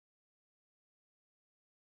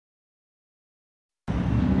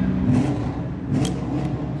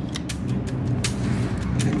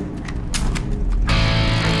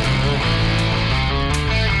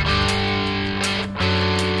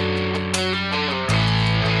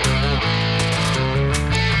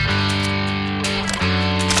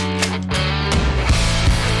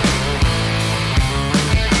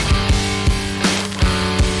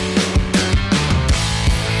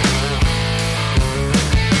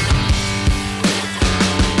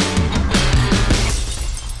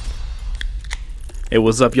Hey,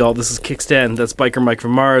 what's up, y'all? This is Kickstand. That's Biker Mike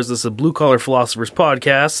from Mars. This is a Blue Collar Philosophers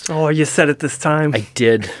podcast. Oh, you said it this time. I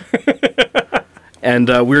did. And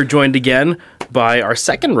we're joined again by our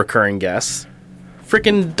second recurring guest,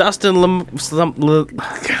 freaking Dustin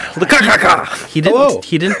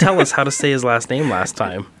He didn't tell us how to say his last name last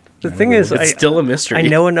time. The thing is, it's still a mystery. I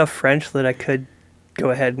know enough French that I could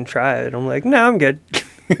go ahead and try it. I'm like, no, I'm good.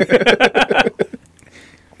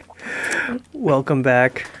 Welcome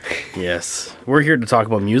back. Yes. We're here to talk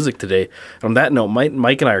about music today. On that note,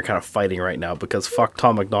 Mike and I are kind of fighting right now because fuck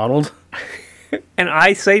Tom McDonald. And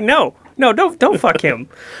I say no. No, don't fuck him.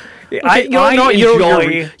 You're I right. enjoy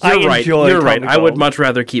Tom I would McDonald. much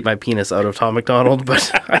rather keep my penis out of Tom McDonald, but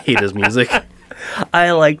I hate his music. I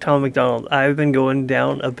like Tom McDonald. I've been going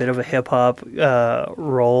down a bit of a hip-hop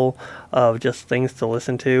role of just things to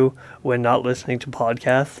listen to when not listening to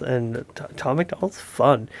podcasts, and Tom McDonald's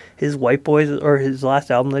fun. His White Boys, or his last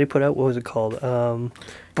album that he put out, what was it called?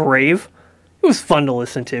 Brave. It was fun to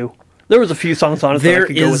listen to. There was a few songs on it that I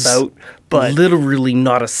could go without, but literally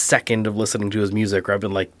not a second of listening to his music where I've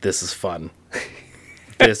been like, this is fun.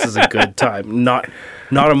 This is a good time. Not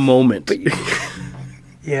a moment.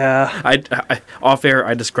 yeah. I off air,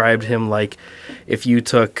 I described him like if you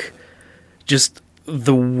took just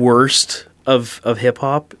the worst of hip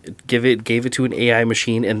hop, gave it to an AI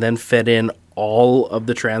machine, and then fed in all of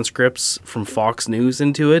the transcripts from Fox News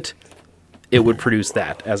into it, it would produce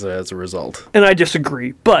that as a result. And I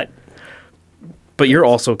disagree, but you're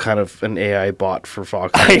also kind of an AI bot for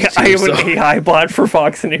Fox News. I am an AI bot for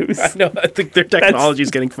Fox News. I know. I think their technology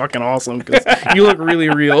is getting fucking awesome because you look really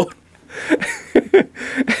real.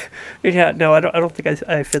 Yeah, no, I don't think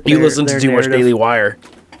I fit You listen to too much Daily Wire.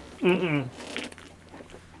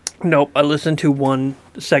 Nope, I listened to one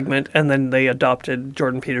segment, and then they adopted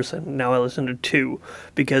Jordan Peterson. Now I listen to two,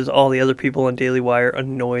 because all the other people on Daily Wire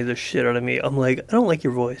annoy the shit out of me. I'm like, I don't like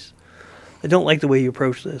your voice. I don't like the way you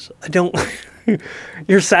approach this. I don't...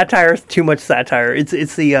 Your satire is too much satire.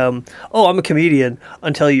 It's the, I'm a comedian,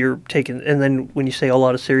 until you're taken... And then when you say a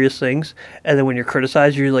lot of serious things, and then when you're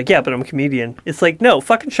criticized, you're like, yeah, but I'm a comedian. It's like, no,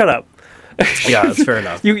 fucking shut up. Yeah, that's fair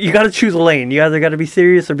enough. You got to choose a lane. You either got to be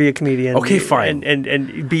serious or be a comedian. Okay, fine.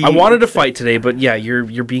 And be. I wanted to fight today, but yeah,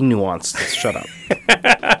 you're being nuanced. Shut up.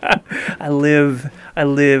 I live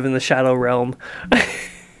in the shadow realm.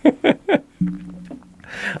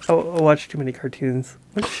 I watch too many cartoons.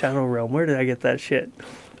 What's shadow realm? Where did I get that shit?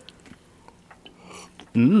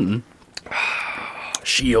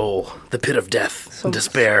 Sheol, the pit of death and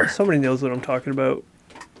despair. Somebody knows what I'm talking about.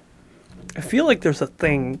 I feel like there's a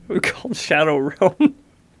thing called Shadow Realm.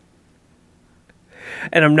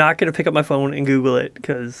 And I'm not going to pick up my phone and Google it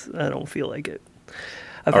because I don't feel like it.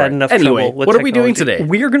 I've had enough trouble with what are we doing today?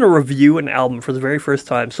 We are going to review an album for the very first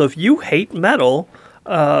time. So if you hate metal,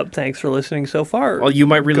 thanks for listening so far. Well, you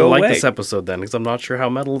might really like this episode then, because I'm not sure how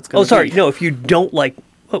metal it's going to be. Oh, sorry. No, if you don't like...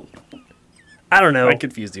 Oh, I don't know. I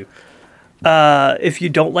confused you. If you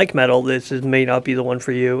don't like metal, may not be the one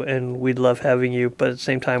for you, and we'd love having you. But at the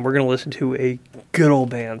same time, we're going to listen to a good old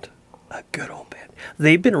band. A good old band.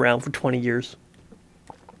 They've been around for 20 years.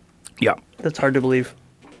 Yeah. That's hard to believe.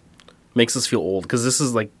 Makes us feel old, because this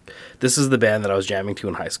is the band that I was jamming to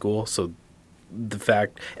in high school. So the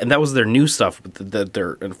fact, and that was their new stuff,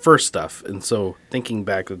 their first stuff. And so thinking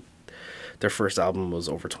back, their first album was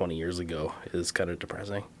over 20 years ago is kind of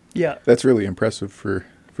depressing. Yeah. That's really impressive for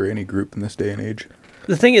any group in this day and age.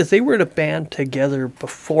 The thing is, they were in a band together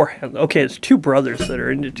beforehand. Okay, it's two brothers that are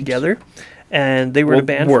in it together. And they were in a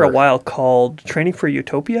band for a while called Training for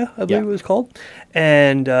Utopia, I believe it was called.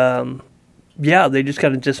 And, they just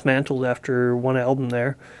kind of dismantled after one album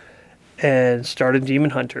there and started Demon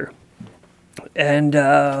Hunter. And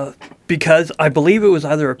because I believe it was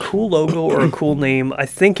either a cool logo or a cool name. I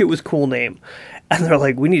think it was cool name. And they're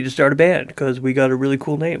like, we need to start a band because we got a really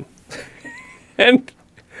cool name. And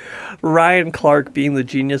Ryan Clark, being the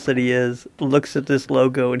genius that he is, looks at this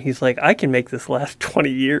logo and he's like, I can make this last 20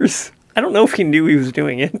 years. I don't know if he knew he was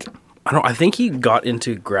doing it. I think he got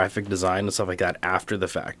into graphic design and stuff like that after the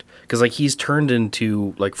fact. Because he's turned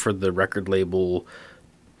into, for the record label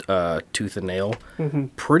Tooth and Nail,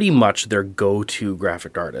 pretty much their go-to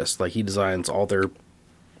graphic artist. He designs all their,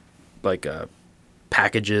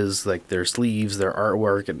 packages, their sleeves, their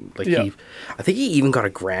artwork. And, I think he even got a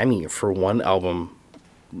Grammy for one album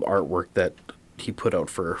artwork that he put out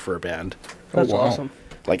for a band. That's awesome.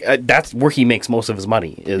 That's where he makes most of his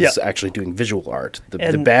money, is actually doing visual art.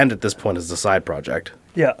 The band at this point is a side project.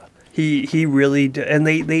 Yeah, he really and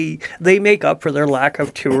they make up for their lack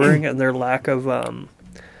of touring and their lack of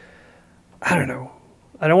I don't know.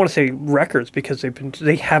 I don't want to say records because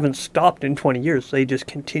they haven't stopped in 20 years. They just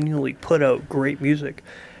continually put out great music.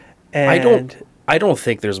 And I don't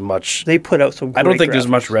think there's much. They put out some. Great I don't think graphics. there's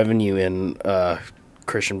much revenue in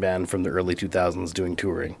Christian band from the early 2000s doing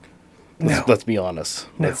touring. Let's be honest.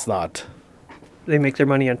 No. It's not. They make their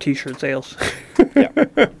money on T-shirt sales.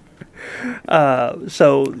 Yeah.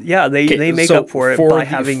 So yeah, they make up for it by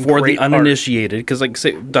having great the uninitiated. Because like,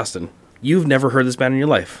 say, Dustin, you've never heard this band in your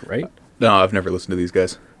life, right? No, I've never listened to these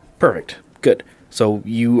guys. Perfect. Good. So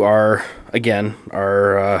you are again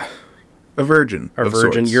a virgin.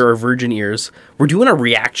 You're a virgin ears. We're doing a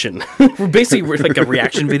reaction. we're like a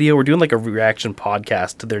reaction video. We're doing like a reaction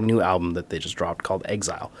podcast to their new album that they just dropped called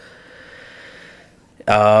Exile.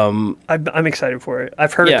 I'm excited for it.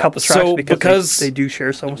 I've heard a couple tracks because they do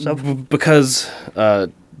share some stuff. Because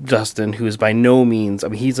Dustin, who is by no means, I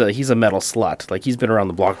mean, he's a metal slut. Like, he's been around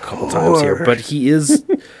the block a couple times here, but he is,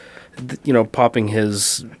 popping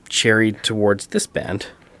his cherry towards this band,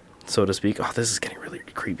 so to speak. Oh, this is getting really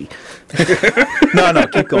creepy. No,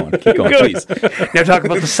 keep going, please. Now talk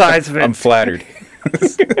about the size of it. I'm flattered.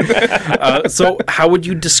 So how would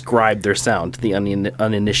you describe their sound to the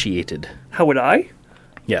uninitiated? How would I?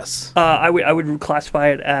 Yes. I would classify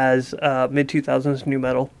it as mid-2000s new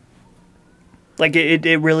metal. Like,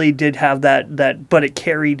 it really did have that, but it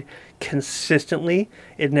carried consistently.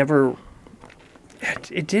 It never...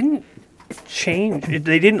 It didn't change.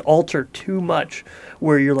 They didn't alter too much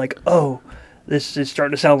where you're like, oh, this is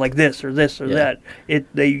starting to sound like this or that.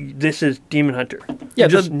 This is Demon Hunter. Yeah,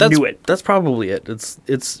 that's knew it. That's probably it. It's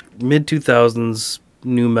mid-2000s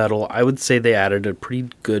new metal. I would say they added a pretty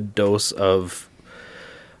good dose of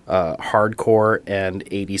hardcore and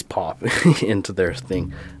 80s pop into their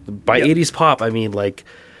thing. By 80s pop, I mean, like,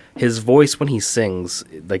 his voice when he sings,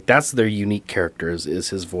 like, that's their unique characters, is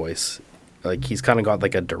his voice. Like, he's kind of got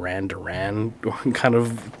like a Duran Duran kind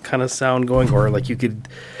of sound going, or like you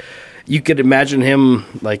could imagine him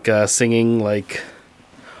like singing like,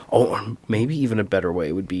 oh, maybe even a better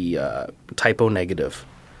way would be Typo Negative,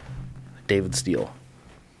 David Steele.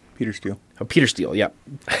 Peter Steele. Oh, Peter Steele, yeah.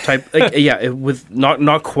 With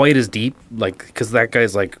not quite as deep, like, because that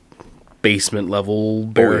guy's like basement level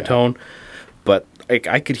baritone, but like,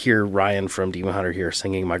 I could hear Ryan from Demon Hunter here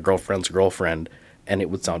singing "My Girlfriend's Girlfriend," and it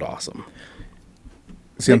would sound awesome.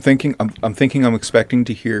 See, I'm expecting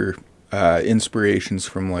to hear inspirations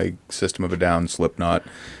from like System of a Down, Slipknot,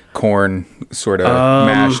 Korn, sort of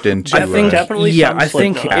mashed into. I think definitely. Yeah, I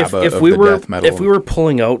think if we were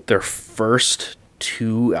pulling out their first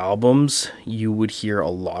two albums, you would hear a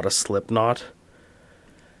lot of Slipknot.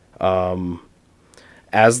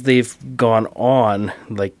 As they've gone on,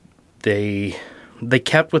 like they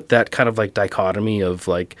kept with that kind of like dichotomy of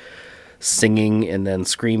like singing and then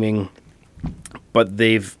screaming, but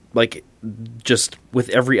they've like just with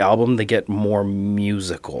every album they get more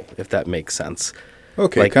musical, if that makes sense.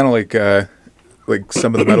 Okay, kind of like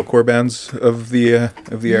some of the metalcore bands of the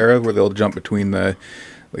era, where they'll jump between the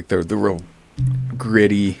real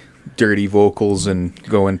gritty, dirty vocals and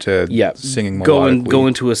go into singing melodically. Go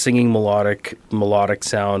into a singing melodic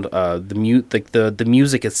sound. The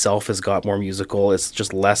music itself has got more musical. It's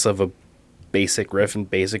just less of a basic riff and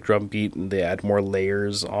basic drum beat, and they add more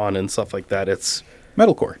layers on and stuff like that. It's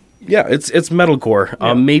metalcore. Yeah, it's metalcore.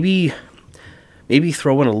 Yeah. Maybe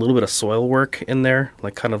throw in a little bit of soil work in there,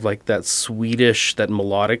 like kind of like that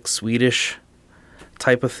melodic Swedish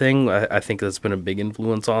type of thing. I think that's been a big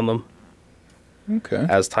influence on them. Okay.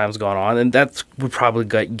 As time's gone on, and that would probably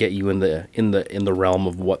get you in the realm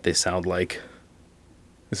of what they sound like.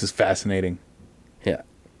 This is fascinating. Yeah.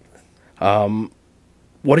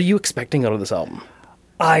 What are you expecting out of this album?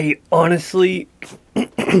 I honestly,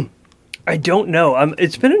 I don't know.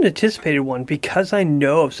 It's been an anticipated one because I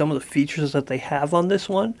know of some of the features that they have on this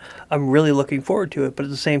one. I'm really looking forward to it, but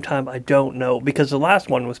at the same time, I don't know, because the last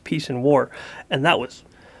one was Peace and War, and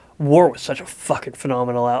War was such a fucking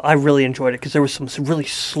phenomenal album. I really enjoyed it because there was some really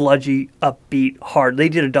sludgy, upbeat, hard. They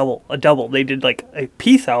did a double. They did like a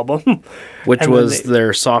Peace album, which was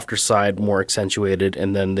their softer side, more accentuated,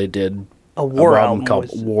 and then they did a War album called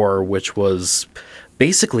War, which was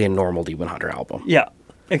basically a normal Demon Hunter album. Yeah,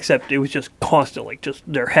 except it was just constant, like just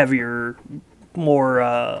they're heavier,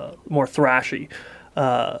 more thrashy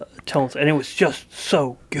tones, and it was just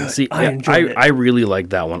so good. See, I enjoyed it. I really like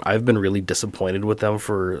that one. I've been really disappointed with them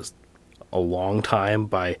for a long time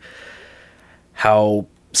by how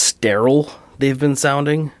sterile they've been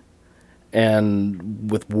sounding, and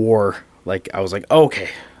with War, like I was like, okay,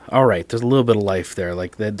 all right, there's a little bit of life there.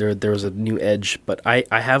 Like there was a new edge, but I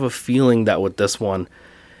have a feeling that with this one,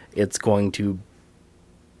 it's going to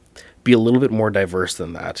be a little bit more diverse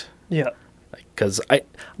than that. Yeah. Because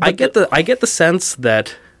I get the sense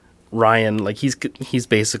that Ryan, like he's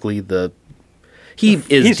basically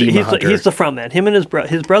he's Demon Hunter. He's the front man. Him and his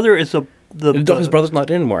brother is his brother's not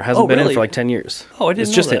in anymore. Hasn't been in for like 10 years. Oh, I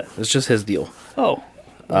didn't know that. It's just his deal. Oh,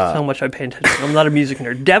 that's how much I pay attention. I'm not a music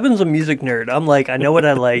nerd. Devin's a music nerd. I'm like, I know what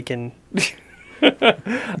I like, and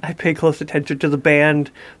I pay close attention to the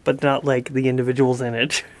band, but not like the individuals in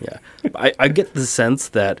it. Yeah, I get the sense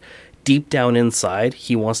that deep down inside,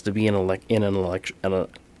 he wants to be in an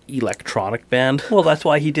electronic band. Well, that's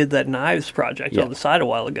why he did that Knives project on the side a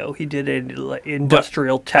while ago. He did an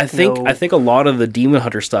industrial techno. I think a lot of the Demon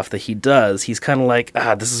Hunter stuff that he does, he's kind of like,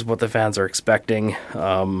 this is what the fans are expecting.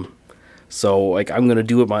 So like I'm gonna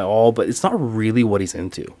do it my all, but it's not really what he's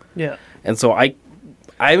into. Yeah. And so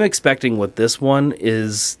I'm expecting what this one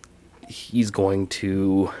is. He's going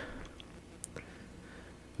to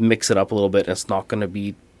mix it up a little bit. And it's not going to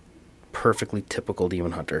be perfectly typical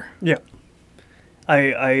Demon Hunter. Yeah.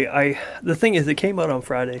 I the thing is, it came out on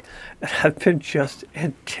Friday, and I've been just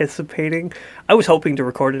anticipating. I was hoping to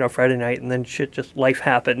record it on Friday night, and then life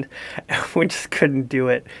happened, and we just couldn't do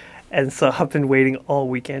it. And so I've been waiting all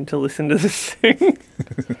weekend to listen to this thing.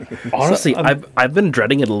 Honestly, I've been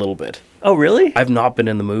dreading it a little bit. Oh, really? I've not been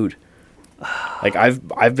in the mood. Like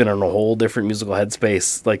I've been in a whole different musical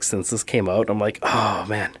headspace like since this came out. I'm like, oh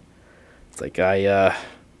man. It's like I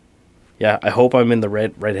hope I'm in the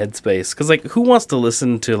right headspace, cuz like who wants to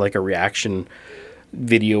listen to like a reaction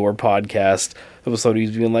video or podcast of somebody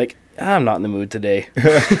who's being like, I'm not in the mood today.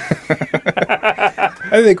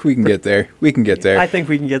 I think we can get there. I think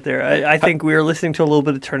we can get there. I think we were listening to a little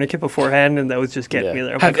bit of Tourniquet beforehand, and that was just getting me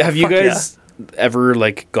there. Have you guys ever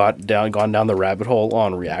like gone down the rabbit hole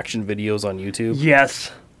on reaction videos on YouTube?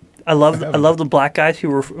 Yes, I love the black guys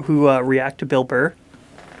who react to Bill Burr.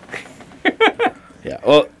 Yeah,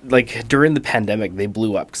 well, like during the pandemic, they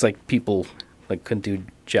blew up because like people like couldn't do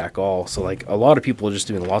jack all, so like a lot of people were just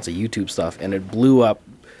doing lots of YouTube stuff, and it blew up.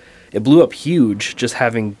 It blew up huge, just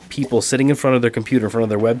having people sitting in front of their computer, in front of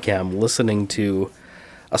their webcam, listening to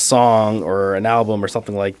a song or an album or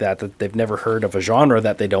something like that they've never heard of, a genre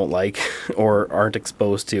that they don't like or aren't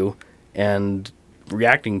exposed to, and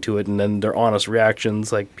reacting to it, and then their honest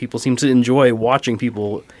reactions. Like people seem to enjoy watching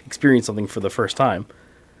people experience something for the first time.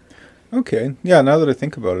 Okay, yeah. Now that I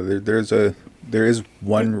think about it, there is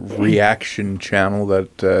one reaction channel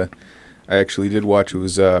that I actually did watch.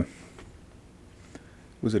 It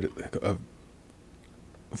was it like a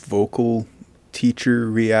vocal teacher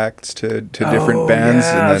reacts to different bands?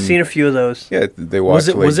 Yeah, and then, I've seen a few of those. Yeah, they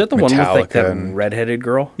watched. Was it the one with like that and, redheaded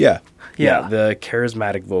girl? Yeah. Yeah, the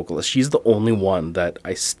charismatic vocalist. She's the only one that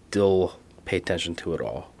I still pay attention to at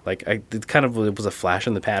all. Like it was a flash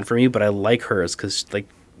in the pan for me, but I like hers because like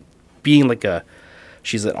being like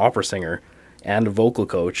she's an opera singer and a vocal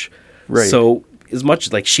coach, right? So as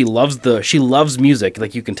much like she loves music,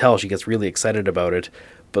 like you can tell she gets really excited about it,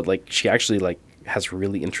 but like she actually like has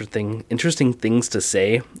really interesting things to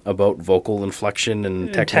say about vocal inflection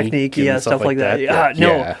and technique and stuff like that.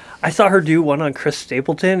 Yeah. I saw her do one on Chris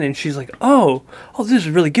Stapleton, and she's like, oh, this is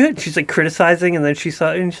really good. She's like criticizing, and then she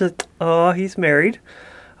saw it, and she's like, oh, he's married.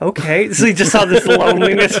 Okay, so you just saw this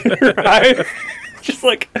loneliness in her eyes. Just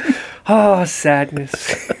like, oh,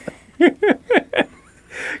 sadness.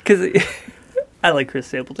 Because I like Chris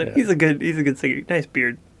Stapleton. Yeah. He's a good singer. Nice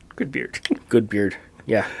beard. Good beard. Good beard.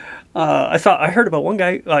 Yeah. I heard about one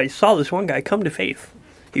guy. I saw this one guy come to faith.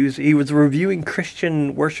 He was reviewing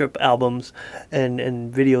Christian worship albums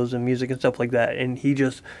and videos and music and stuff like that, and you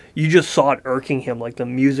just saw it irking him. Like the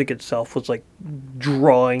music itself was like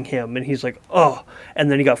drawing him, and he's like, oh. And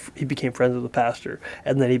then he became friends with the pastor,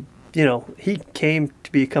 and then he came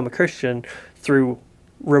to become a Christian through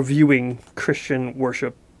reviewing Christian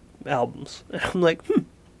worship albums. And I'm like,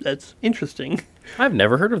 that's interesting. I've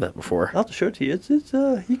never heard of that before. I'll have to show it to you. It's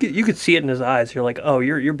you could see it in his eyes. You're like, oh,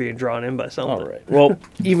 you're being drawn in by something. All right. Well,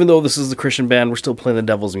 even though this is a Christian band, we're still playing the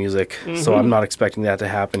devil's music, so I'm not expecting that to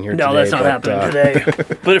happen here today. No, that's not happening today.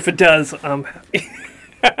 But if it does, I'm happy.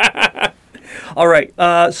 All right.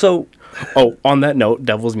 So. Oh, on that note,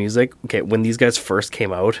 devil's music. Okay, when these guys first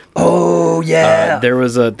came out. Oh yeah. There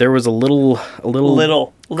was a little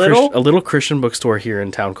Christian bookstore here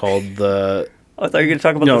in town called the. I thought you were going to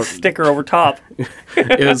talk about the sticker over top.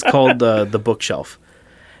 It was called the Bookshelf.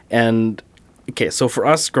 And, okay, so for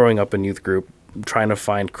us growing up in youth group, trying to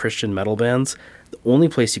find Christian metal bands, the only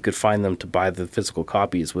place you could find them to buy the physical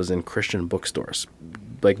copies was in Christian bookstores.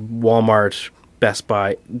 Like Walmart, Best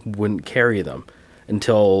Buy wouldn't carry them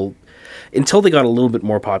until they got a little bit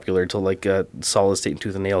more popular, until like Solid State and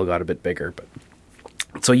Tooth and Nail got a bit bigger. But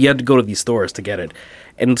so you had to go to these stores to get it.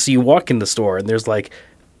 And so you walk in the store and there's like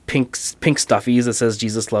pink stuffies that says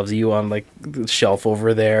Jesus loves you on like the shelf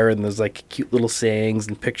over there, and there's like cute little sayings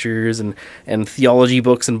and pictures and theology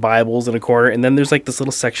books and Bibles in a corner, and then there's like this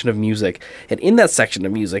little section of music, and in that section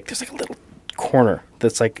of music there's like a little corner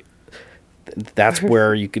that's like that's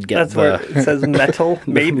where you could get where it says metal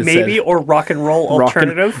maybe or rock and roll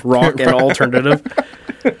alternative rock and alternative.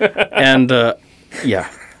 And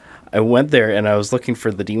yeah, I went there and I was looking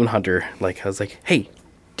for the Demon Hunter. Like I was like, hey,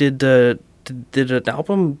 did an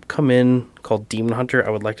album come in called Demon Hunter? I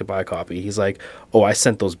would like to buy a copy. He's like, oh, I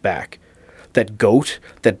sent those back. That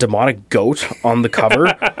demonic goat on the cover.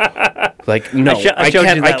 Like, no, I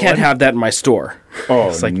can't have that in my store. Oh,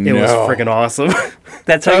 it's like, it was freaking awesome.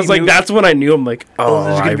 That's how I was like, that's when I knew. I'm like, oh,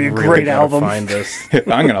 this is gonna be a great album. Find this.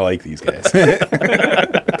 I'm gonna like these guys.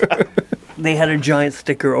 They had a giant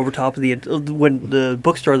sticker over top of when the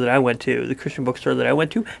bookstore that I went to, the Christian bookstore that I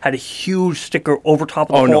went to, had a huge sticker over top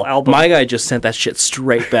of the whole album. My guy just sent that shit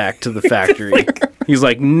straight back to the factory. He's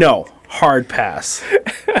like, no, hard pass.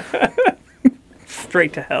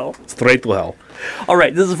 Straight to hell. Straight to hell. All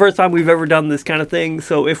right, this is the first time we've ever done this kind of thing,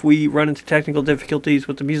 so if we run into technical difficulties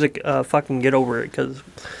with the music, fucking get over it, because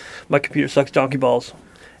my computer sucks donkey balls.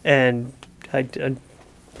 And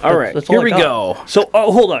all right, here we go. So,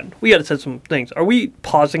 hold on. We got to set some things. Are we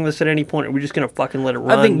pausing this at any point, or are we just going to fucking let it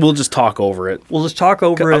run? I think we'll just talk over it. We'll just talk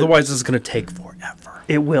over it. Otherwise, this is going to take forever.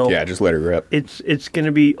 It will. Yeah, just let it rip. It's going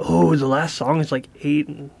to be, the last song is like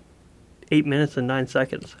 8 minutes and 9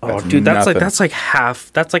 seconds. Oh, dude, that's like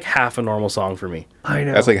half a normal song for me. I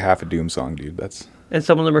know. That's like half a Doom song, dude. And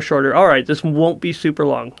some of them are shorter. All right, this won't be super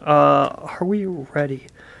long. Are we ready?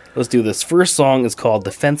 Let's do this. First song is called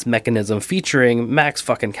Defense Mechanism, featuring Max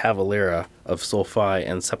fucking Cavalera of Soulfly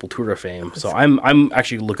and Sepultura fame. So I'm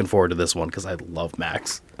actually looking forward to this one because I love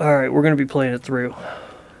Max. All right, we're going to be playing it through.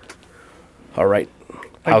 All right.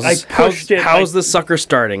 How's this sucker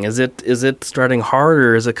starting? Is it starting hard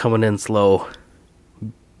or is it coming in slow?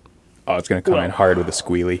 Oh, it's going to come in hard with a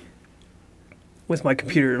squealy. With my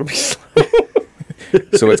computer, it'll be slow.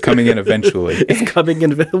 So it's coming in eventually. It's coming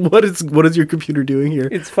in. What is your computer doing here?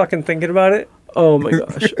 It's fucking thinking about it. Oh my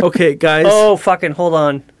gosh. Okay, guys. Oh, fucking hold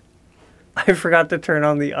on. I forgot to turn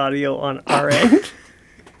on the audio on our end.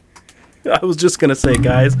 I was just gonna say,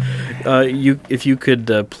 guys, if you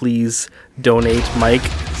could please donate Mike.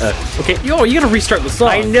 Okay, you gotta restart the song.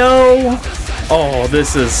 I know. Oh,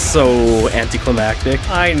 this is so anticlimactic.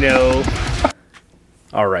 I know.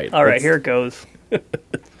 All right, here it goes.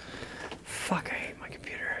 Fuck, I hate my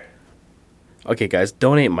computer. Okay, guys,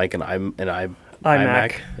 donate Mike and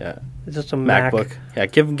iMac. Yeah, it's just a MacBook. Yeah,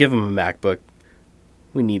 give him a MacBook.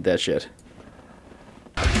 We need that shit.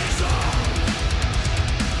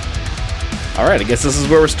 All right, I guess this is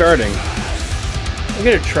where we're starting. I'm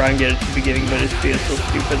gonna try and get it to the beginning, but it's being so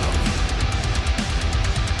stupid.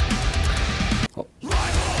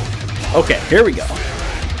 Okay, here we go. I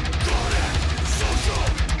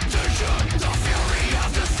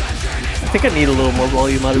think I need a little more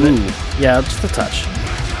volume out of it. Yeah, just a touch.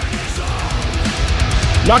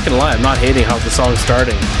 Not gonna lie, I'm not hating how the song's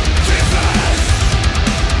starting.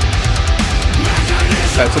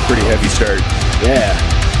 That's a pretty heavy start. Yeah.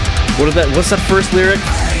 What's that first lyric?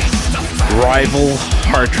 Rival,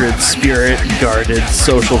 hatred, spirit, guarded,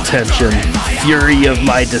 social tension, fury of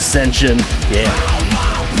my dissension. Yeah.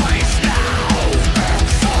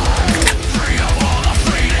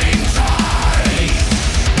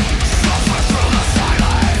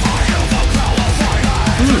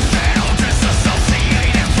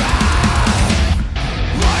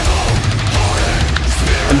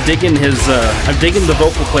 I'm digging the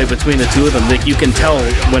vocal play between the two of them. Like, you can tell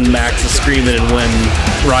when Max is screaming and when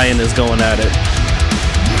Ryan is going at it.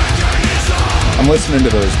 I'm listening to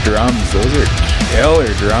those drums. Those are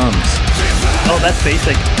killer drums. Oh, that's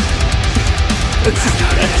basic.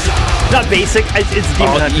 Not basic. It's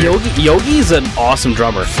Demon Hunter. Yogi's an awesome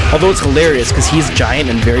drummer. Although it's hilarious because he's giant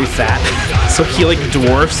and very fat, so he like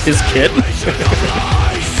dwarfs his kid.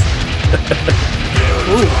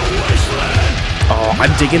 Ooh. Oh,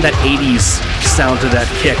 I'm digging that 80s sound to that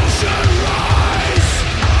kick.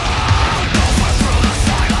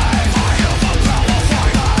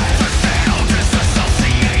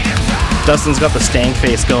 Dustin's got the stank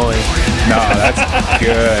face going. No, that's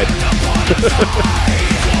good.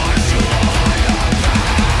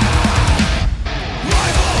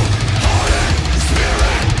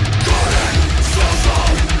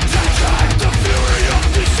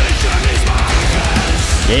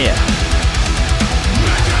 Yeah.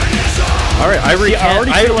 All right, I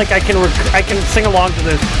already feel like I can sing along to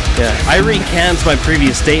this. Yeah, I recant my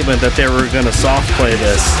previous statement that they were going to soft play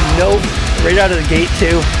this. Nope, right out of the gate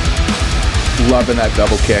too. Loving that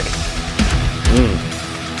double kick.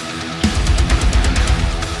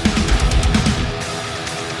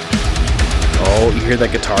 Oh, you hear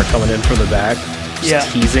that guitar coming in from the back?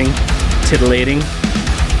 Just teasing, titillating.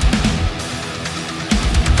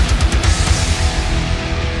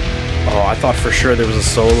 Oh, I thought for sure there was a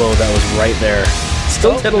solo that was right there.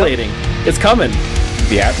 Still titillating. No. It's coming.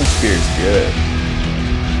 The atmosphere is good.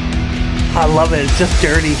 I love it. It's just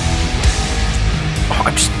dirty. Oh,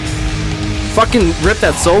 I'm just fucking rip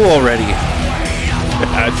that solo already.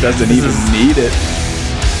 It doesn't even need it.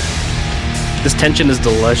 This tension is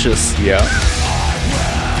delicious. Yeah.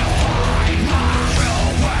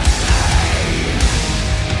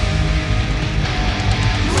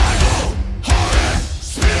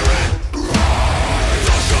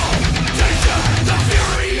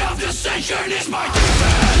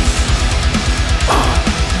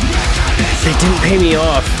 They didn't pay me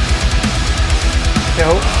off.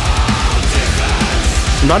 No.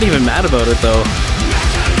 I'm not even mad about it though.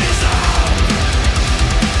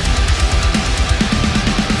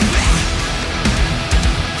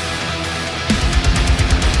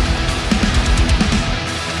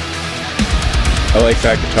 I like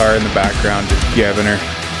that guitar in the background, just giving her.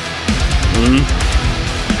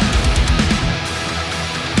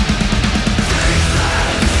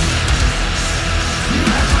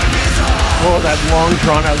 Oh, that long,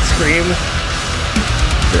 drawn-out scream.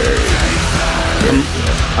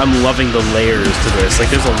 I'm loving the layers to this. Like,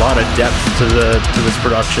 there's a lot of depth to this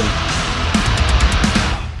production.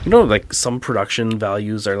 You know, like some production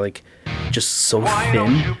values are like just so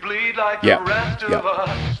thin. Yeah.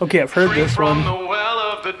 Okay, I've heard this one.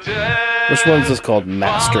 Which one's this called?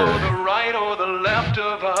 Master.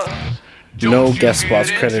 No guest spots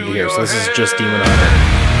credited here, so this is just Demon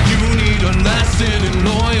Hunter.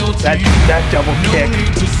 That double kick.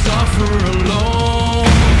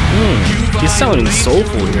 He's sounding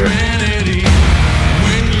soulful here.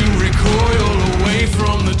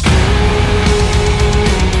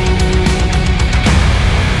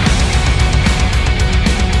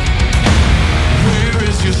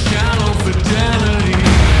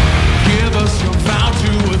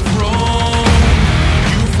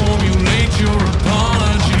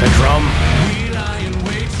 The drum.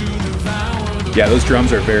 Yeah, those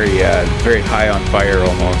drums are very high on fire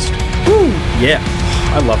almost. Woo! Yeah,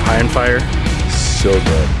 I love High on Fire. So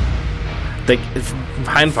good. Like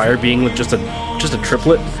High on Fire being with just a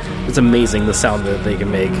triplet, it's amazing the sound that they can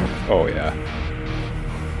make. Oh yeah.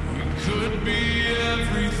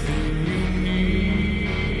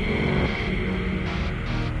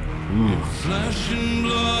 Flesh and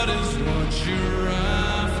blood is what you're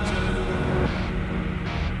after.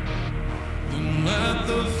 Then let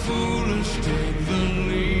the foolish take the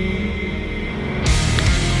lead.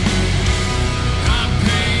 I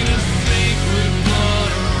paint a sacred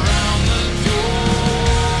blood around the door.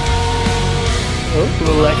 Oh, a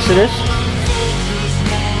little Exodus. Vultures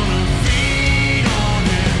wanna feed on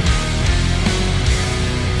it.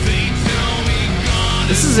 They tell me God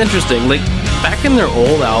This is interesting. Like back in their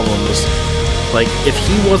old albums, like if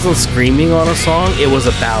he wasn't screaming on a song, it was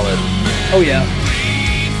a ballad. Oh yeah.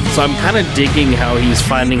 So I'm kind of digging how he's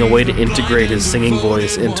finding a way to integrate his singing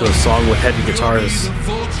voice into a song with heavy guitars.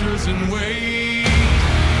 vultures and wait,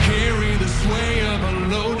 carry the sway of a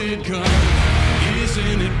loaded gun.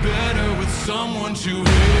 Isn't it better with someone to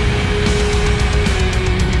hate?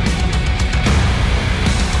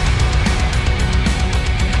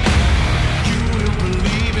 You will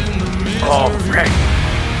believe in the misery. Oh, right.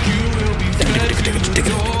 You will be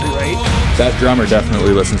Right. That drummer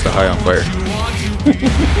definitely listens to High on Fire.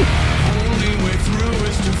 only way through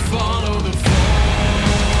is to follow the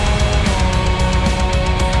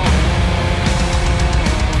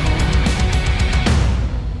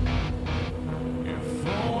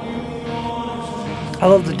I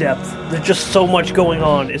love the depth. There's just so much going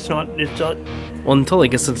on. It's not. Well, until it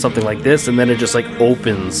gets into something like this, and then it just like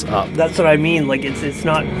opens up. That's what I mean. Like it's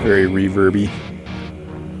not. Very reverby.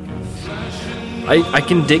 I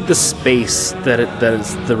can dig the space that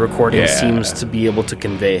is the recording Yeah. seems to be able to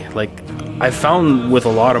convey. Like I found with a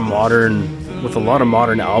lot of modern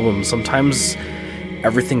albums, sometimes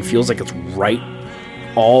everything feels like it's right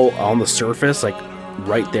all on the surface, like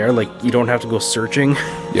right there. Like you don't have to go searching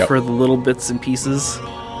Yep. for the little bits and pieces.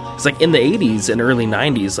 It's like in the 80s and early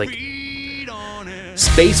 90s, like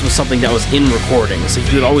space was something that was in recording, so you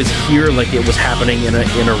could always hear like it was happening in a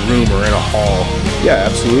room or in a hall. Yeah,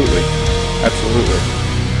 absolutely. Absolutely.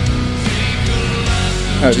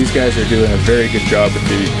 These guys are doing a very good job with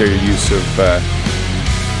their use of,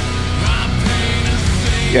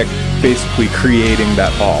 basically creating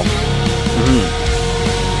that hall.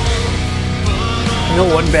 I know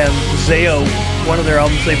one band, Zayo, one of their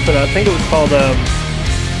albums they put out, I think it was called,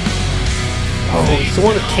 it's the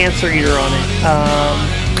one with Cancer Eater on it.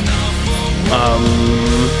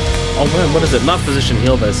 Oh man, what is it? Not Physician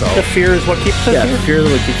Heal Thyself. The Fear is What Keeps Us Yeah, Here. The Fear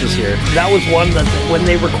is What Keeps Us Here. That was one that when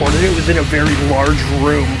they recorded it was in a very large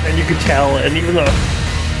room, and you could tell, and even the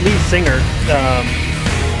lead singer,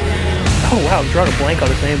 oh wow, I'm drawing a blank on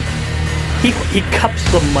his name. He cups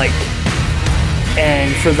the mic.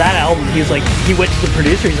 And for that album, he went to the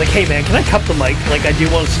producer, he's like, hey man, can I cup the mic like I do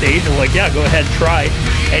on stage? And like, yeah, go ahead, try.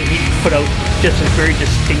 And he put out just this very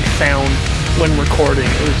distinct sound when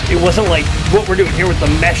recording. It wasn't like what we're doing here with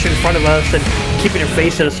the mesh in front of us and keeping your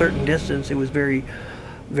face at a certain distance. It was very,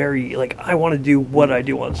 very, like, I want to do what I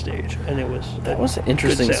do on stage. And that was an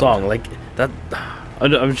interesting song. Like, that,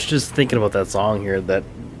 I was just thinking about that song here that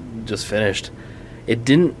just finished. It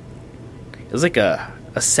was like a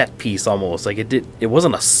set piece almost. Like it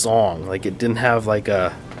wasn't a song. Like it didn't have like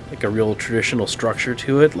a real traditional structure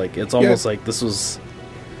to it. Like it's almost like this was.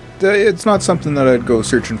 It's not something that I'd go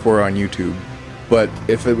searching for on YouTube, but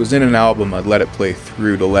if it was in an album, I'd let it play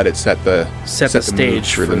through to let it set the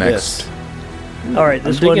stage for the next. This. All right,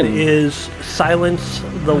 this one is Silence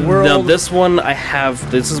the World. Now this one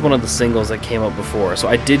this is one of the singles that came out before, so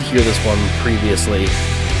I did hear this one previously.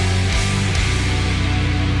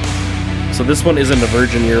 So this one isn't a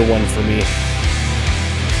Virgin Ear one for me.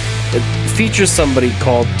 It features somebody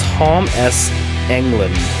called Tom S.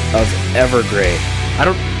 England of Evergrey. I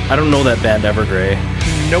don't know that band Evergrey.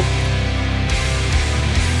 Nope.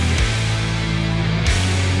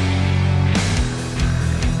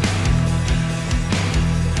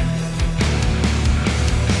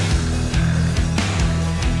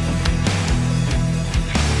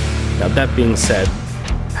 Now that being said,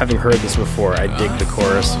 having heard this before, I dig the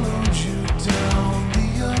chorus.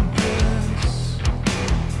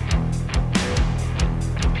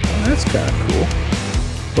 That's kind of cool.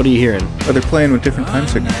 What are you hearing? Oh, they're playing with different time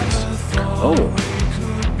signatures. Oh.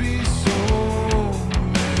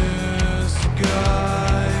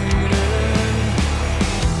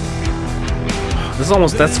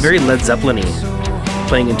 That's very Led Zeppelin-y.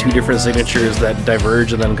 Playing in two different signatures that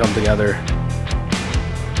diverge and then come together.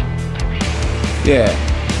 Yeah,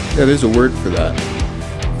 there's a word for that.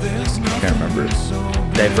 Can't remember.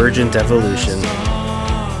 Divergent evolution.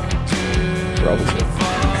 Probably.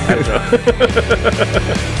 I don't know.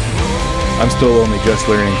 I'm still only just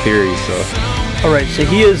learning theory, so. All right, so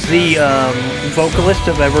he is the vocalist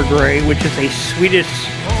of Evergrey, which is a Swedish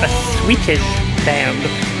band.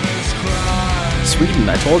 Sweden,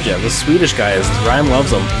 I told you, the Swedish guys. Ryan loves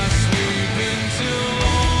them.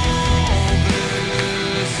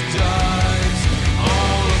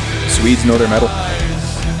 Swedes know their metal.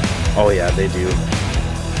 Oh yeah, they do.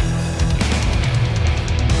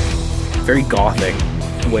 Very gothic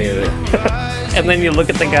way of it. And then you look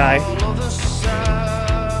at the guy.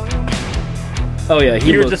 Oh yeah,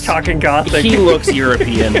 you were just talking gothic. He looks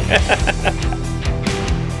European.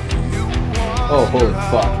 Oh, holy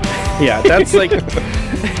fuck. Yeah, that's like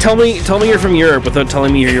tell me you're from Europe without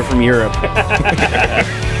telling me you're from Europe.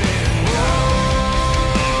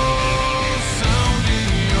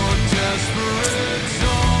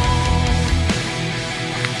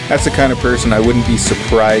 That's the kind of person I wouldn't be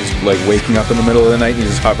surprised, like, waking up in the middle of the night and he's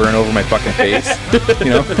just hovering over my fucking face. You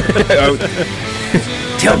know?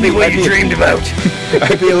 Tell me what you dreamed about.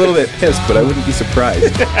 I'd be a little bit pissed, but I wouldn't be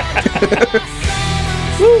surprised.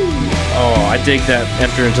 Oh, I dig that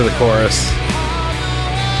enter into the chorus.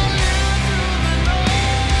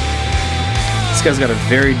 This guy's got a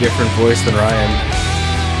very different voice than Ryan.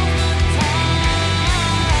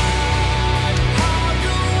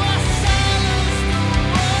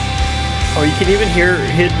 Oh, you can even hear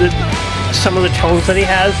some of the tones that he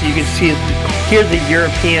has. You can hear the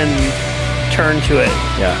European turn to it.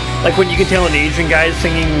 Yeah. Like when you can tell an Asian guy is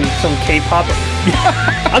singing some K-pop.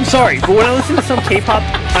 I'm sorry, but when I listen to some K-pop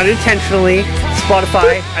unintentionally,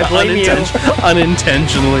 Spotify, I blame you.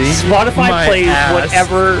 Unintentionally. Spotify plays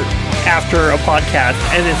whatever after a podcast,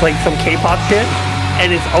 and it's like some K-pop shit, and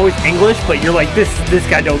it's always English, but you're like, this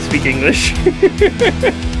guy don't speak English.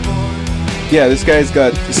 Yeah, this guy's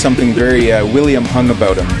got something very William Hung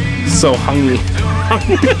about him. So hungry.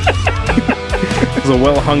 He's a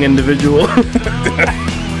well-hung individual.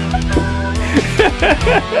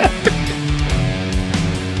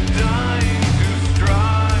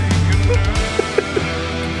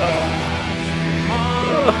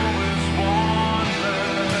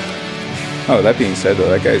 Oh, that being said, though,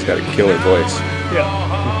 that guy's got a killer voice.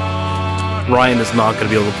 Yeah. Ryan is not going to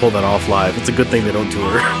be able to pull that off live. It's a good thing they don't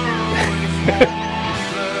tour.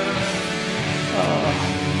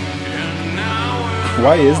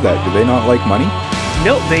 Why is that? Do they not like money?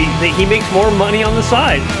 No, he makes more money on the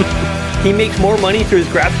side. He makes more money through his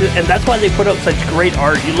graphics, and that's why they put out such great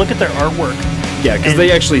art. You look at their artwork. Yeah, because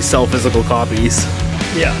they actually sell physical copies.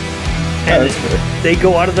 Yeah. And they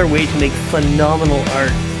go out of their way to make phenomenal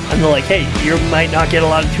art. And they're like, hey, you might not get a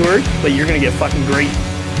lot of tours, but you're going to get fucking great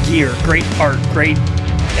gear, great art, great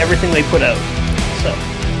everything they put out.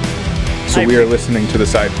 So we are listening to the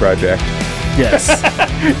side project. Yes.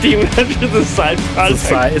 Demon Hunter, the side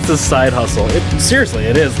project. It's a side hustle. Seriously,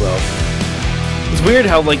 it is, though. It's weird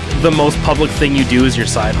how, like, the most public thing you do is your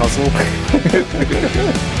side hustle.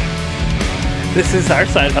 This is our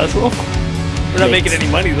side hustle. We're not making any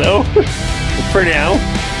money, though. For now.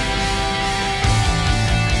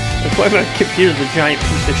 That's why my computer's a giant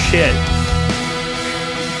piece of shit.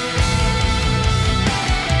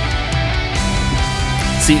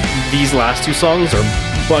 See, these last two songs are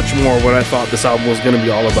much more what I thought this album was going to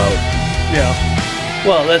be all about. Yeah.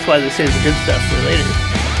 Well, that's why they save the good stuff for later.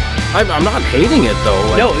 I'm not hating it, though.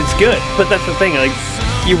 Like, no, it's good. But that's the thing. Like,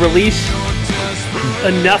 you release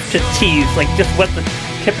enough to tease, like, just wet the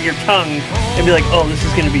tip of your tongue and be like, oh, this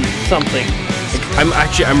is going to be something.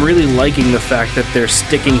 Like, I'm really liking the fact that they're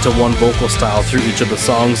sticking to one vocal style through each of the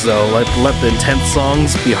songs, though. Let the intense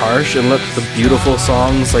songs be harsh and let the beautiful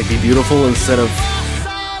songs, like, be beautiful instead of...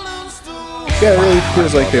 Yeah, it really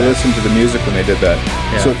feels like they listened to the music when they did that.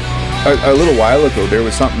 Yeah. So, a little while ago, there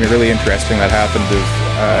was something really interesting that happened with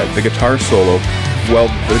the guitar solo. Well,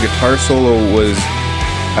 the guitar solo was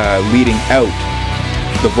leading out.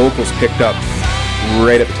 The vocals picked up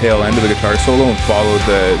right at the tail end of the guitar solo and followed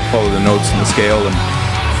the notes in the scale and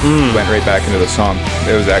went right back into the song.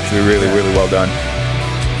 It was actually really, really well done.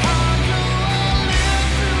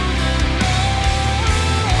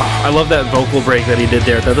 I love that vocal break that he did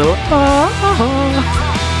there. That little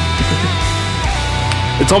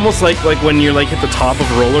It's almost like when you're like at the top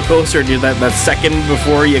of a roller coaster and you're that second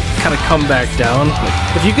before you kind of come back down.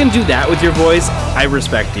 Like, if you can do that with your voice, I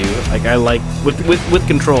respect you. Like, I like with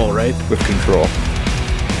control, right? With control.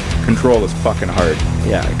 Control is fucking hard.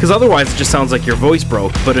 Yeah, because otherwise it just sounds like your voice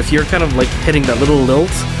broke. But if you're kind of like hitting that little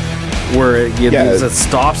lilt where it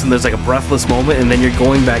stops and there's like a breathless moment and then you're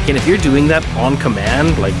going back in, if you're doing that on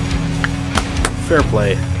command, like, fair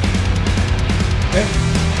play. Yeah.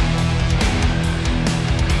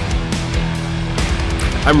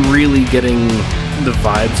 I'm really getting the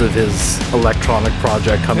vibes of his electronic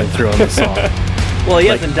project coming through on this song. Well, he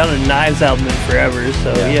hasn't done a Knives album in forever,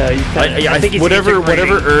 so I think he's whatever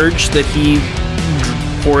urge that he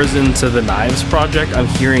pours into the Knives project, I'm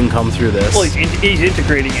hearing come through this. Well, he's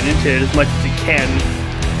integrating it into it as much as he can,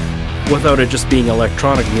 without it just being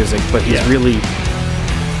electronic music. But he's really,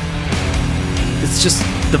 it's just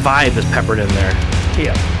the vibe is peppered in there.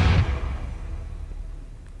 Yeah.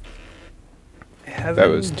 That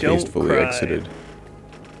was tastefully exited.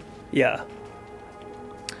 Yeah.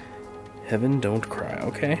 Heaven Don't Cry.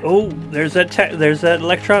 Okay. Oh, there's that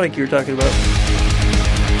electronic you were talking about.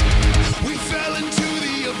 We fell into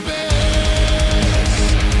the abyss,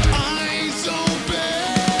 eyes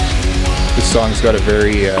open. This song's got a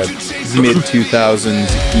very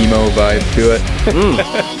mid-2000s emo vibe to it.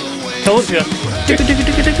 Told you.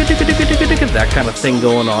 That kind of thing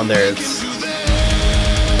going on there.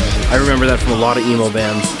 I remember that from a lot of emo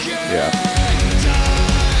bands. Yeah.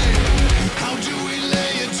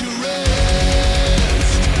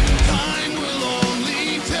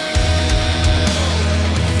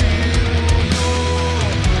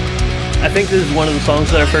 I think this is one of the songs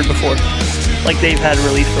that I've heard before. Like they've had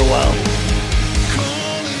released for a while.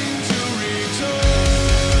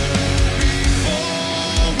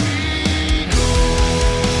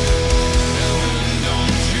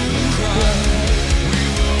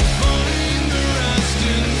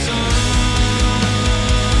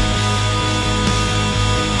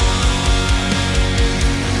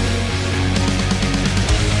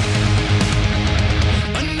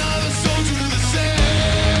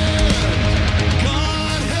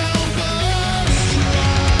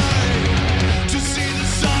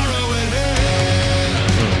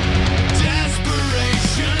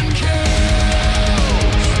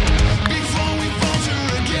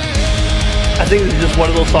 I think this is just one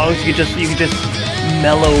of those songs you can just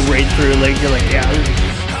mellow right through. Like you're like, yeah.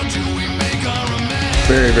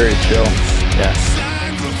 Very, very chill. Yeah.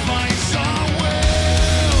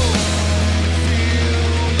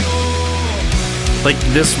 Like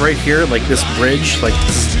this right here, like this bridge, like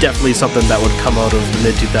this is definitely something that would come out of the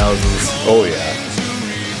mid-2000s. Oh yeah.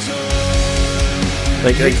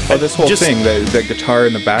 Like this whole thing, that guitar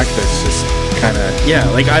in the back that's just kind of... Yeah,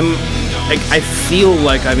 like I feel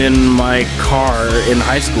like I'm in my car in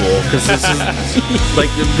high school because this is like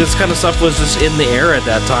this kind of stuff was just in the air at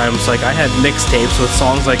that time. It's like I had mixtapes with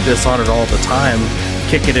songs like this on it all the time.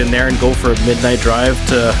 Kick it in there and go for a midnight drive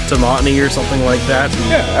to Montney or something like that.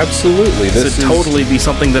 Yeah, absolutely. This would totally be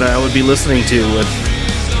something that I would be listening to with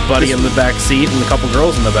Buddy in the back seat and a couple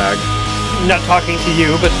girls in the back. Not talking to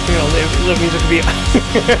you, but you know, the music could be.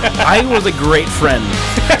 I was a great friend.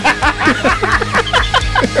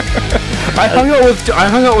 I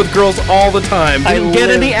hung out with girls all the time. Didn't get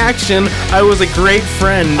any action. I was a great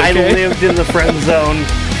friend. Okay? I lived in the friend zone.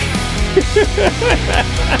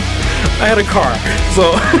 I had a car,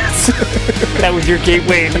 so that was your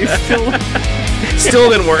gateway, and you still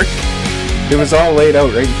didn't work. It was all laid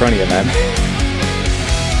out right in front of you, man.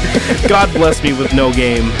 God bless me with no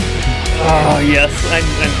game. Oh yes,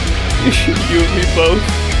 you and me both.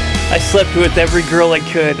 I slept with every girl I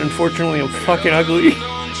could. Unfortunately, I'm fucking ugly.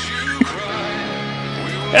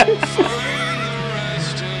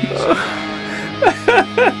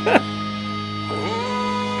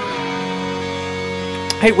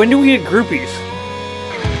 Hey, when do we get groupies?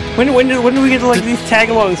 When do we get like these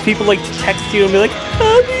tag-alongs? People like to text you and be like,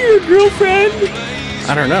 "I'll be your girlfriend."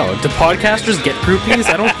 I don't know. Do podcasters get groupies?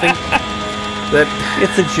 I don't think that.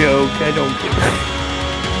 It's a joke. I don't get it.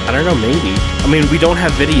 I don't know. Maybe. I mean, we don't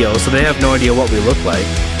have video, so they have no idea what we look like.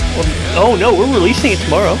 Well, oh no, we're releasing it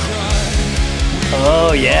tomorrow.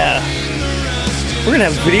 Oh yeah, we're gonna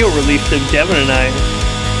have video released of Devin and I.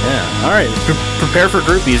 Yeah. All right. Prepare for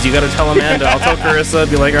groupies. You got to tell Amanda. I'll tell Carissa.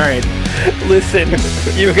 Be like, all right. Listen,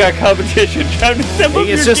 you got competition. Time to step up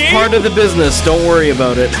It's your just game. part of the business. Don't worry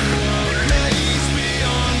about it.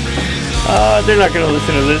 They're not gonna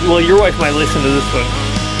listen to this. Well, your wife might listen to this one.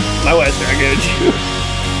 My wife's not gonna choose.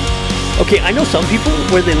 Okay, I know some people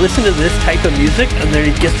where they listen to this type of music and then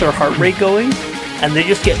it gets their heart rate going, and they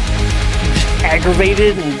just get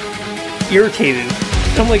aggravated and irritated.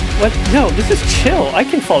 I'm like, what? No, this is chill. I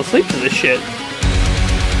can fall asleep to this shit.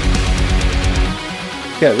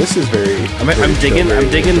 Yeah, this is very. I'm digging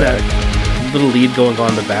that little lead going on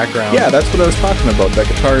in the background. Yeah, that's what I was talking about. That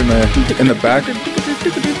guitar in the back,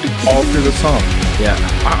 all through the song. Yeah,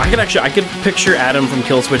 I could picture Adam from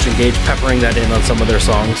Killswitch Engage peppering that in on some of their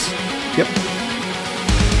songs. Yep.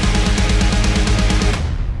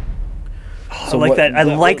 So I like that. I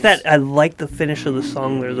like that. I like the finish of the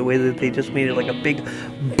song there. The way that they just made it like a big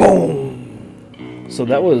boom. So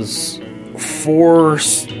that was four.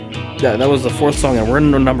 Yeah, that was the fourth song, and we're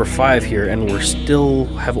in number 5 here, and we're still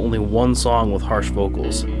have only one song with harsh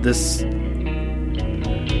vocals. That's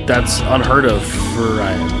unheard of for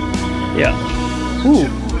Ryan. Yeah. Ooh.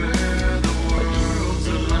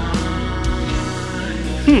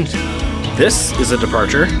 This is a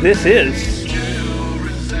departure. This is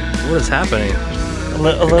What is happening? a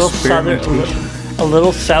little southern, a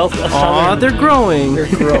little south. A Aw, southern. they're growing. They're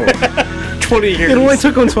growing. 20 years. It only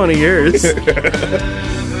took them 20 years.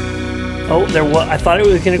 Oh, there was. I thought it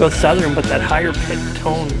was going to go southern, but that higher pitched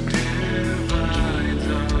tone.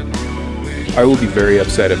 I will be very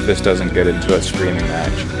upset if this doesn't get into a screaming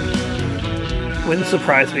match. Wouldn't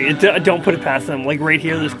surprise me. Don't put it past them. Like right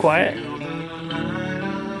here, this quiet.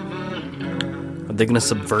 Are they going to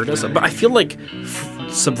subvert us? But I feel like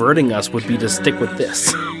subverting us would be to stick with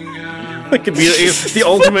this. Like it'd be the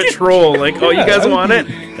ultimate troll. Like, oh, you guys want it?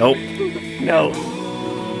 Nope. No.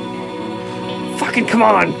 Fucking come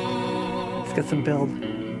on. Let's get some build.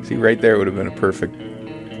 See, right there would have been a perfect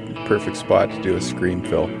spot to do a scream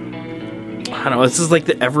fill. I don't know. This is like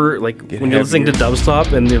the ever like Get when you're listening to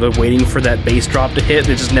dubstep and you're like waiting for that bass drop to hit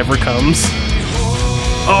and it just never comes.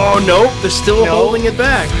 Oh nope, they're still holding it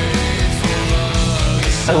back.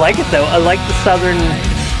 I like it though. I like the southern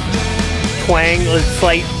twang, the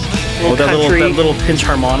slight little country. that little pinch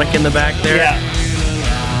harmonic in the back there. Yeah.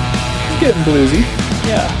 Getting bluesy.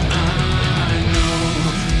 Yeah.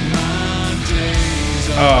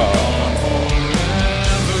 Oh.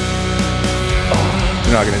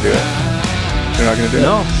 They're not gonna do it. They're not gonna do it.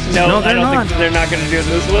 No, No, they're I don't not. think they're not going to do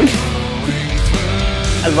this one.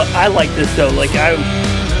 I like this though. Like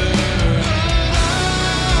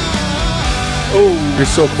oh, You're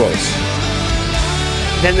so close.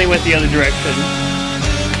 then they went the other direction.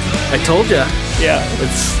 I told you. Yeah.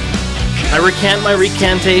 I recant my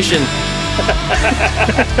recantation.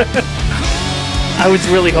 I was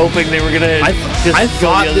really hoping they were gonna. I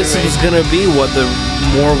thought this was gonna be what the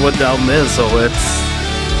album is. So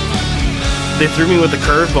they threw me with the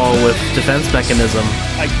curveball with Defense Mechanism.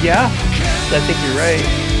 Yeah, I think you're right.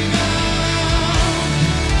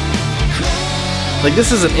 Like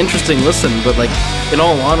this is an interesting listen, but like in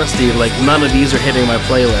all honesty, like none of these are hitting my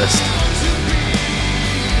playlist.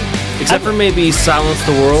 Except for maybe Silence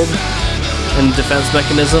the World and Defense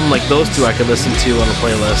Mechanism, like those two I could listen to on a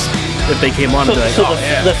playlist if they came on. So, and be like, so oh,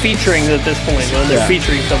 yeah. the featuring at this point, when they're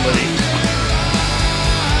featuring somebody.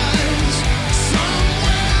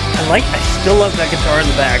 I still love that guitar in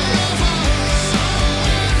the back.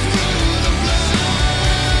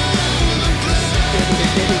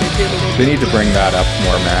 They need to bring that up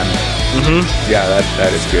more, man. Mm-hmm. Yeah,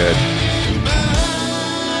 that is good.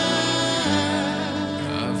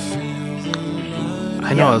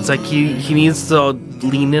 I know, it's like he needs to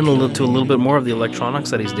lean in to a little bit more of the electronics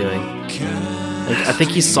that he's doing. Like, I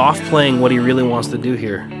think he's soft playing what he really wants to do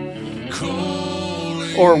here.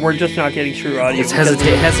 Or we're just not getting true audio. It's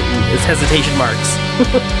hesitation marks.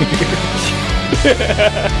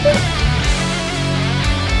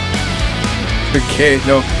 Okay,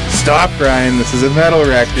 no, stop, Ryan. This is a metal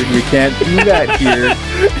record. We can't do that here.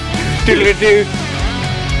 Dude.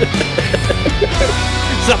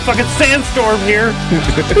 It's a fucking sandstorm here.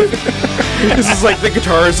 This is like the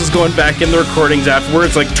guitarist is going back in the recordings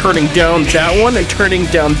afterwards, like turning down that one and turning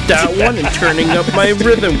down that one and turning up my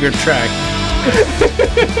rhythm track.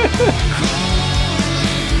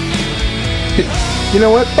 You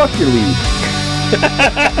know what? Fuck your lead.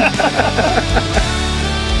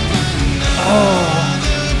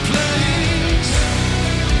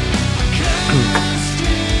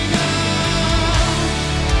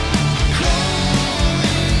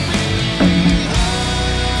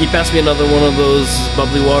 Can you pass me another one of those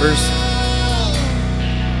bubbly waters?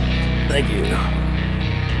 Thank you.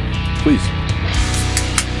 Please.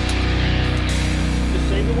 Just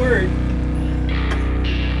say the word.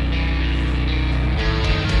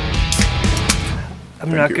 I'm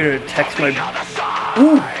not going to text my...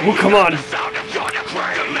 Ooh, come on.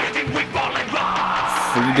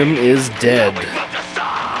 Freedom is dead.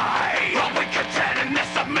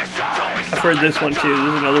 I've heard this one too. This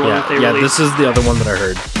is another one that they Yeah, released. this is the other one that I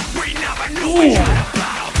heard.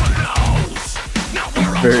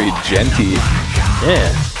 Very genty. Yeah.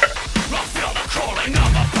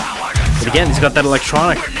 But again, he's got that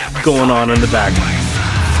electronic going on in the back.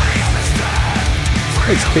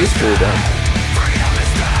 It's tastefully done.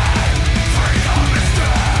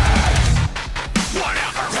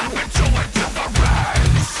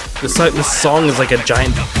 This song is like a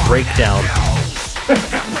giant breakdown.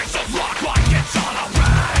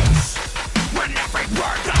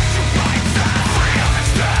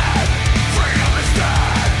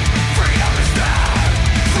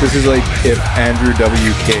 This is like if Andrew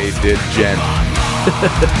WK did Gent.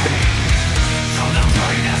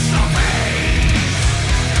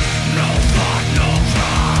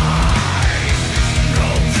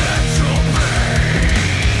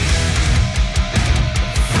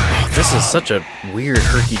 This is such a weird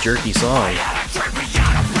herky-jerky song.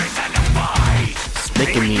 It's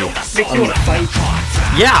making me... Makes you want to fight.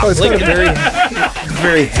 Yeah, Oh, it's like, got a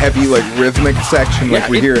very heavy, like rhythmic section, like Yeah,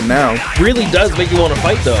 we hear it now, really does make you want to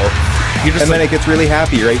fight, though. You're just and then it gets really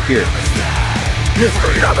happy right here.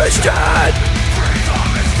 freedom is dead.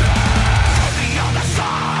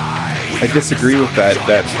 I disagree with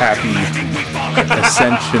that happy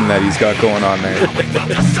ascension that he's got going on there.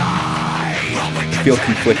 I feel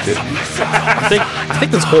conflicted. I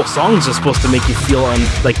think this whole song is just supposed to make you feel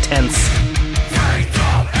tense.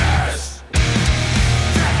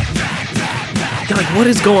 You're like, what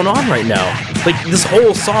is going on right now? Like, this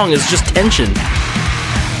whole song is just tension.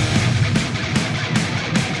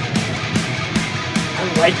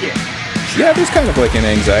 I like it. Yeah, there's kind of like an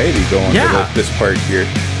anxiety going Yeah. to this part here.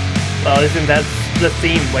 Well, isn't that the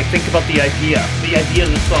theme? Like, think about the idea. The idea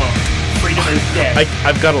of the song. Freedom is dead.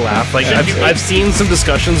 I've got to laugh. Like, I've seen some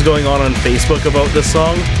discussions going on Facebook about this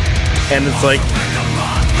song, and it's like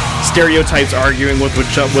stereotypes arguing with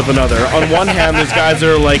another. On one hand, there's guys that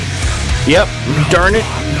are like, yep, darn it,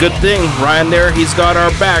 good thing. Ryan there, he's got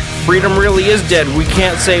our back. Freedom really is dead. We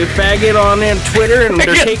can't say faggot on Twitter, and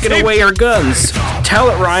they're taking away our guns. Tell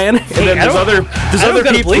it, Ryan. And then there's other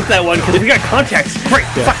people. Bleep that one because we got context. Great,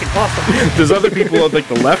 fucking awesome. There's other people on like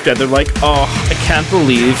the left end. They're like, oh, I can't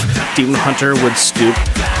believe Demon Hunter would stoop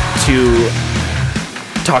to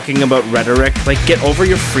talking about rhetoric. Like, get over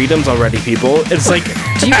your freedoms already, people. It's like,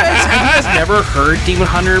 have you guys never heard Demon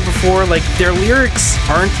Hunter before? Like, their lyrics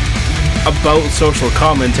aren't about social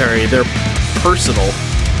commentary. They're personal.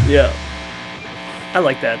 Yeah. I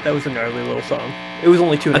like that. That was a gnarly little song. It was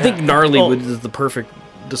only 2.5. I think gnarly is the perfect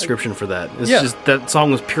description for that. It's Yeah. just that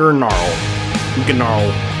song was pure gnarl.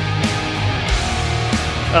 Gnarl.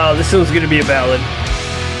 Oh, this one's going to be a ballad.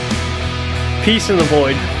 Peace in the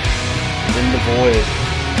Void. In the void.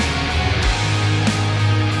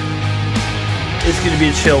 It's going to be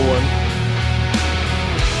a chill one.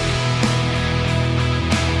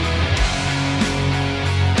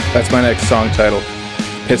 That's my next song title.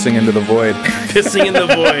 Pissing into the void. Pissing in the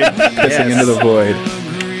void. Pissing into the void.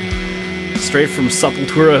 Straight from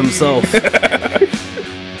Sepultura himself.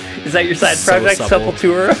 Is that your side So project, supple.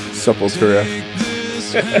 Sepultura? Sepultura.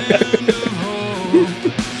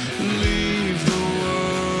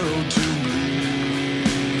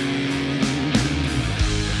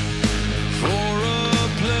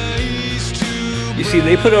 You see,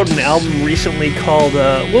 they put out an album recently called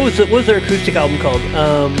what was their acoustic album called?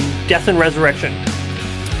 Death and Resurrection.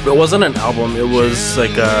 It wasn't an album. It was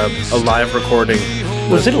like a live recording.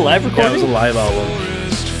 Was it a live Yeah, recording? it was a live album.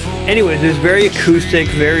 Anyways, it was very acoustic,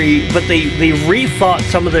 but they rethought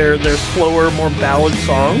some of their slower, more ballad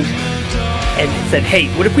songs, and said, "Hey,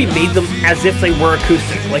 what if we made them as if they were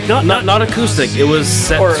acoustic? Like Not acoustic. It was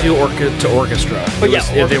set to orchestra. But It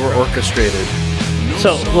was- they were orchestrated.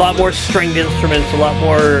 So a lot more stringed instruments, a lot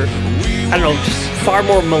more, I don't know, just far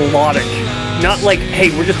more melodic. Not like, hey,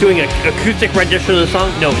 we're just doing an acoustic rendition of the song.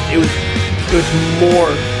 No, it was more.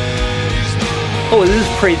 Oh, this is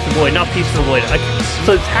Praise the Void, not Peace in the Void.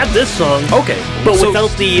 So it's had this song, Okay, but so- without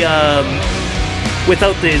the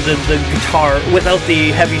guitar, without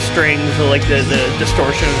the heavy strings, or like the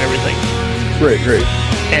distortion and everything. Right.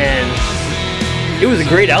 And it was a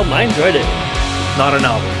great album. I enjoyed it. Not an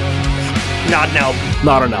album. Not an album.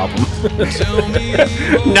 Not an album.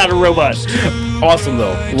 Not a robot. Awesome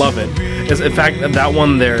though. Love it. In fact, that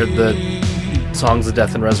one there, the Songs of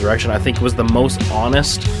Death and Resurrection, I think was the most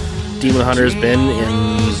honest Demon Hunter's been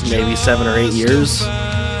in maybe 7 or 8 years.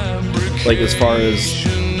 Like as far as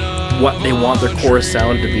what they want their chorus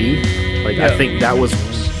sound to be. Like I think that was,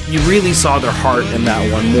 you really saw their heart in that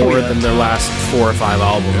one more than their last 4 or 5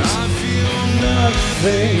 albums.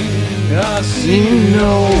 I see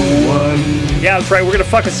no one. Yeah, that's right. We're gonna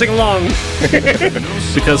fucking sing along.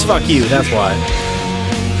 Because fuck you, that's why.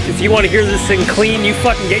 If you want to hear this thing clean, you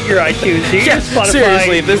fucking get your iTunes. You get Spotify.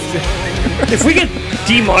 seriously, this If we get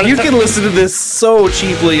demonetized, you can listen to this so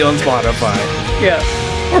cheaply on Spotify. Yeah,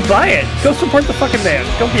 or buy it. Go support the fucking band.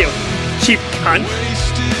 Don't be a cheap cunt.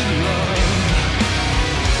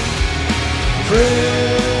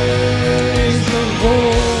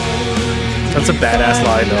 That's a badass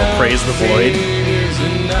line though. Praise the void.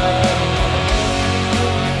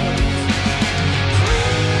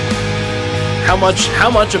 How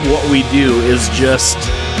much of what we do is just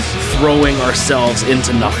throwing ourselves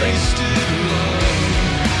into nothing?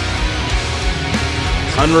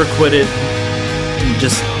 Unrequited,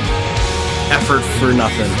 just effort for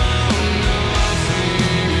nothing.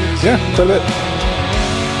 Yeah, quite a bit.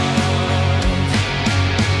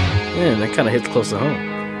 Yeah, that kind of hits close to home.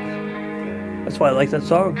 That's why I like that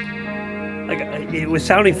song. Like it was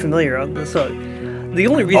sounding familiar on the song. The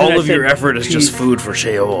only reason All I of said your effort is just peace- food for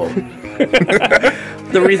Sheol.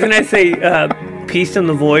 The reason I say "Peace in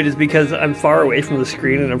the Void" is because I'm far away from the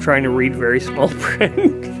screen and I'm trying to read very small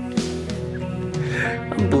print.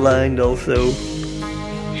 I'm blind, also.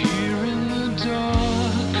 Here in the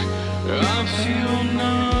dark, I feel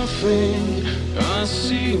nothing. I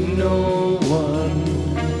see no one.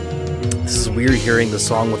 This is weird hearing the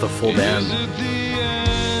song with a full band.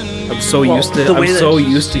 I'm so Well, used to the way that-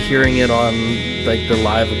 used to hearing it on like the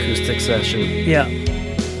live acoustic session. Yeah.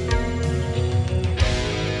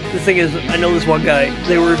 The thing is, I know this one guy,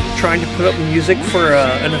 they were trying to put up music for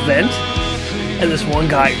an event, and this one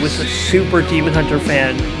guy was a super Demon Hunter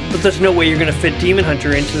fan, but there's no way you're going to fit Demon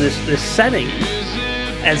Hunter into this setting.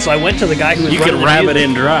 And so I went to the guy who was You running can the ram it music.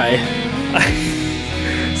 in dry.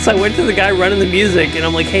 So I went to the guy running the music, and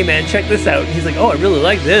I'm like, hey man, check this out. And he's like, oh, I really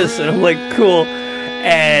like this. And I'm like, cool.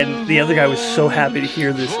 And the other guy was so happy to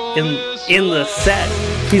hear this in the set.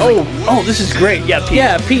 He's like, oh, this is great. Yeah, Pete.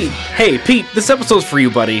 Yeah, Pete. Hey, Pete, this episode's for you,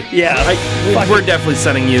 buddy. Yeah. We're definitely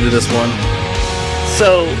sending you to this one.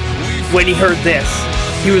 So when he heard this,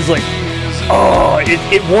 he was like, oh,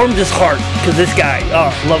 it warmed his heart, because this guy,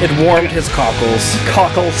 loved It warmed his cockles.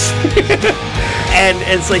 cockles.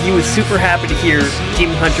 and so he was super happy to hear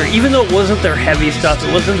Demon Hunter, even though it wasn't their heavy stuff,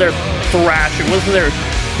 it wasn't their thrash, it wasn't their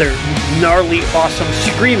gnarly, awesome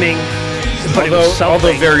screaming, but it was something.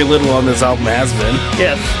 Although very little on this album has been.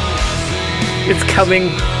 Yes. It's coming.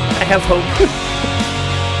 I have hope.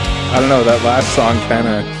 I don't know, that last song kind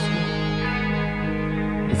of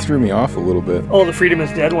threw me off a little bit. Oh, the Freedom is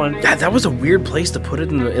Dead one. Yeah, that was a weird place to put it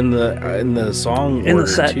in the song In order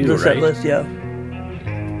the set, too, the set right? list, yeah.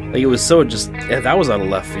 Like it was so that was out of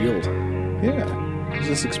left field. Yeah. I was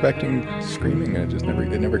just expecting screaming and it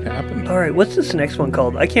never happened. All right, what's this next one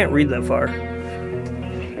called? I can't read that far.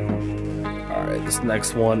 All right, this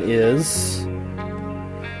next one is.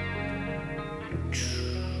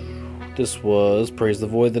 This was Praise the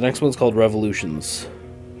Void. The next one's called Revolutions.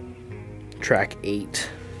 track 8.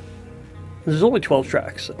 There's only 12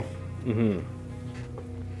 tracks, so.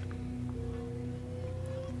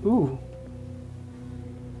 Ooh.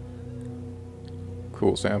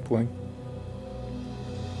 Cool sampling.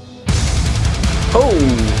 Oh!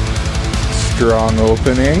 Strong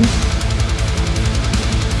opening.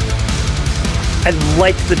 I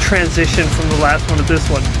like the transition from the last one to this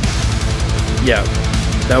one. Yeah.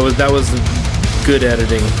 That was good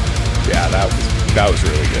editing. Yeah, that was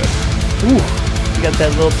really good. Ooh. You got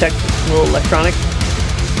that little electronic.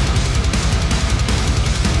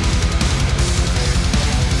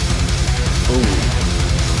 Ooh,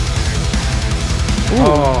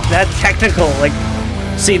 Oh. that technical, like,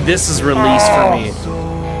 See, this is release for me.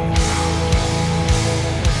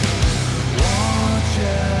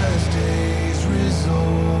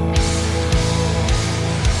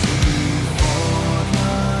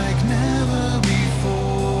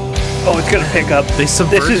 oh, it's gonna pick up. They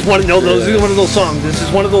subverted. This is one of those songs. This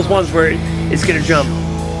is one of those ones where it's gonna jump.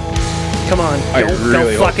 Come on, I don't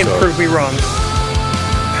really hope fucking so. prove me wrong.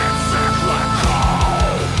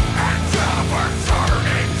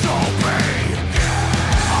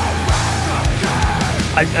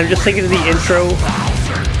 I'm just thinking of the intro.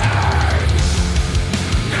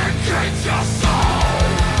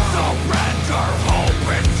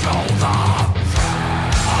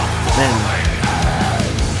 Man,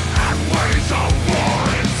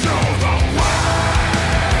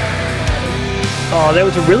 Oh, that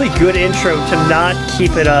was a really good intro to not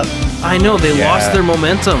keep it up. I know, they Yeah. lost their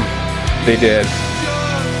momentum. They did.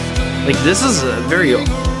 Like, this is a very...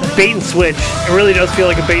 Bait and switch. It really does feel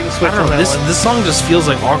like a bait and switch I don't on know, that one. this song just feels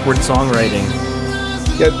like awkward songwriting.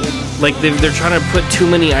 Yeah, Like, they're trying to put too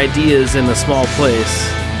many ideas in a small place.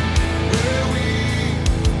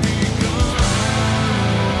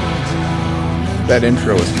 that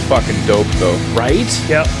intro is fucking dope, though. Right?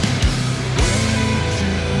 Yep.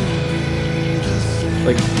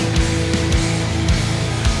 Like,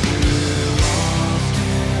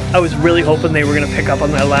 I was really hoping they were gonna pick up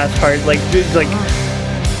on that last part. Like they've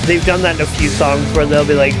done that in a few songs where they'll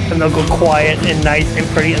be like, and they'll go quiet and nice and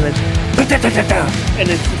pretty, and then and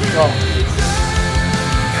it's oh.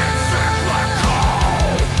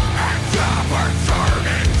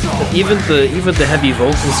 even the heavy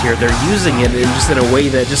vocals here, they're using it in just in a way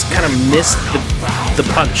that just kind of missed the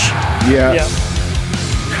punch. Yeah. Yeah.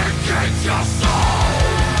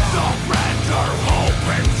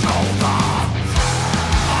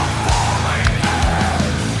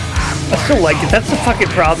 I still like it. That's the fucking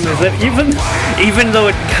problem, is that even though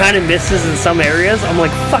it kind of misses in some areas, I'm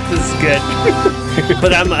like, fuck, this is good.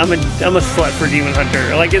 But I'm a slut for Demon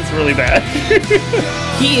Hunter. Like, it's really bad.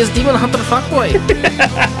 He is Demon Hunter fuckboy.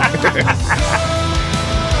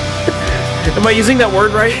 Am I using that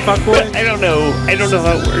word right, fuckboy? I don't know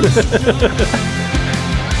how it works.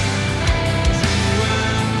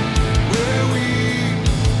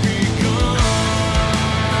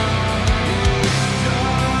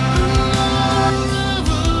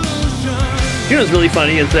 You know what's really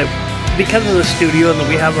funny is that because of the studio and that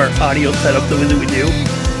we have our audio set up the way that we do,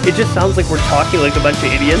 it just sounds like we're talking like a bunch of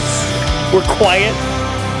idiots. We're quiet,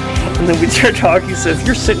 and then we start talking. So if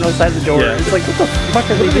you're sitting outside the door, Yeah. it's like, what the fuck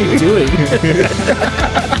are they doing?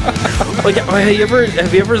 Like,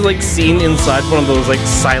 have you ever like seen inside one of those like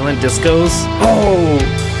silent discos? Oh,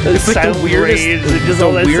 It's like the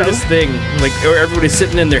weirdest thing. Like, or everybody's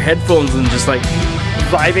sitting in their headphones and just like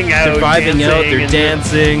vibing out. they're vibing out, they're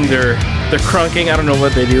dancing, they're crunking. I don't know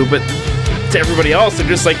what they do, but to everybody else, they're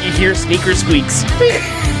just like, you hear sneaker squeaks.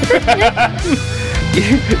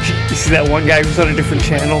 You see that one guy who's on a different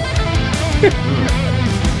channel?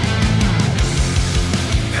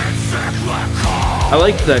 I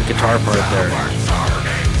like that guitar part there.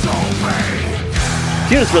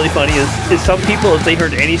 You know what's really funny is some people, if they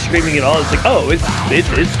heard any screaming at all, it's like, oh, it's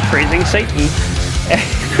praising Satan.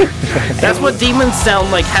 That's what demons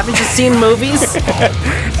sound like. Haven't you seen movies?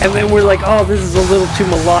 And then we're like, oh, this is a little too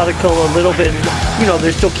melodical, a little bit, you know,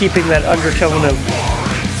 they're still keeping that undertone of,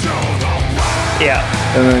 yeah.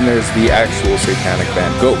 And then there's the actual satanic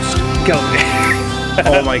band Ghost. Go.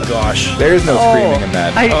 Oh my gosh. There's no screaming in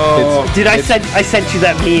that. I sent you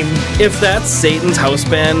that meme. If that's Satan's house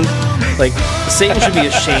band, like, Satan should be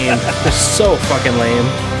ashamed. They're so fucking lame.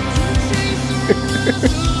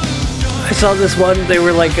 I saw this one, they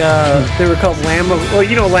were like, they were called Lamb of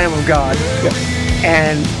God. Yeah.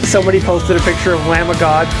 And somebody posted a picture of Lamb of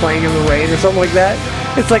God playing in the rain or something like that.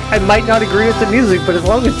 It's like, I might not agree with the music, but as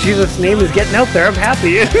long as Jesus' name is getting out there, I'm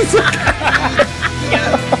happy. It's like,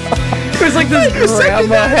 it was like this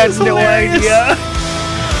grandma had no idea.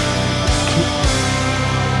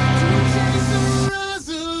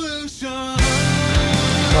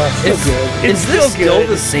 It's so good. Is this still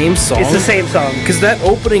the same song? It's the same song. Because that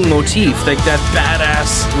opening motif, like that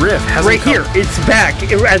badass riff, hasn't right here. It's back at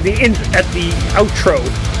the outro.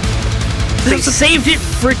 They saved it.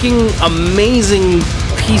 Freaking amazing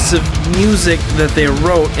piece of music that they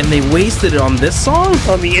wrote, and they wasted it on this song.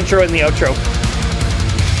 On the intro and the outro.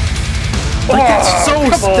 Like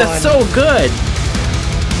that's so good.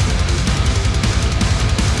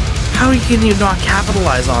 How can you not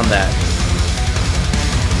capitalize on that?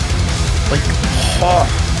 Like,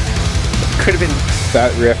 could have been.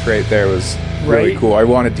 That riff right there was really Right? cool. I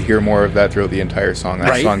wanted to hear more of that throughout the entire song. That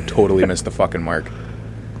Right? song totally missed the fucking mark.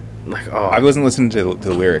 like I wasn't listening to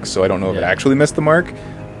the lyrics, so I don't know if it Yeah. actually missed the mark.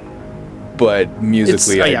 But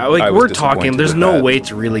musically, I was we're talking. disappointed There's with no that. way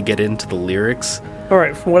to really get into the lyrics. All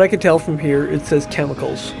right, from what I can tell from here, it says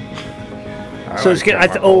chemicals. I So like it's getting.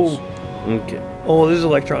 chemicals. Okay. Oh, this is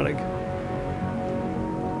electronic.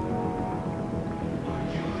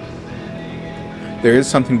 There is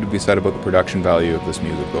something to be said about the production value of this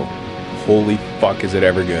music, though. Holy fuck, is it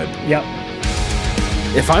ever good? Yep.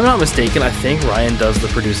 If I'm not mistaken, I think Ryan does the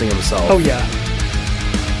producing himself. Oh yeah.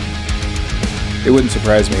 It wouldn't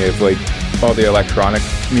surprise me if, like, all the electronic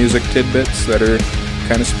music tidbits that are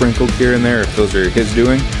kind of sprinkled here and there, if those are his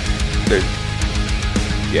doing,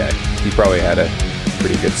 yeah, he probably had a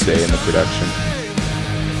pretty good say in the production.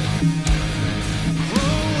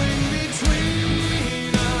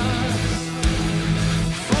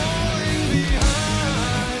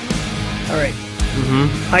 All right.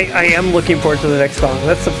 I am looking forward to the next song.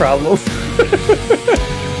 That's the problem.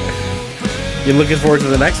 You're looking forward to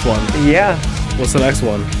the next one. Yeah. What's the next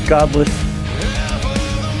one? Godless.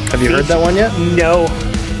 Have you heard that one yet? No.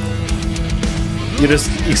 You're just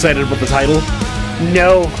excited about the title?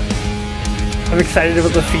 No. I'm excited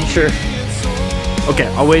about the feature. Okay,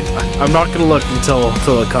 I'll wait. I'm not gonna look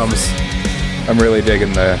until it comes. I'm really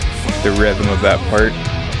digging the rhythm of that part.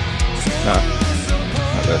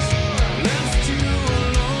 Not this.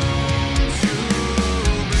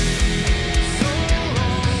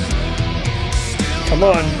 Come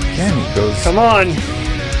on. Damn, he goes Come on.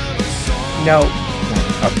 No.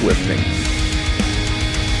 uplifting.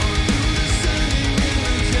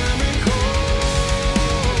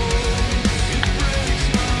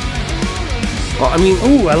 Well, I mean,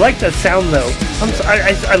 Ooh, I like that sound though.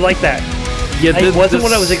 I like that. yeah, It wasn't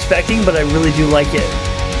what I was expecting, but I really do like it.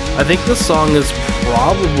 I think this song is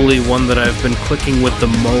probably one that I've been clicking with the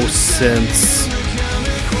most since.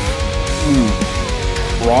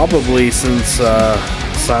 Probably since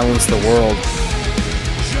Silence the World.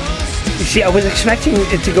 You see, I was expecting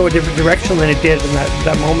it to go a different direction than it did in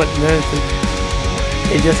that moment, and then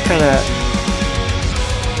it just kind of.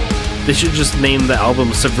 They should just name the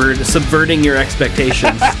album Subverting Your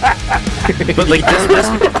Expectations. But like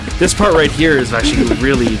this part right here is actually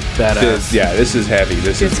really badass. This is heavy.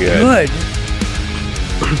 This is It's good. good.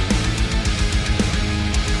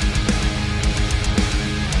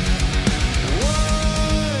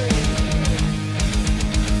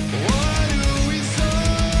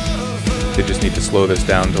 They just need to slow this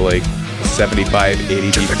down to like 75,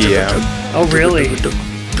 80 BPM. Oh, really?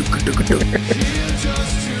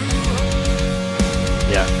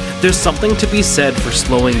 Yeah. There's something to be said for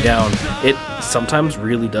slowing down. It sometimes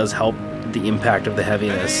really does help the impact of the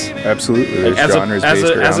heaviness. Absolutely. There's Like, genres based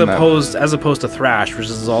around as opposed to thrash, which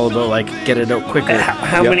is all about like get it out quicker.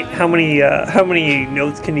 How Yep. many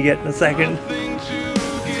notes can you get in a second?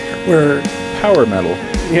 Where that. Power metal.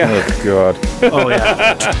 Yeah. Oh, God. Oh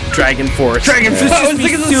yeah. Dragon Force. Dragon Force. I was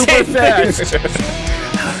thinking the same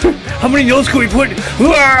thing. How many notes can we put?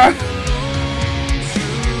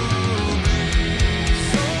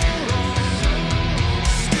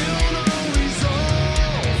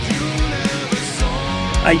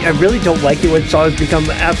 I really don't like it when songs become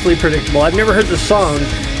absolutely predictable. I've never heard the song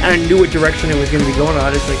and I knew what direction it was going to be going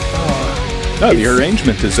on. It's like, oh, No, the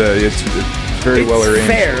arrangement is it's very well arranged.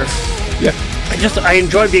 fair. Yeah. I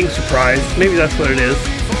enjoy being surprised. Maybe that's what it is.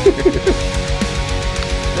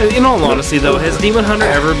 In all honesty, though, has Demon Hunter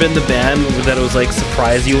ever been the band that was like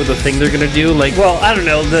surprise you with the thing they're gonna do? Like, Well, I don't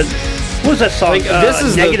know. What was that song? like this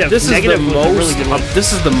is Negative. this is Negative the was a most really good one.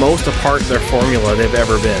 this is the most apart their formula they've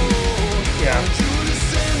ever been. Yeah.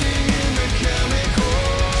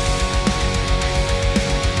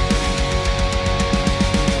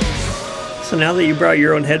 So now that you brought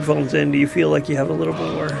your own headphones in, do you feel like you have a little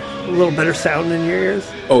better sound in your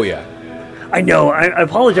ears? Oh, yeah. I know. I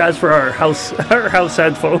apologize for our house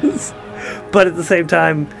headphones, but at the same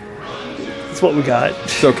time, it's what we got.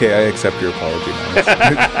 It's okay. I accept your apology now.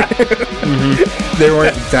 They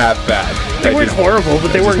weren't that bad. They weren't horrible,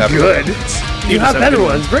 but they weren't good. You have better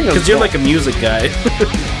ones. Bring them. Because you're like a music guy.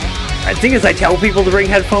 The thing is, I tell people to bring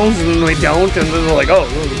headphones, and then they don't, and then they're like, "Oh."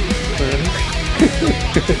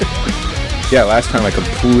 Yeah, last time I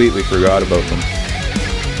completely forgot about them.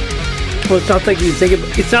 Well, it's not something you think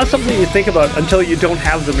about. It's not something you think about until you don't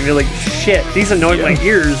have them, and you're like, "Shit, these annoy my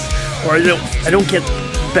ears," or I don't get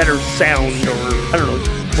better sound, or I don't know,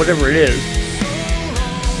 whatever it is.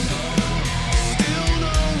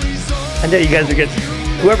 I know you guys are getting,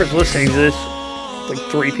 whoever's listening to this, like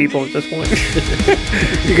 3 people at this point.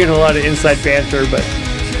 You're getting a lot of inside banter, but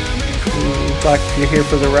fuck, you're here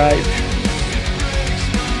for the ride.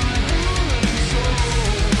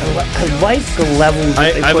 I like the levels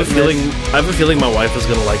that they I have put a feeling. I have a feeling my wife is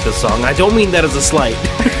gonna like this song. I don't mean that as a slight.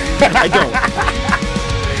 I don't.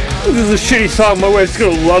 This is a shitty song. My wife's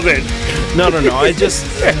gonna love it. No. I just.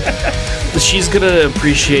 She's gonna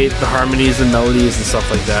appreciate the harmonies and melodies and stuff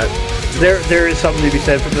like that. There is something to be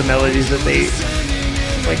said for the melodies that they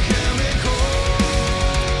like.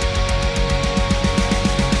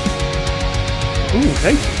 Ooh,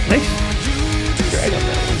 nice. Drag on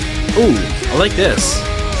that one. Ooh, I like this.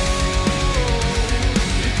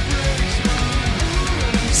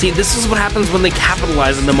 See, this is what happens when they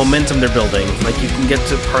capitalize on the momentum they're building. Like, you can get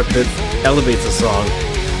to the part that elevates a song.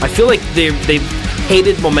 I feel like they've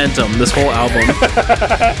hated momentum this whole album.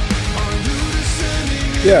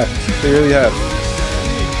 Yeah, they really have.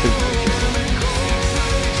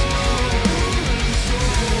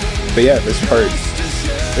 But yeah, this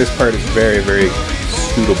part is very, very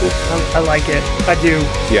suitable. I like it. I do.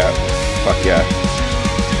 Yeah, fuck yeah.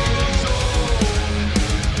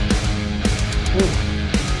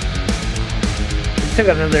 Still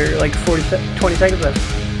got another like 20 seconds left.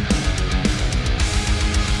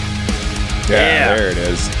 Yeah, there it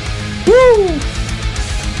is. Woo!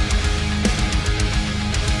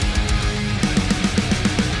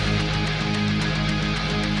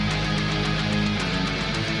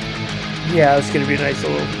 Yeah, it's gonna be a nice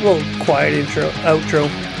little quiet outro.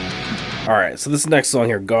 All right, so this next song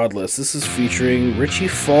here, Godless. This is featuring Richie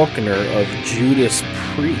Faulkner of Judas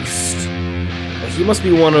Priest. He must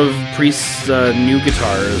be one of Priest's new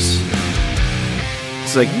guitars.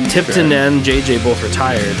 It's like Tipton and JJ both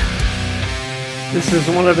retired. This is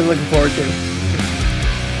the one I've been looking forward to.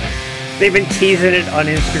 They've been teasing it on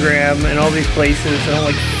Instagram and all these places, and I'm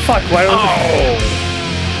like, fuck, why don't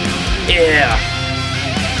Yeah.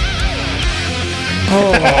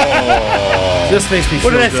 Oh. This makes me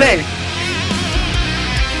feel What did I good. say?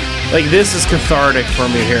 Like, this is cathartic for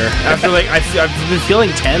me here. After, like, I've been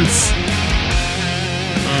feeling tense.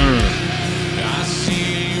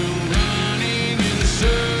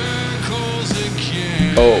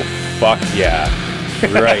 Oh, fuck yeah.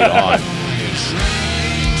 Right on.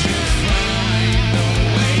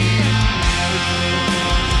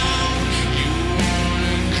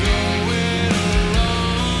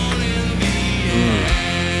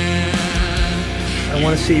 I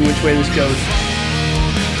want to see which way this goes.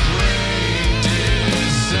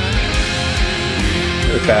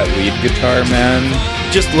 With that lead guitar, man,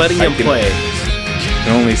 Just letting him play. I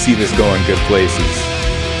can only see this going good places.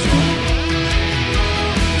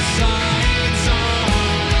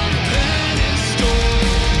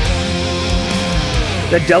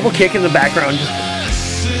 The double kick in the background.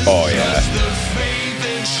 Oh yeah.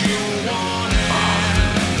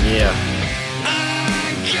 Yeah.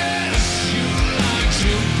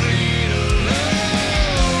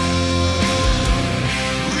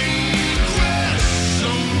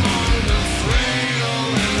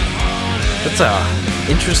 That's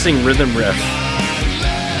a interesting rhythm riff.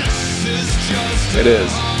 It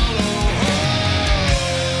is.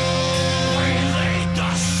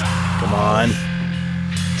 Come on.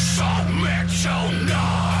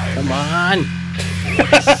 Come on.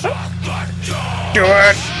 Do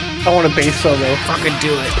it! I want a bass solo. Fucking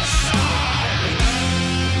do it.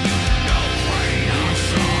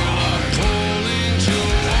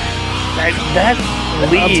 That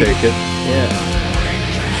lead. I'll take it. Yeah.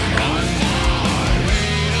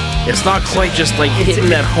 It's not quite just like hitting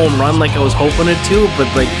that home run like I was hoping it to, but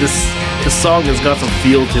like this song has got some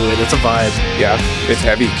feel to it. It's a vibe. Yeah, it's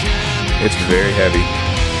heavy. It's very heavy.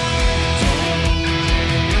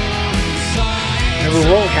 And we're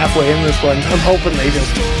rolling halfway in this one. I'm hoping they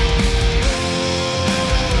just...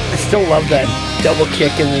 I still love that double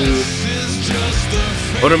kick in the...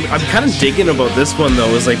 What I'm kind of digging about this one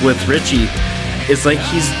though is like with Richie, it's like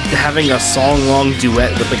he's having a song-long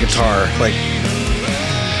duet with the guitar, like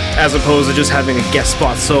as opposed to just having a guest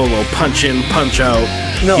spot solo, punch in, punch out.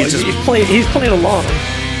 No, he's playing along.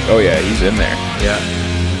 Oh yeah, he's in there. Yeah.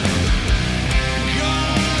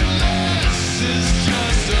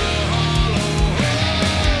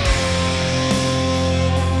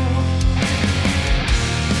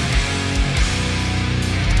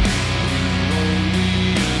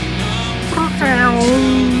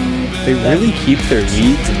 They really keep their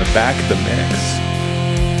leads in the back of the mix.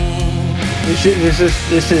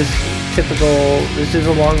 This is typical. This is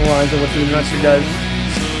along the lines of what the Investor does.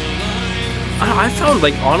 I found,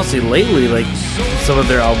 like, honestly, lately, like, some of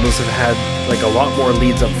their albums have had, like, a lot more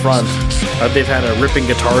leads up front. They've had a ripping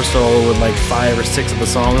guitar solo in, like, 5 or 6 of the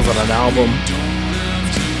songs on an album.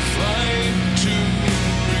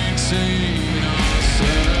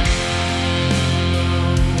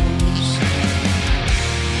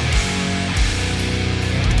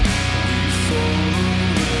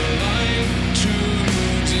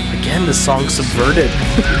 Again, the song subverted.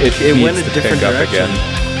 It went a different direction.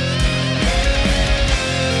 Again.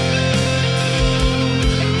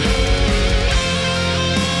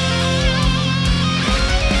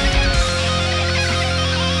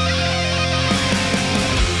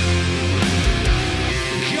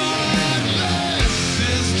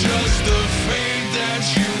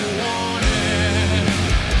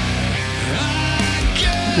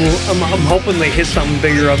 I'm hoping they hit something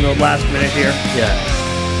bigger on the last minute here. Yeah.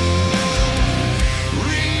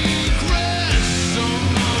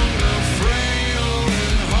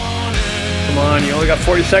 Come on, you only got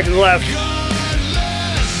 40 seconds left.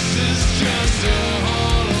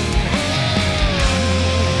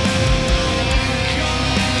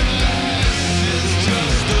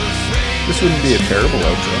 This wouldn't be a terrible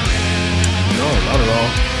outro. No, not at all.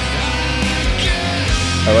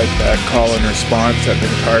 I like that call and response that the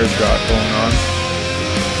guitar's got going on.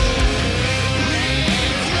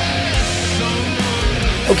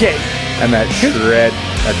 Okay. And that shred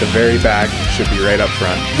at the very back should be right up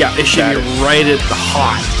front. Yeah, it should be right at the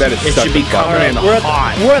hot. That is it should be coming in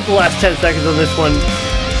hot. We're at the last 10 seconds on this one.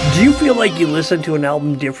 Do you feel like you listen to an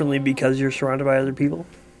album differently because you're surrounded by other people?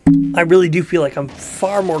 I really do feel like I'm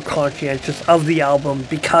far more conscientious of the album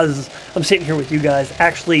because I'm sitting here with you guys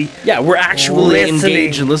actually. Yeah, we're actually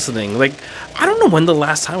engaged in listening. Like, I don't know when the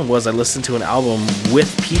last time it was I listened to an album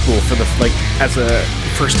with people for the, like, as a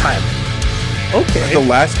first time. Okay. The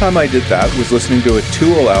last time I did that was listening to a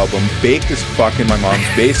Tool album baked as fuck in my mom's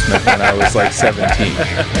basement when I was like 17.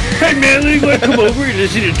 Hey man, you want to come over and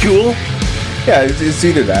listen to Tool? Yeah, it's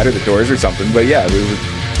either that or the Doors or something, but yeah, we would.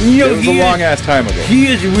 You know, it was a long ass time ago. He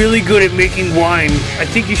is really good at making wine. I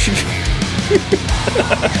think you should.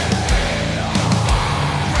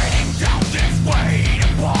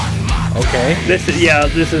 Okay. This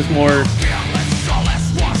is more.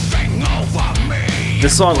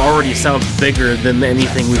 This song already sounds bigger than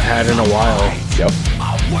anything we've had in a while. Yep.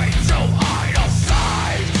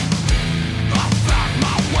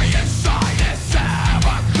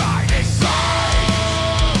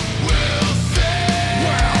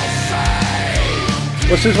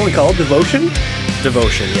 What's this one called? Devotion?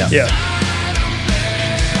 Devotion, yeah. Yeah.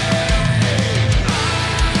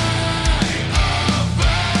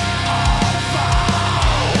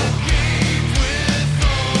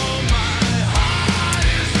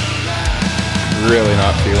 Really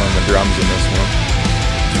not feeling the drums in this one.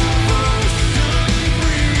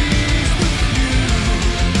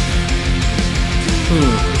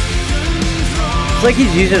 It's like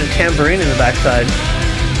he's using a tambourine in the backside.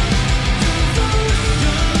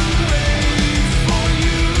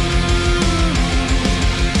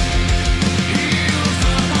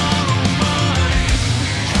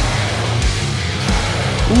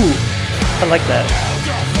 Ooh, I like that.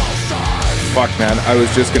 Fuck, man. I was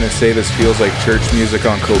just going to say this feels like church music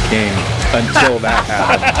on cocaine until that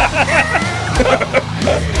happened.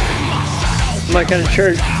 My kind of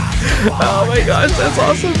church. Oh my gosh, that's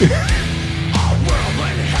awesome.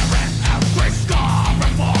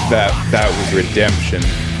 That was redemption.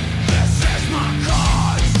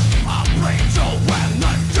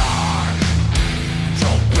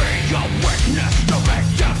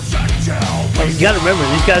 Well, you gotta remember,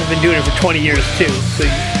 these guys have been doing it for 20 years too, so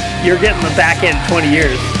you're getting the back end 20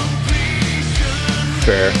 years.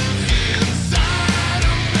 Fair.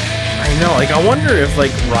 I know, like, I wonder if,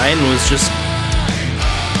 like, Ryan was just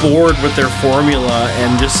bored with their formula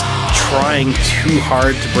and just trying too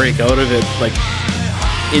hard to break out of it, like,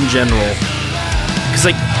 in general. Because,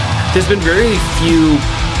 like, there's been very few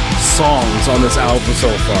songs on this album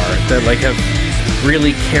so far that, like, have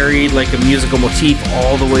really carried, like, a musical motif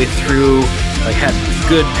all the way through, like, had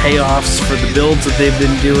good payoffs for the builds that they've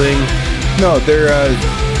been doing. No, they're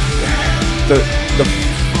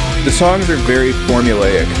the songs are very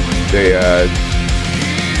formulaic. They and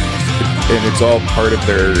it's all part of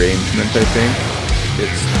their arrangement. I think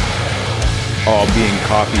it's all being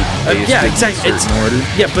copied and pasted yeah, exactly. in a certain order.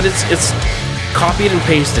 Yeah, but it's copied and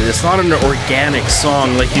pasted. It's not an organic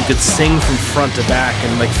song like you could sing from front to back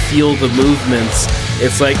and, like, feel the movements.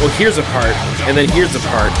 It's like, well, here's a part, and then here's a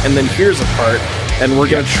part, and then here's a part, and we're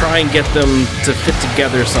going to try and get them to fit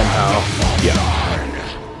together somehow. Yeah.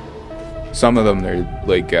 Some of them, they're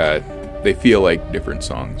like, they feel like different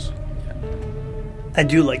songs. I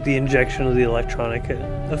do like the injection of the electronic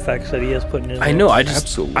effects that he has put in. I know. I just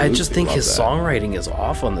Absolutely think love his that. songwriting is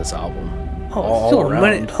off on this album. Oh, all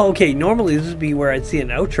around. Okay, normally this would be where I'd see an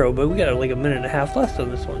outro, but we got like a minute and a half left on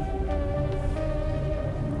this one.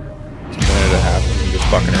 It's a minute and a half and you're just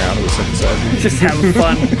fucking around with a synthesizer. Just having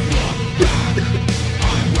fun.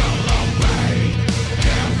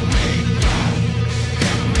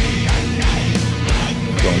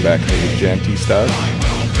 Going back to the genty stuff.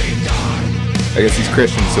 I guess he's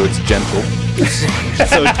Christian, so it's gentle.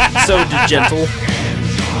 so gentle.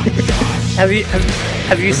 Have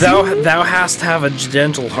you seen? Thou hast have a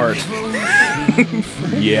gentle heart.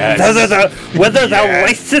 Yes. Whether thou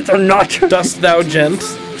likest it or not, Dost thou gent?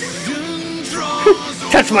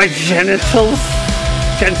 touch my genitals.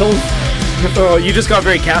 Gentles. Oh, you just got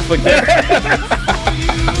very Catholic there.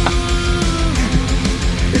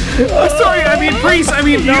 Sorry, I mean priest. I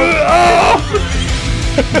mean no.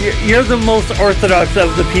 You're the most orthodox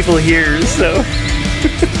of the people here, so.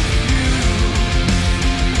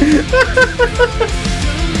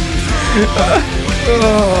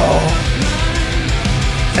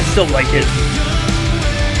 I still like it.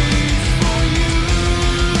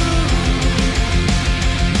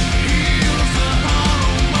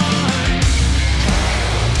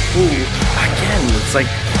 Again, it's like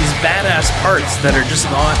these badass parts that are just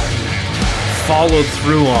not followed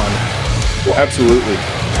through on. Well, absolutely.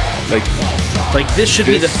 Like this should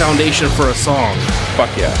be the foundation for a song.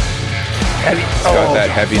 Fuck yeah. It's got that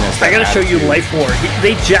heaviness. I gotta show you Life War.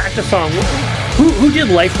 They jacked a song. Who did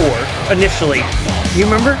Life War initially? You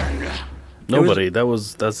remember? Nobody.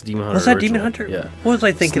 That's Demon Hunter. Was that original. Demon Hunter? Yeah. What was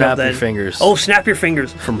I thinking Snap of then? Your Fingers. Oh, Snap Your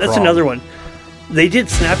Fingers. From That's Prom. another one. They did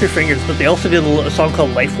Snap Your Fingers, but they also did a song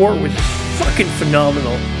called Life War, which is fucking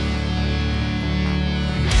phenomenal.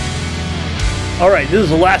 Alright, this is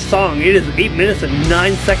the last song. It is 8 minutes and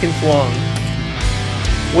 9 seconds long.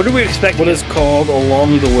 What are we expecting? What is called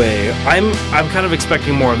Along the Way. I'm kind of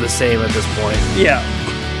expecting more of the same at this point. Yeah.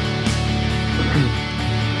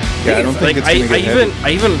 Yeah, I don't think Like it's gonna get heavy. I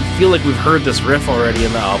even feel like we've heard this riff already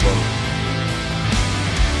in the album.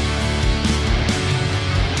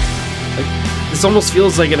 Like, this almost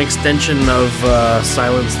feels like an extension of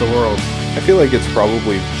Silence the World. I feel like it's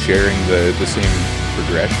probably sharing the same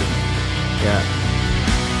progression. Yeah.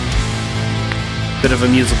 Bit of a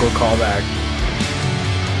musical callback.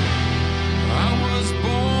 I was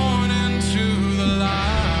born into the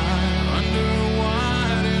light under a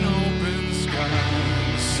wide and open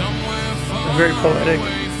sky, somewhere far Very poetic.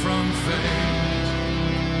 away from fate.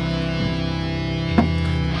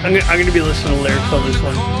 I'm gonna be listening to lyrics on this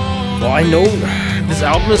one. Well, I know this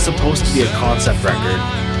album is supposed to be a concept record,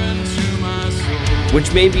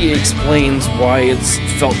 which maybe explains why it's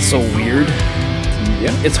felt so weird.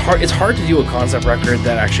 Yeah. It's hard to do a concept record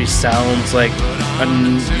that actually sounds like a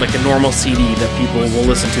normal CD that people will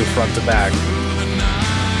listen to front to back.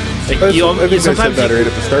 Like, I think I said sometimes that right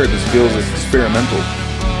at the start. This feels experimental.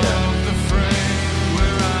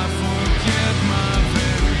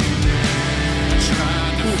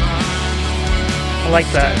 I like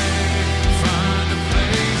that.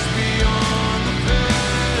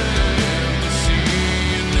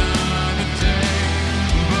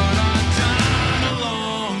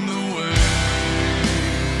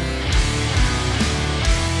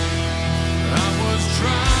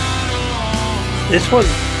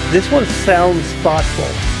 This one sounds thoughtful.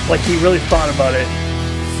 Like he really thought about it.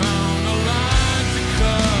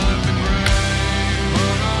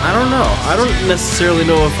 I don't know. I don't necessarily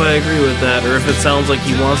know if I agree with that, or if it sounds like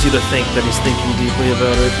he wants you to think that he's thinking deeply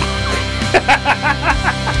about it.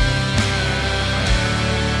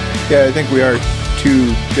 Yeah, I think we are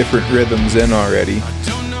 2 different rhythms in already.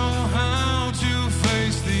 Don't know how to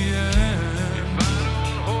face the end, but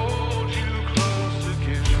I'll hold you close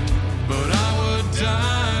again. But I would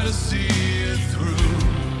die to see it through.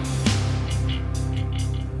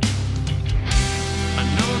 I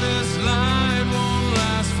know this life won't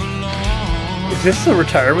last for long. Is this a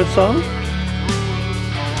retirement song?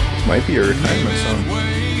 Might be a retirement song.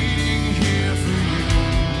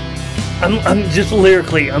 I'm just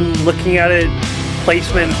lyrically, I'm looking at it,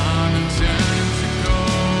 placement.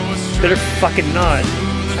 Better fucking not.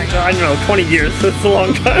 I don't know, 20 years, so it's a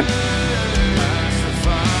long time.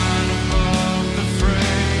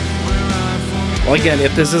 Well, again,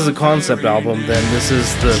 if this is a concept album, then this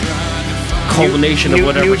is the culmination of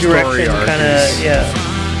whatever new story direction, arc kind is. of, yeah.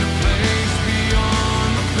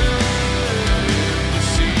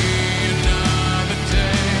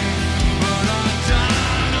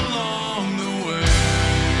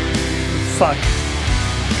 fuck.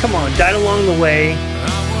 Come on, Died Along the Way.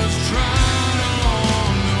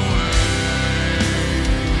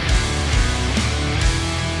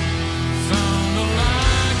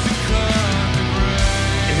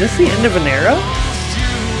 Is this the end of an era?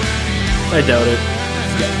 I doubt it.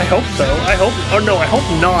 I hope so. I hope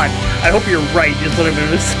not. I hope you're right, is what I'm going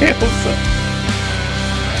to say. I hope so.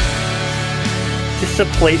 Just the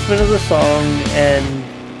placement of the song and...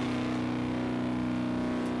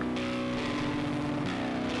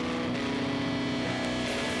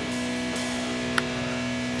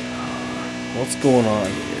 What's going on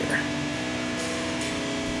here?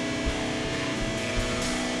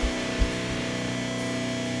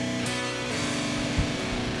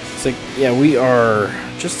 It's like, yeah, we are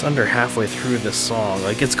just under halfway through this song.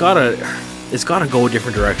 Like, it's gotta go a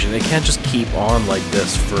different direction. It can't just keep on like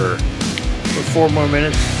this for 4 more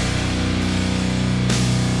minutes.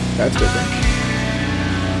 That's different.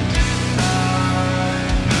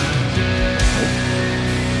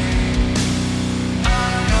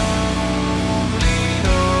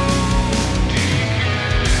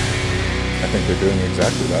 I think they're doing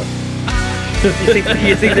exactly that.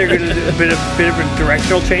 You think they're going to do a bit of a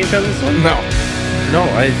directional change on this one? No.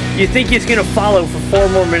 You think he's going to follow for 4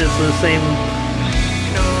 more minutes of the same...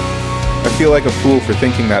 I feel like a fool for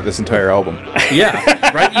thinking that this entire album. Yeah,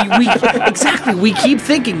 right? We keep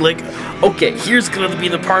thinking, like, okay, here's going to be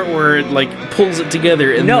the part where it, like, pulls it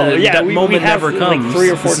together, and that moment never comes. Like 3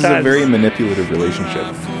 or 4 This times. is a very manipulative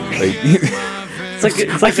relationship. Like,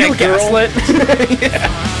 It's like I feel gaslit.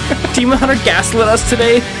 Yeah. Team Hunter gaslit us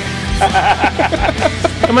today.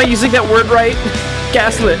 Am I using that word right?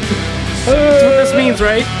 Gaslit. That's what this means,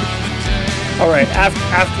 right? Alright,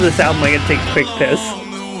 after this album, I gotta take a quick piss.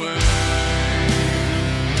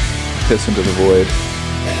 piss into the void.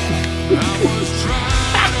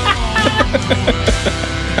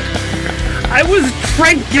 I was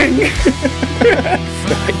drinking!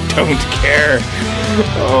 I don't care.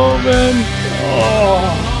 Oh, man.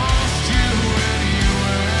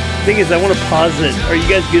 Thing is, I want to pause it. Are you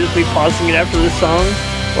guys good with me pausing it after this song?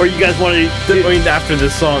 Or you guys want to... I mean, after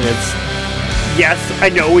this song, it's... Yes, I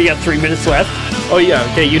know, we got 3 minutes left. Oh, yeah,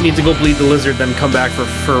 okay, you need to go bleed the lizard, then come back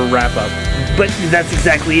for wrap-up. But that's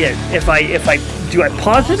exactly it. Do I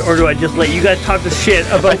pause it, or do I just let you guys talk the shit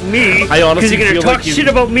about me? I honestly because you're gonna feel talk like you- shit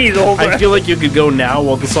about me the whole time. I feel like you could go now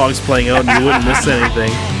while the song's playing out and you wouldn't miss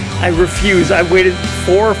anything. I refuse. I waited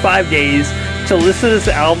 4 or 5 days to listen to this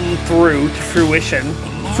album through to fruition.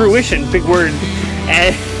 Fruition, big word.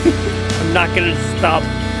 And I'm not gonna stop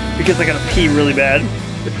because I gotta pee really bad.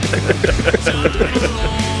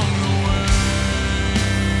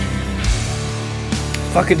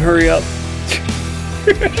 Fucking hurry up.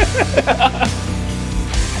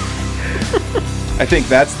 I think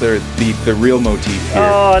that's the real motif here.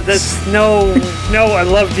 Oh, that's no. I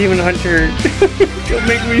love Demon Hunter. Don't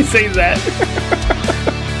make me say that.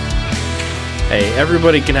 Hey,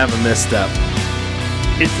 everybody can have a misstep.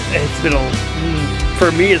 It's been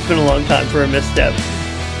for me. It's been a long time for a misstep.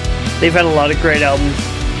 They've had a lot of great albums.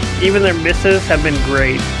 Even their misses have been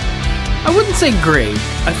great. I wouldn't say great.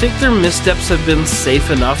 I think their missteps have been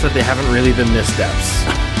safe enough that they haven't really been missteps.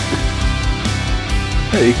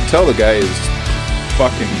 Yeah, you can tell the guy is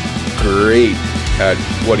fucking great at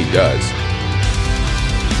what he does.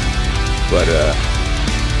 But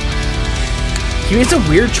He made some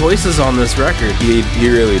weird choices on this record. he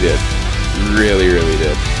really did. Really, really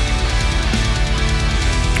did.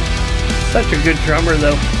 Such a good drummer,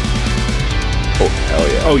 though. Oh, hell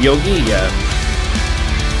yeah. Oh, Yogi? Yeah.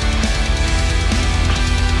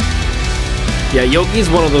 Yeah, Yogi's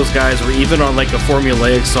one of those guys where even on like a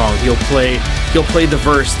formulaic song, he'll play the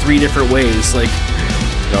verse 3 different ways. Like,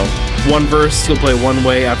 you know, one verse he'll play one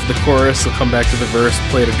way, after the chorus he'll come back to the verse,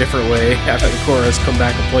 play it a different way, after the chorus come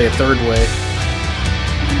back and play a third way.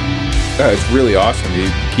 It's really awesome. He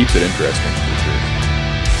keeps it interesting, for sure.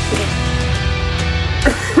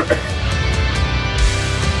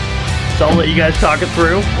 So I'll let you guys talk it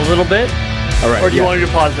through a little bit. All right. Or do you want me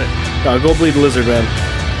to pause it? Go bleed the lizard, man.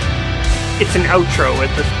 It's an outro at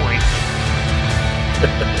this point.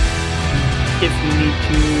 If you need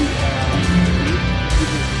to...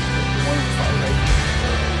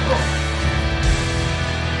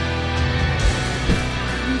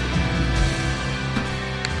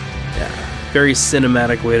 Very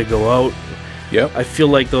cinematic way to go out. Yep. I feel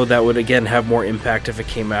like, though, that would, again, have more impact if it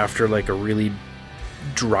came after, like, a really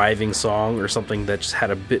driving song or something that just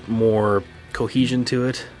had a bit more cohesion to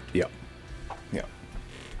it. Yep. Yep.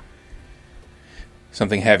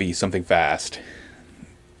 Something heavy, something fast.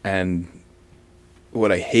 And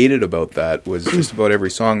what I hated about that was just about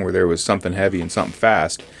every song where there was something heavy and something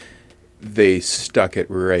fast, they stuck it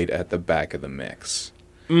right at the back of the mix.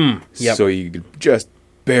 Yep. So you could just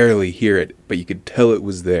barely hear it, but you could tell it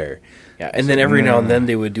was there. Yeah, and then every now and then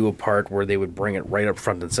they would do a part where they would bring it right up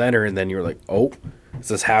front and center, and then you're like, oh, is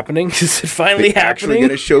this happening? Is it finally They actually happening? going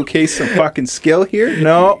to showcase some fucking skill here?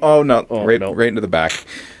 No. Oh, no. Oh, right, no. right into the back.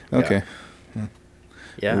 Okay.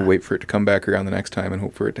 Yeah. We'll wait for it to come back around the next time and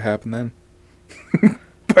hope for it to happen then.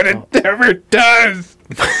 But it never does.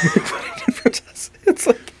 It's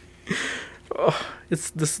like,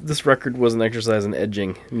 this record was an exercise in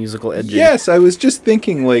edging, musical edging. Yes, I was just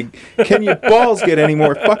thinking, like, can your balls get any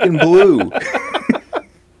more fucking blue?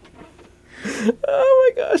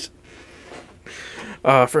 Oh my gosh.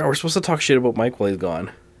 We're supposed to talk shit about Mike while he's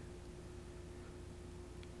gone.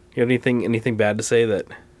 You have anything bad to say that?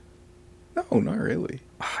 No, not really.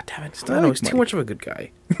 Oh, damn it! I I know like he's too Mike. much of a good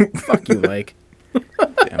guy. Fuck you, Mike.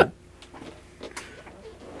 Damn it.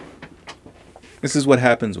 This is what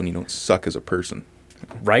happens when you don't suck as a person.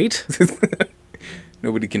 Right?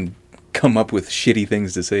 Nobody can come up with shitty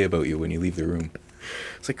things to say about you when you leave the room.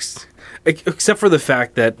 It's like, except for the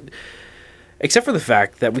fact that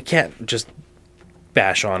we can't just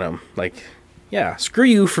bash on him. Like, yeah, screw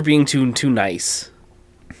you for being too nice.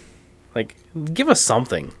 Like, give us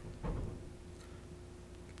something.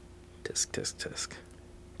 Tisk, tisk, tisk.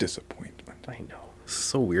 Disappointment. I know. This is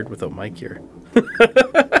so weird without Mike here.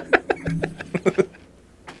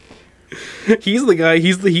 He's the guy.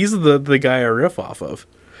 He's the guy I riff off of.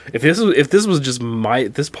 If this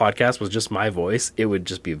podcast was just my voice, it would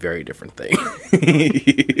just be a very different thing.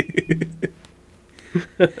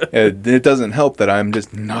 It doesn't help that I'm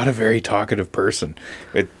just not a very talkative person.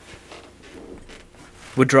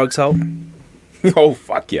 Would drugs help? Oh,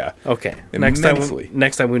 fuck yeah. Okay. Immensely.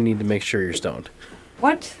 Next time we need to make sure you're stoned.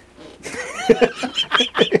 What?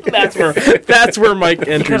 That's where Mike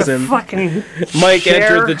enters in. Fucking Mike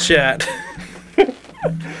share. entered the chat.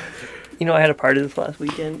 You know, I had a party this last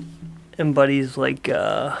weekend, and Buddy's like,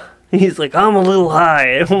 he's like, I'm a little high.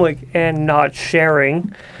 And I'm like, and not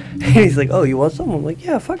sharing. And he's like, oh, you want some? I'm like,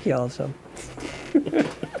 yeah, fuck you, I'll have some.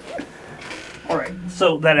 All right.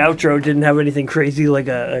 So that outro didn't have anything crazy like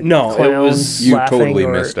a No, it clown was- You laughing totally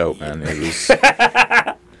or- missed out, man. It was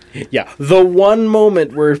Yeah, the one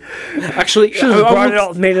moment where actually Should have brought it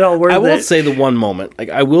all, made it all worth it. I will say the one moment. Like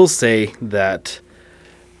I will say that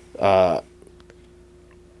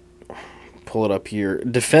pull it up here.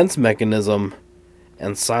 Defense Mechanism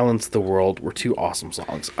and Silence the World were two awesome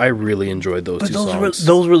songs. I really enjoyed those two songs.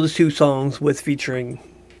 Those were the two songs with featuring,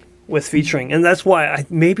 and that's why I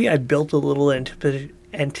built a little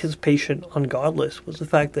anticipation on Godless was the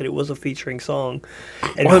fact that it was a featuring song,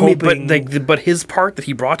 and Well, I mean, hoping, but his part that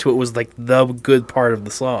he brought to it was like the good part of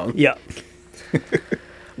the song. yeah,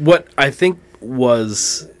 What I think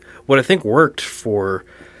worked for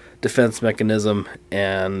Defense Mechanism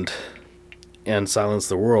and Silence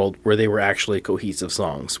the World, where they were actually cohesive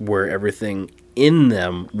songs, where everything in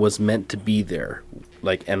them was meant to be there,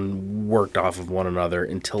 like, and worked off of one another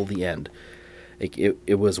until the end. Like,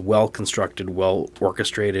 it was well constructed, well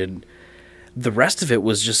orchestrated. The rest of it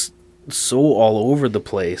was just so all over the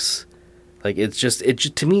place. Like,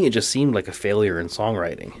 to me, it just seemed like a failure in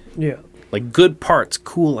songwriting. yeah. Like, good parts,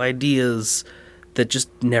 cool ideas that just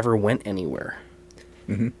never went anywhere.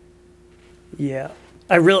 Yeah,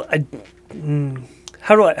 how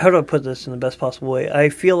do I put this in the best possible way? I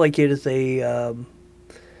feel like it is a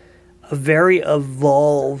very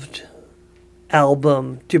evolved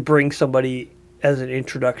album to bring somebody as an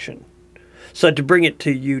introduction. So to bring it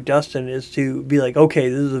to you, Dustin, is to be like, okay,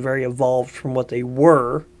 this is a very evolved from what they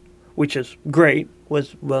were, which is great.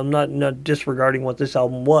 I'm not disregarding what this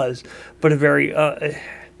album was, but a very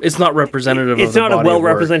It's not representative it's of the not a body well of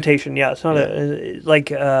work. representation. Yeah, it's not like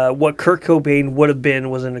what Kurt Cobain would have been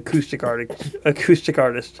was an acoustic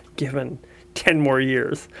artist given 10 more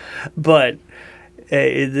years. But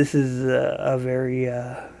this is a very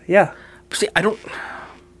See, I don't...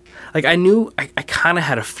 Like, I kind of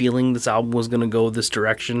had a feeling this album was going to go this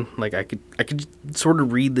direction. Like, I could sort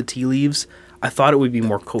of read the tea leaves. I thought it would be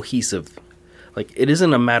more cohesive. Like, it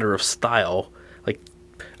isn't a matter of style. Like,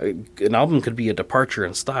 an album could be a departure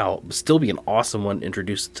in style, but still be an awesome one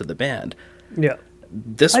introduced to the band. yeah.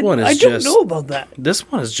 This one is I just... don't know about that. This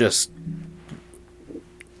one is just...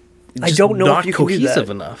 I don't know not if you can do cohesive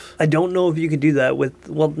that. enough. I don't know if you could do that with,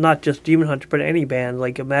 well, not just Demon Hunter, but any band.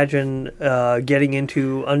 Like, imagine getting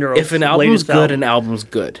into Under Oath's If an album's latest good, album. an album's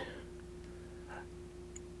good.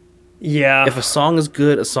 Yeah. If a song is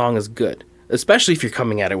good, a song is good. Especially if you're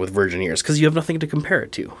coming at it with virgin ears, because you have nothing to compare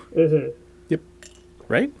it to. Mm-hmm. Yep.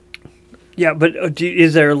 Right? Yeah, but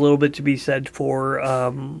is there a little bit to be said for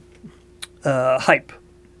hype?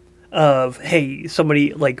 of, hey,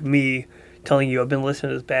 somebody like me telling you I've been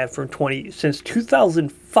listening to this band since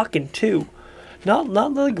 2002.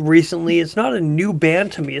 Not like recently. It's not a new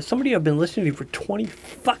band to me. It's somebody I've been listening to for 20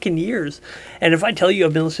 fucking years. And if I tell you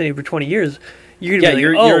I've been listening for 20 years, you're gonna be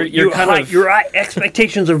like, your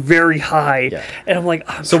expectations are very high. Yeah. And I'm like,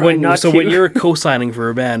 when you're co-signing for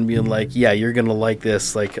a band, being like, yeah, you're gonna like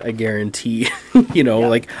this, like I guarantee,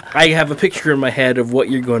 like I have a picture in my head of what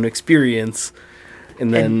you're going to experience.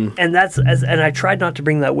 And then and I tried not to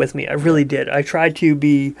bring that with me. I really did. I tried to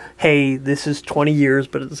be, hey, this is 20 years,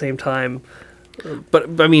 but at the same time.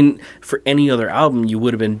 But I mean, for any other album, you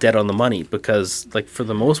would have been dead on the money because, like, for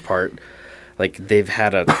the most part, like they've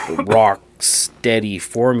had a rock steady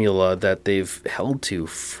formula that they've held to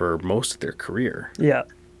for most of their career. Yeah,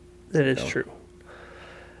 that is true.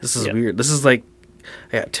 This is weird. This is like,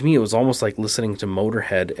 to me, it was almost like listening to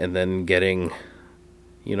Motorhead and then getting,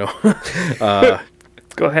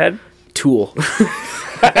 Go ahead. Tool.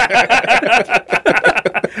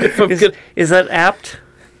 Is that apt?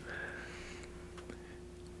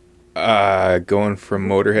 Going from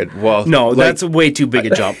Motorhead. Well, no, that's way too big a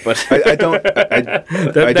jump. But I don't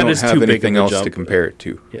have anything else to compare it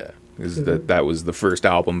to. Yeah, because that was the first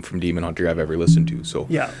album from Demon Hunter I've ever listened to. So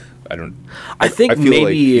yeah, I think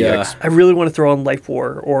maybe I really want to throw on Life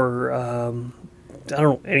War or I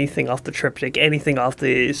don't know, anything off the Triptych, anything off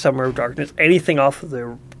the Summer of Darkness, anything off of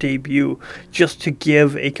their debut, just to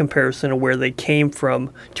give a comparison of where they came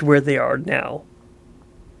from to where they are now.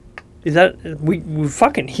 Is that we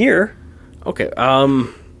fucking here? Okay,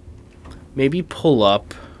 maybe pull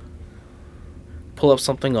up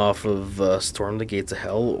something off of Storm the Gates of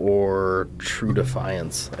Hell or True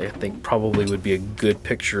Defiance. I think probably would be a good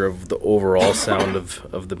picture of the overall sound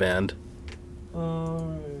of the band.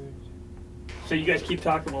 So you guys keep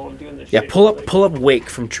talking while I'm doing this. Yeah, pull up Wake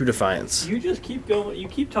from True Defiance. You just keep going. You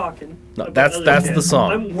keep talking. No, that's the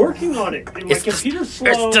song. I'm working on it. And my computer's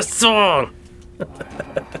slow. It's the song.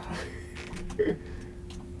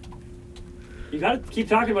 You gotta keep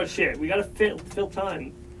talking about shit. We gotta fill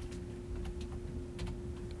time.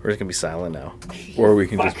 We're just gonna be silent now. Or we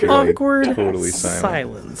can just be awkward totally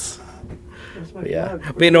silent. Silence. Yeah,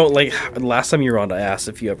 but like last time you were on, I asked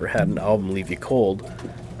if you ever had an album leave you cold,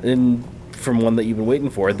 and from one that you've been waiting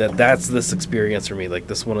for, that's this experience for me. Like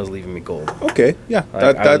this one is leaving me cold. Okay, yeah,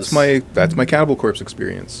 that's my Cannibal Corpse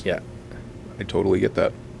experience. Yeah, I totally get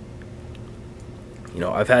that.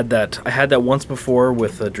 I had that once before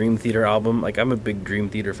with a Dream Theater album. Like I'm a big Dream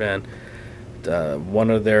Theater fan. One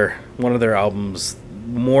of their albums,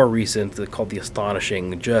 more recent, called The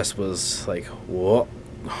Astonishing, just was like, whoa,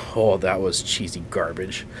 oh, that was cheesy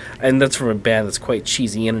garbage, and that's from a band that's quite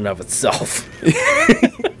cheesy in and of itself.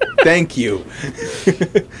 Thank you.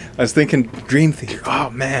 I was thinking Dream Theater. Oh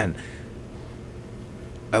man,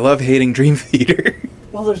 I love hating Dream Theater.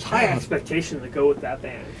 Well, there's high expectations that go with that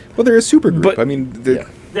band. Well, they're a super group. But, I mean,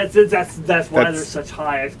 that's why there's such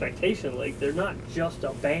high expectation. Like, they're not just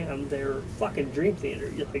a band; they're fucking Dream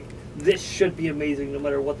Theater. You're like, this should be amazing, no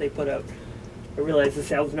matter what they put out. I realize the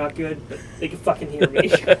sound's not good, but they can fucking hear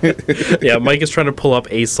me. Yeah, Mike is trying to pull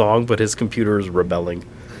up a song, but his computer is rebelling.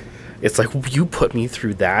 It's like, you put me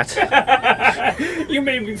through that. You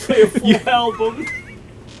made me play a full album.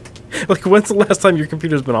 Like, when's the last time your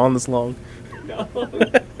computer's been on this long? No.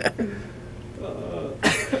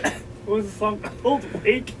 What was the song called?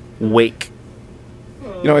 Wake? Wake.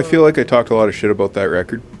 I feel like I talked a lot of shit about that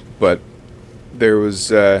record, but there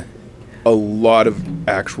was a lot of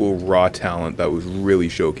actual raw talent that was really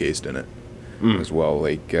showcased in it as well.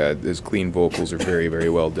 Like, his clean vocals are very, very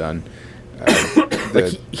well done.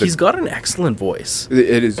 He's got an excellent voice.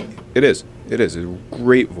 It is a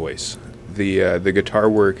great voice. The guitar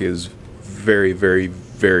work is very, very,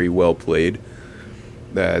 very well played.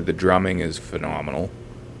 The drumming is phenomenal,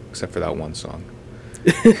 except for that one song.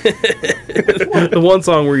 The one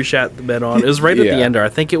song where you shat the bed on. It was right at the end there. I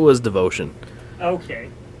think it was Devotion. Okay.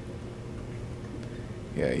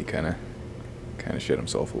 Yeah, he kind of shit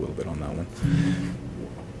himself a little bit on that one.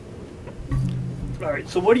 All right,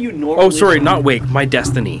 so what do you normally... Oh, sorry, not Wake. My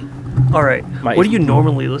Destiny. All right. What do you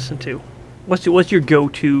normally listen to? What's your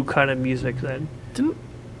go-to kind of music then?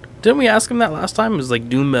 Didn't we ask him that last time? It was like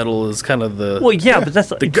doom metal is kind of the... Well, yeah, but that's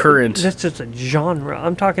the current... That's just a genre.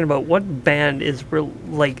 I'm talking about what band is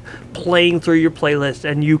like playing through your playlist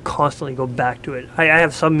and you constantly go back to it. I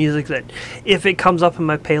have some music that if it comes up in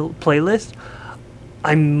my playlist,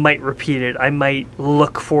 I might repeat it. I might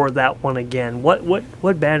look for that one again.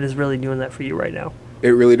 What band is really doing that for you right now? It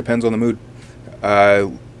really depends on the mood.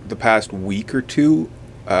 The past week or two,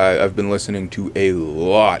 I've been listening to a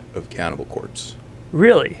lot of Cannibal Corpse.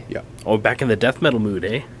 Really? Yeah. Oh, back in the death metal mood,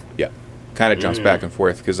 eh? Yeah. kind of jumps back and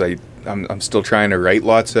forth because I'm still trying to write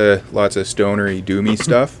lots of stonery doomy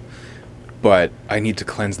stuff, but I need to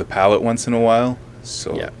cleanse the palate once in a while.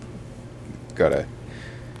 So Yeah. gotta.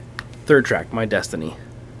 Third track, My Destiny.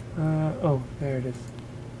 Oh, there it is.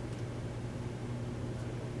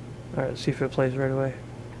 All right, let's see if it plays right away.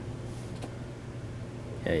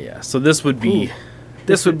 Yeah. So this would be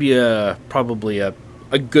probably a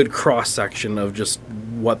good cross section of just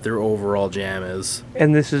what their overall jam is.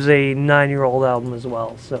 And this is a 9-year-old album as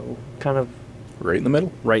well, so kind of Right in the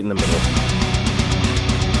middle? Right in the middle.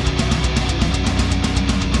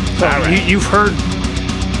 so you've heard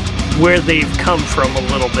where they've come from a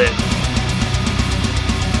little bit.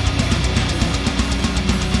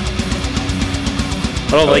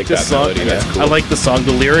 I like this that song. melody, that's cool. I like the song.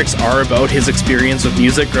 The lyrics are about his experience with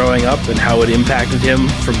music growing up and how it impacted him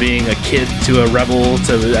from being a kid to a rebel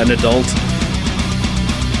to an adult.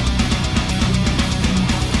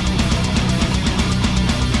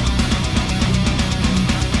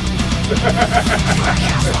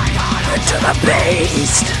 To the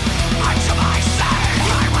beast.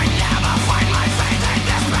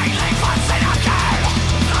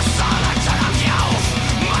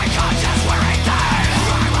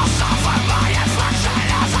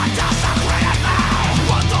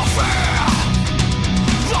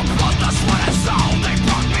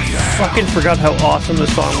 Fucking forgot how awesome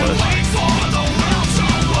this song was.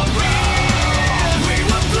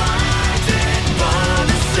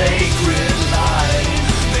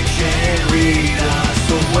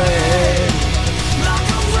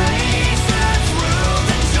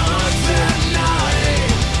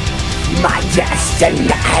 My destiny.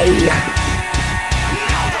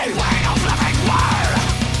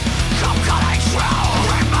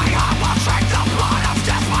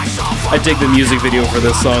 I dig the music video for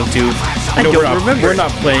this song too. I don't remember We're it.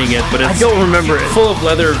 not playing it, but I it's don't remember it. full of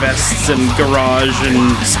leather vests and garage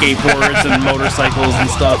and skateboards and motorcycles and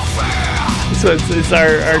stuff. So it's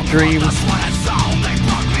our dreams.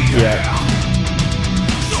 Yeah.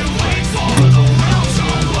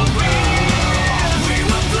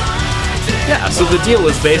 Yeah, so the deal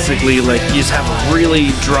is basically like you just have a really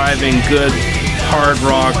driving, good hard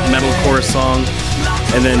rock metalcore song,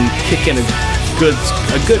 and then kick in a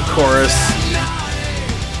good chorus.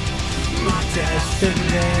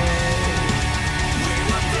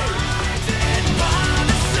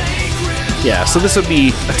 Yeah, so this would be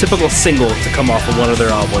a typical single to come off of one of their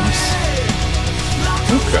albums.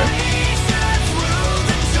 Okay.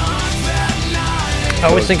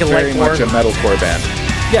 I was thinking very like much a metalcore band.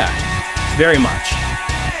 Yeah, very much.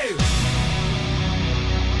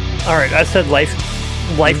 All right, I said Life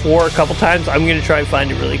War a couple times. I'm gonna try and find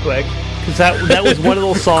it really quick because that was one of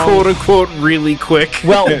those songs. "Quote unquote," really quick.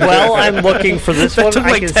 Well, I'm looking for this That one. took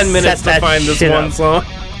I like can 10 minutes set to that find this shit one up. song.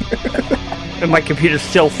 And my computer's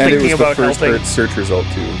still And it thinking was the about first helping. search result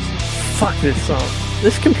too. Fuck this song.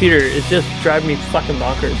 This computer is just driving me fucking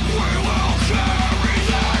bonkers.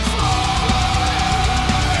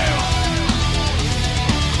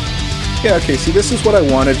 Yeah, okay, see, this is what I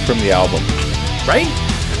wanted from the album. Right?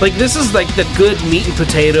 Like, this is like the good meat and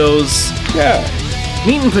potatoes Yeah,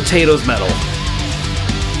 metal.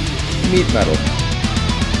 meat metal.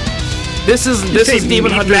 This is say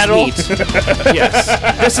Demon meat Hunter's metal? meat. Yes.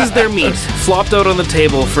 This is their meat, flopped out on the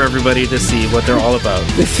table for everybody to see what they're all about.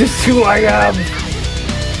 This is who I am.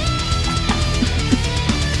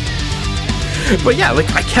 But yeah,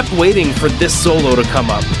 like, I kept waiting for this solo to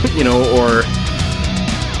come up, you know, or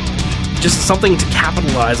just something to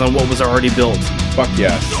capitalize on what was already built. Fuck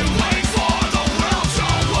yeah.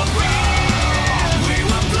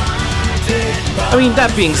 I mean,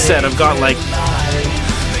 that being said, I've got like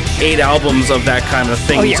 8 albums of that kind of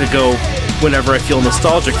thing to go whenever I feel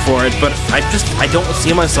nostalgic for it, but I don't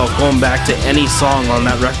see myself going back to any song on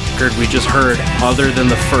that record we just heard other than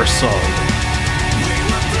the first song.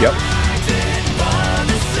 Yep.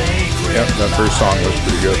 Yep, that first song was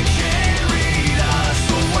pretty good.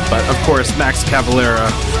 But of course, Max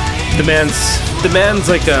Cavalera, the man's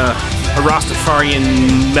like a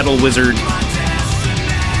Rastafarian metal wizard.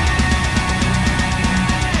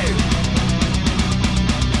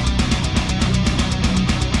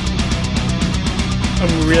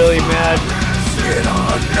 I'm really mad. In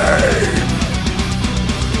our name,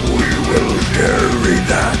 we will carry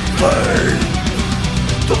that flame.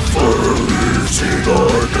 The fire is in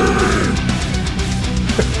our name.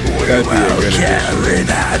 That'd be a good addition. Carry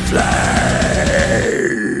that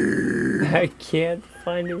flame. I can't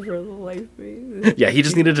find it for the life of me. Yeah, he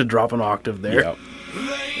just needed to drop an octave there. Yep.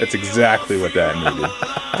 That's exactly what that needed.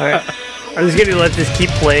 Alright. I'm just gonna let this keep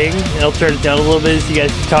playing, and I'll turn it down a little bit as you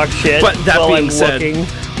guys talk shit. But that while being I'm said, looking.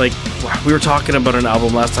 like, we were talking about an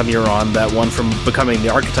album last time you were on, that one from Becoming the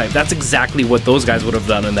Archetype. That's exactly what those guys would have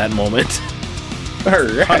done in that moment. All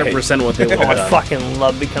right. 100% what they would Oh, have I done. fucking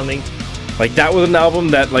love Becoming. Like, that was an album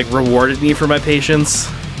that, like, rewarded me for my patience.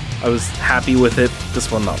 I was happy with it.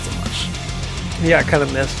 This one, not so much. Yeah, I kind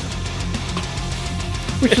of missed.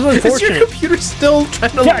 Which is Is your unfortunate. computer still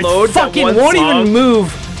trying to Yeah, load it that fucking one won't song? even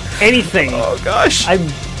move anything. Oh, gosh. I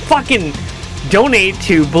fucking donate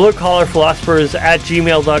to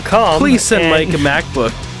bulletcollarphilosophers@gmail.com. Please send and Mike a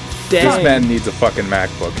MacBook. This Dang. man needs a fucking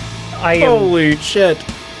MacBook. I am. Holy shit.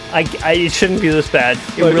 It shouldn't be this bad.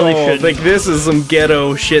 It Like, really oh, shouldn't. Like, this is some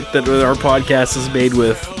ghetto shit that our podcast is made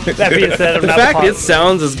with. That being said, I'm The not fact pop- it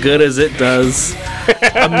sounds as good as it does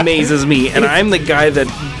amazes me. And I'm the guy that...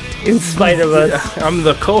 in spite of us. I'm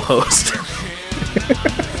the co-host.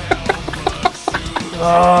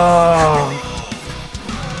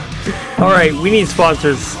 All right, we need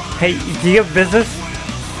sponsors. Hey, do you have business?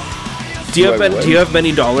 Do you Do have I do what? you have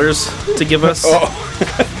many dollars to give us?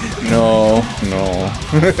 No.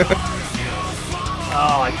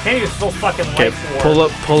 Oh, I can't even spell fucking Okay,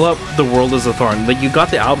 life pull up The World is a Thorn. Like, you got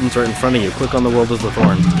the albums right in front of you. Click on The World is a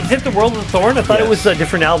Thorn. Is it The World of Thorn? I thought it was a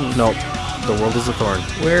different album. No, The World is a Thorn.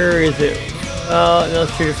 Where is it? No,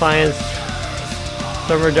 it's True Defiance.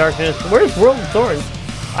 Summer of Darkness. Where's World of Thorn?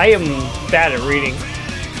 I am bad at reading.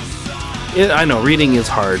 I know, reading is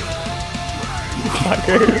hard.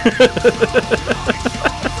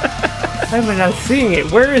 Why am I not seeing it?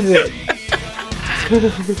 Where is it?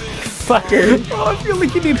 Fucker. Oh, I feel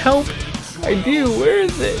like you need help. I do. Where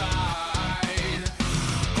is it?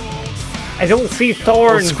 I don't see I'll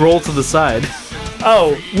Thorn. scroll to the side.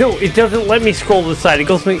 Oh, no, it doesn't let me scroll to the side. It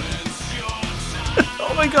goes me.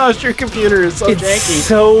 Oh my gosh, your computer is so It's janky.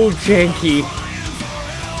 so janky.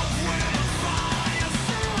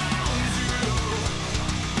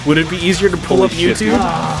 Would it be easier to pull Holy up shit. YouTube?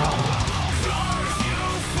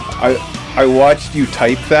 I watched you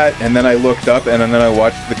type that, and then I looked up, and then I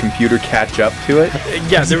watched the computer catch up to it.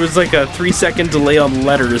 Yeah, there was like a 3-second delay on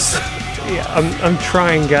letters. Yeah, I'm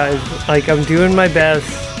trying, guys. Like, I'm doing my best.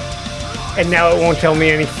 And now it won't tell me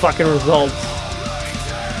any fucking results.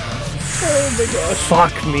 Oh my gosh.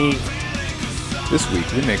 Fuck me. This week,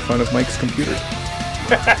 we make fun of Mike's computer.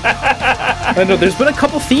 I know, there's been a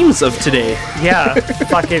couple themes of today. Yeah,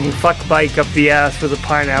 fucking fuck Mike up the ass with a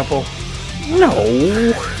pineapple. No.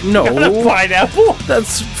 A No. pineapple?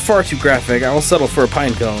 That's far too graphic. I will settle for a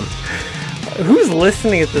pine cone. Who's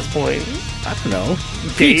listening at this point? I don't know.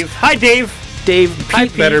 Dave. Hi, Dave. Dave, Hi,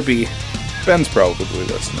 Pete better be. Ben's probably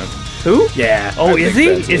listening. Who? Yeah. Oh, I is think he?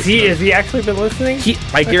 Ben's Is listening. he actually been listening?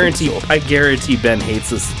 I guarantee Ben hates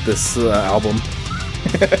this album.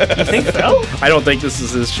 You think so? I don't think this is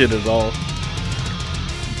his shit at all.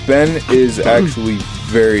 Ben is actually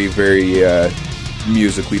very, very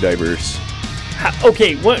musically diverse.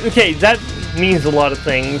 Okay, okay, that means a lot of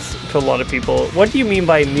things to a lot of people. What do you mean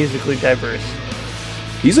by musically diverse?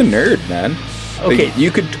 He's a nerd, man. Okay. Like, you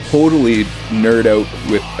could totally nerd out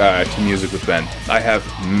with to music with Ben. I have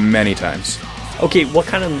many times. Okay, what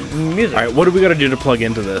kind of music? All right, what do we got to do to plug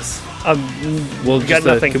into this? We'll got just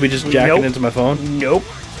nothing. can we just jack Nope. it into my phone? Nope.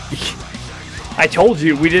 I told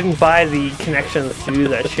you, we didn't buy the connections to do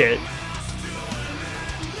that shit.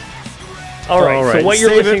 Alright, so what you're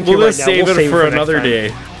Save listening it, to we'll right just now, save we'll it for next another time.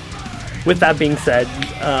 day. With that being said,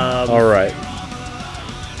 All right.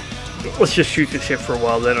 let's just shoot the shit for a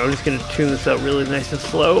while then. I'm just going to tune this out really nice and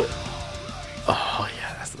slow. Oh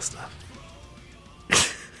yeah, that's the stuff.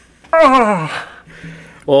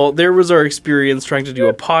 Well, there was our experience trying to do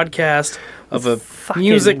a podcast of a Fucking-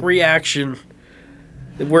 music reaction.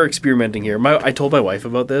 We're experimenting here. I told my wife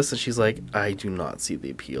about this, and she's like, "I do not see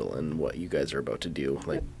the appeal in what you guys are about to do."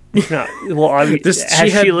 Like, No, well, I mean, This- has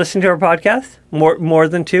she had- she listened to our podcast? More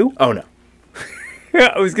than 2? oh no.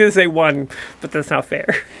 I was going to say 1, but that's not fair.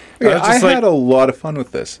 Yeah, was I just like- had a lot of fun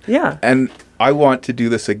with this. Yeah. And I want to do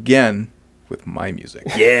this again with my music.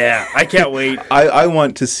 Yeah, I can't wait. I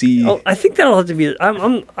want to see. Oh, I think that'll have to be.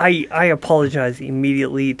 I apologize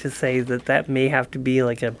immediately to say that may have to be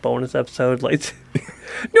like a bonus episode. Like,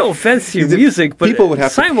 no offense to your music, but people would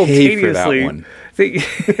have to pay for that simultaneously. one.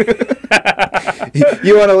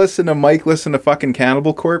 You want to listen to Mike listen to fucking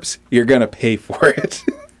Cannibal Corpse? You're gonna pay for it.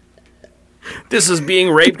 This is being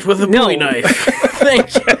raped with a No. Bowie knife.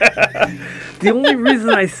 Thank you. The only reason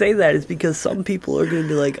I say that is because some people are going to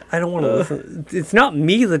be like, I don't want to listen. It's not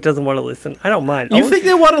me that doesn't want to listen. I don't mind. You think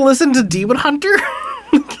they want to listen to Demon Hunter?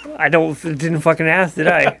 I didn't fucking ask, did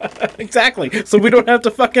I? Exactly. So we don't have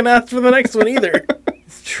to fucking ask for the next one either.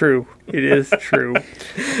 It's true. It is true.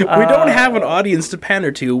 We don't have an audience to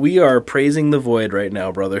pander to. We are praising the void right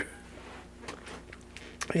now, brother.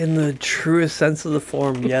 In the truest sense of the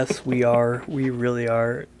form, yes, we are. We really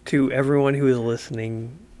are. To everyone who is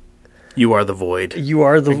listening, You are the void. you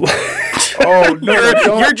are the. Oh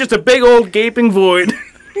no! You're just a big old gaping void.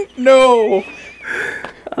 No.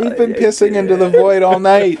 We've been pissing into the void all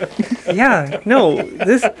night. Yeah, no.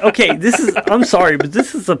 This okay. This is. I'm sorry, but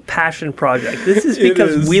this is a passion project. This is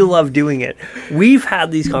because is. we love doing it. We've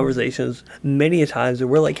had these conversations many a times, and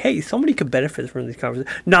we're like, "Hey, somebody could benefit from these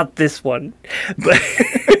conversations." Not this one, but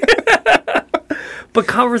but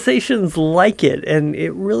conversations like it, and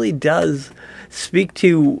it really does speak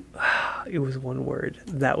to. It was one word.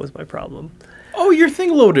 That was my problem. Oh, your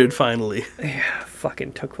thing loaded finally.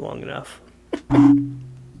 Fucking took long enough.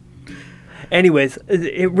 Anyways,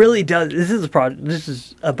 it really does. This is a project. This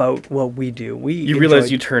is about what we do. You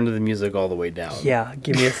realize you turned the music all the way down. Yeah,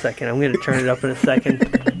 give me a second. I'm going to turn it up in a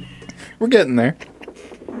second. We're getting there.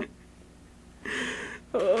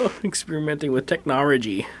 Experimenting with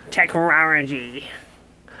technology. Technology.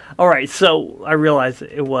 All right, so I realized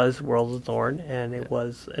it was World of Thorn, and it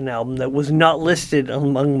was an album that was not listed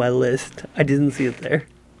among my list. I didn't see it there.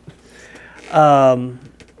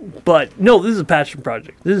 But no, this is a passion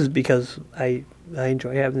project. This is because I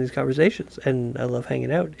enjoy having these conversations, and I love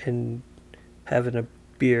hanging out and having a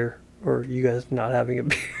beer, or you guys not having a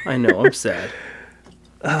beer. I know, I'm sad.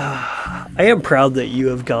 I am proud that you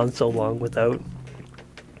have gone so long without.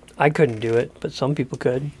 I couldn't do it, but some people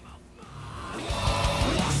could.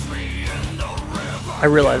 I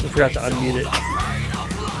realized I forgot to unmute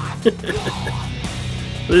it.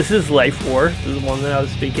 This is Life War. This is the one that I was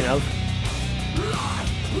speaking of.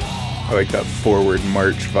 I like that forward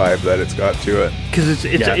march vibe that it's got to it. Because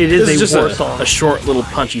it This is just a war song. a short little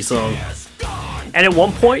punchy song. And at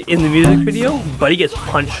one point in the music video, Buddy gets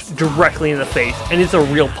punched directly in the face. And it's a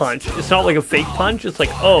real punch. It's not like a fake punch. It's like,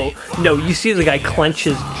 oh, no, you see the guy clench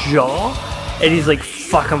his jaw. And he's like,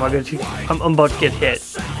 fuck, I'm about to get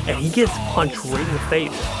hit. And he gets punched right in the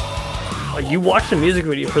face. Like, you watch the music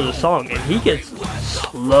video for the song, and he gets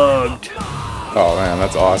slugged. Oh man,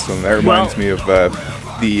 that's awesome. That reminds me of what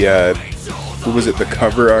was it? The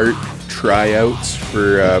cover art tryouts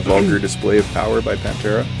for Vulgar Display of Power by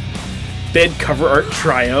Pantera. Bed cover art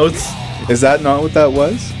tryouts. Is that not what that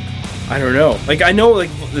was? I don't know. Like, I know,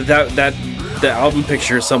 like, that the album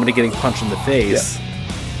picture is somebody getting punched in the face. Yeah.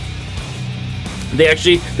 They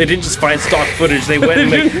didn't just find stock footage. They went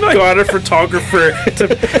and got a photographer to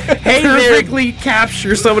perfectly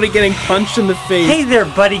capture somebody getting punched in the face. Hey there,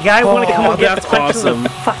 buddy guy. Want to come and get the that's punch in awesome. the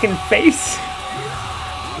fucking face?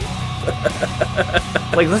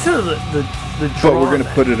 Like, listen to the But we're gonna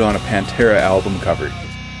put it on a Pantera album cover.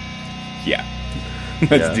 Yeah,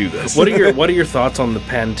 let's do this. What are your thoughts on the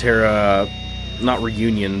Pantera, not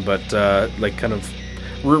reunion, but like kind of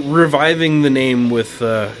reviving the name with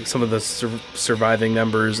some of the surviving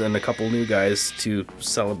members and a couple new guys to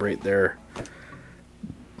celebrate their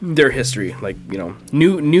history, like, you know,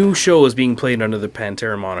 new shows being played under the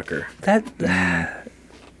Pantera moniker. That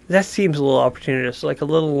seems a little opportunist, like a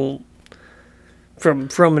little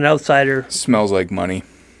from an outsider. Smells like money.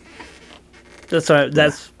 That's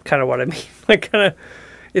kind of what I mean. Like, kind of,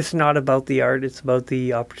 it's not about the art; it's about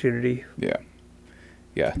the opportunity. Yeah.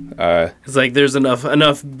 It's like there's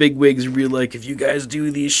enough bigwigs who be like, if you guys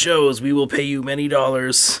do these shows, we will pay you many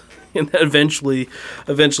dollars. And eventually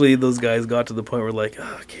those guys got to the point where, like,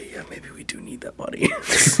 oh, okay, yeah, maybe we do need that money.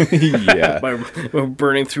 Yeah. We're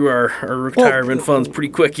burning through our retirement funds pretty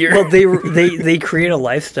quick here. Well, they create a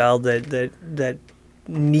lifestyle that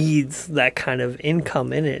needs that kind of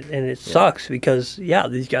income in it, and it sucks because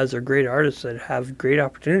these guys are great artists that have great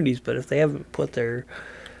opportunities, but if they haven't put their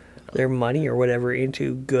money or whatever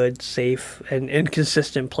into good, safe, and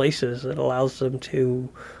consistent places that allows them to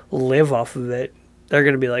live off of it, they're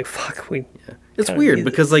gonna be like, "Fuck, we." Yeah. It's weird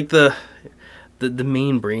because like the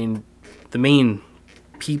main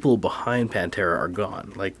people behind Pantera are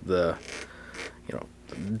gone. Like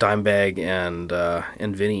Dimebag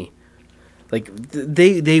and Vinny, like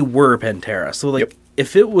they were Pantera. So like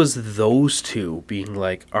if it was those two being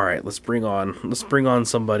like, all right, let's bring on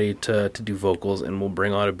somebody to do vocals, and we'll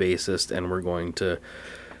bring on a bassist, and we're going to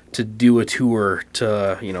do a tour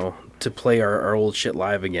to play our old shit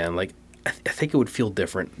live again. Like I think it would feel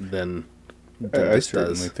different than I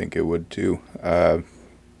certainly think it would too. I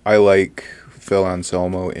like Phil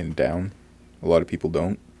Anselmo in Down. A lot of people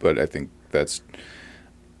don't, but I think that's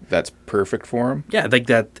perfect for him. Yeah, like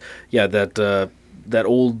that. Yeah, that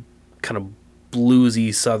old kind of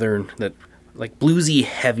bluesy southern, that like bluesy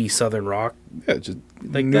heavy southern rock. Yeah, just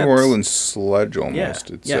like New Orleans sludge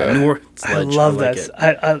almost. Yeah, New Orleans sludge. I love like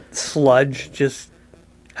that. Sludge just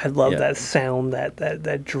I love that sound,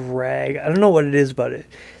 that drag. I don't know what it is about it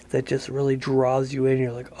that just really draws you in.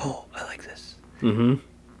 You're like, oh, I like this. Mm-hmm.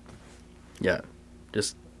 Yeah.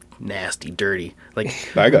 Just nasty, dirty.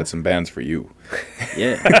 Like I got some bands for you.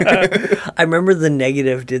 yeah. I remember The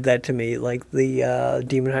Negative did that to me, like the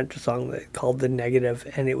Demon Hunter song that called The Negative,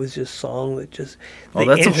 and it was just song that just. Oh,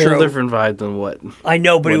 that's a whole different vibe than what. I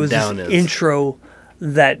know, but it was Down this is. intro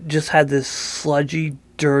that just had this sludgy,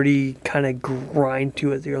 dirty kind of grind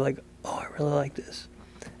to it. You're like, oh, I really like this.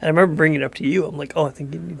 And I remember bringing it up to you. I'm like, oh, I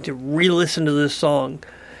think you need to re-listen to this song,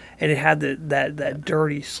 and it had that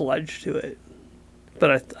dirty sludge to it.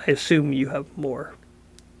 But I assume you have more.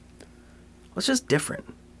 It's just different.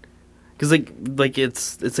 Because like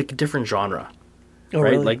it's like a different genre, Oh,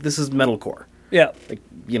 right? really? Like this is metalcore. Yeah. Like,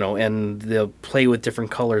 you know, and they'll play with different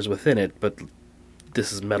colors within it, but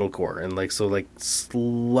this is metalcore, and like so like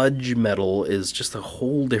sludge metal is just a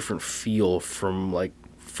whole different feel from like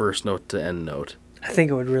first note to end note. I think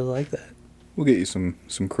I would really like that. We'll get you some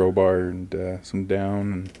Crowbar and some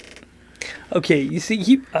Down. And Okay, you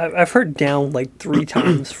see, I've heard Down like 3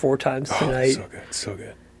 times, 4 times tonight. so good, so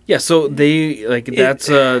good. Yeah, so they like that's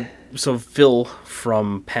so Phil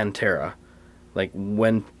from Pantera, like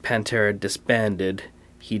when Pantera disbanded,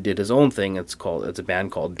 he did his own thing. It's a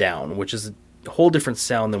band called Down, which is a whole different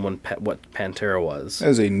sound than what Pantera was. That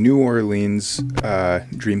was a New Orleans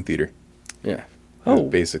Dream Theater. Yeah. Oh.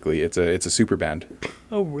 Basically, it's a super band.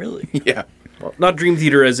 Oh, really? Yeah. Well, not Dream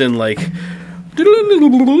Theater as in like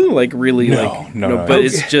really No. but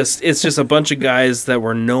it's just a bunch of guys that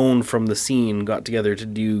were known from the scene got together to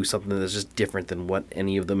do something that's just different than what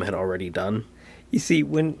any of them had already done. You see,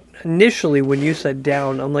 when you said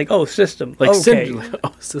Down, I'm like, oh, System. Like okay.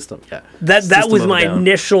 System, yeah. That System was of a my Down.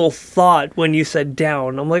 initial thought when you said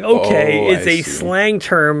Down. I'm like, okay, Oh, it's I a see. slang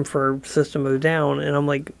term for System of a Down, and I'm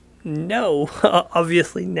like, no.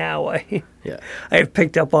 Obviously now I have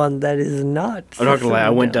picked up on that is not. I'm not gonna lie. I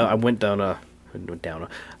went down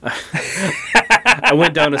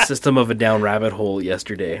a System of a Down rabbit hole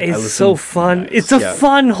yesterday. It's so fun. It's a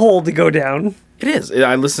fun hole to go down. It is.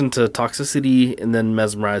 I listened to Toxicity and then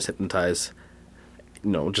Mesmerize, Hypnotize.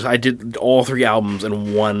 You know, I did all 3 albums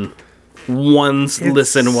in one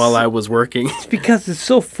listen while I was working. It's because it's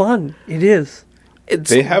so fun. It is.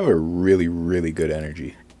 They have a really, really good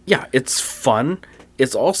energy. Yeah, it's fun.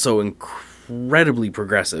 It's also incredibly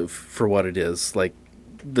progressive for what it is. Like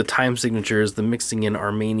the time signatures, the mixing in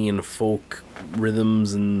Armenian folk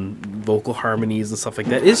rhythms and vocal harmonies and stuff like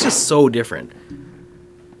that. It's just so different.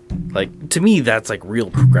 Like, to me, that's like real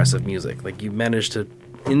progressive music. Like, you managed to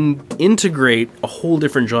integrate a whole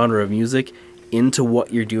different genre of music into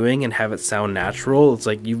what you're doing and have it sound natural. It's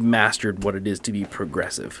like you've mastered what it is to be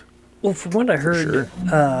progressive. Well, from what I heard,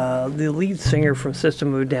 the lead singer from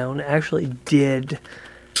System of a Down actually did,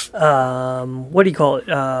 what do you call it?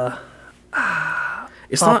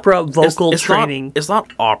 It's opera not, vocal it's training. It's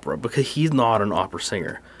not opera because he's not an opera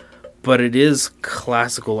singer, but it is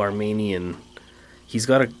classical Armenian. He's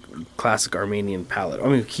got a classic Armenian palette. I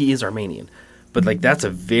mean, he is Armenian, but like that's a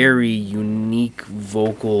very unique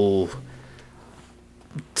vocal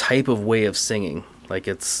type of way of singing. Like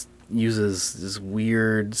it's uses this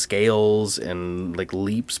weird scales and like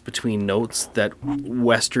leaps between notes that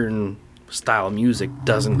Western style music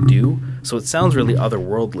doesn't do. So it sounds really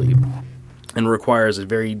otherworldly and requires a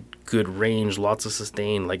very good range, lots of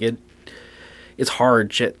sustain. Like it's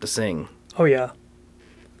hard shit to sing. Oh, yeah.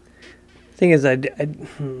 Thing is, I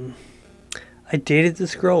dated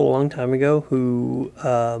this girl a long time ago who,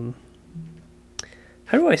 how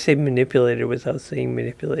do I say manipulated without saying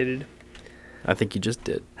manipulated? I think you just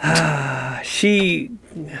did. She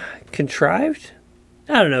contrived?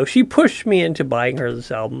 I don't know. She pushed me into buying her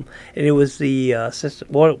this album, and it was the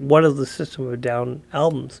one of the System of a Down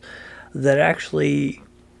albums that actually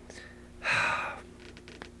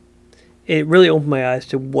it really opened my eyes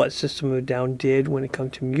to what System of a Down did when it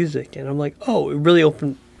comes to music, and I'm like, oh, it really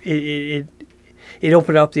opened it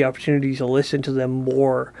opened up the opportunity to listen to them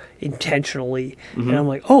more intentionally, and I'm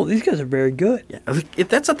like, oh, these guys are very good. Yeah,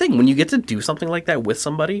 that's the thing. When you get to do something like that with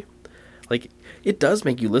somebody, like it does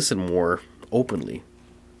make you listen more openly.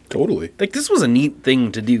 Totally. Like this was a neat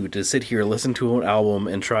thing to do, to sit here, listen to an album,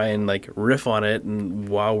 and try and like riff on it, and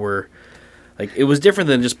while we're like, it was different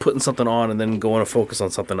than just putting something on and then going to focus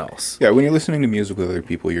on something else. Yeah, when you're listening to music with other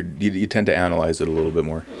people, you tend to analyze it a little bit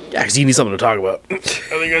more. Yeah, because you need something to talk about. I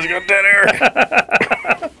think you guys got dead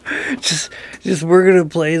air. Just we're gonna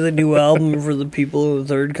play the new album for the people of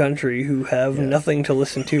the third country who have nothing to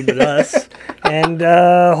listen to but us, and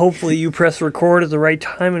hopefully you press record at the right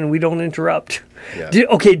time and we don't interrupt. Yeah.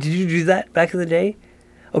 Did you do that back in the day?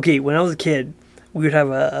 Okay, when I was a kid, we would have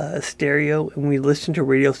a stereo, and we listen to a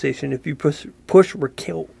radio station. If you push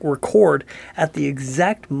record at the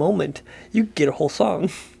exact moment, you get a whole song.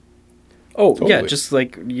 Oh, yeah, Totally. just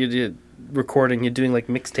like you did recording, you're doing like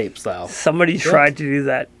mixtape style. Somebody tried to do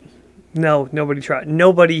that. No, nobody tried.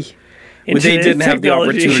 Nobody. But they invented didn't have the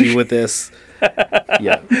technology. opportunity with this.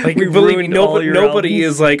 Yeah. Like, We believe me, ruined all your nobody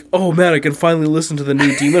albums. is like, oh man, I can finally listen to the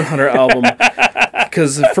new Demon Hunter album.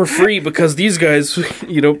 Because for free, because these guys,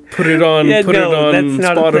 put it on Yeah, put no, it on that's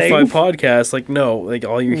not a Spotify thing. podcast. Like, no, like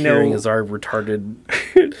all you're No. hearing is our retarded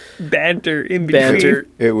Banter in between. banter.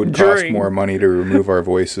 It would cost During- more money to remove our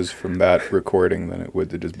voices from that recording than it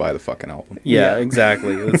would to just buy the fucking album. Yeah, Yeah.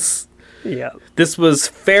 exactly. Yeah. This was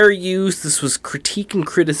fair use. This was critique and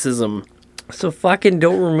criticism. So fucking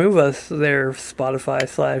don't remove us there, Spotify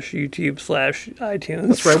 /YouTube /iTunes.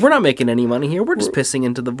 That's right. We're not making any money here. We're just pissing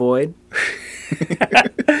into the void.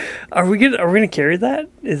 Are we gonna carry that?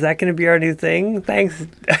 Is that gonna be our new thing? Thanks.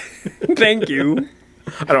 Thank you.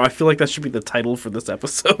 I don't know. I feel like that should be the title for this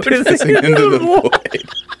episode. Pissing into the void.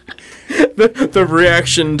 The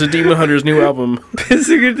reaction to Demon Hunter's new album.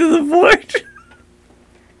 Pissing into the void.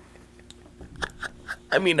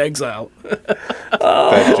 I mean, Exile.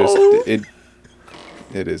 That just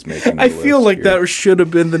it is making. I the feel list like here. that should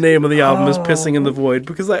have been the name of the album, is Pissing in the Void,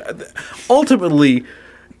 because ultimately,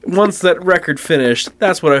 once that record finished,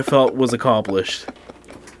 that's what I felt was accomplished.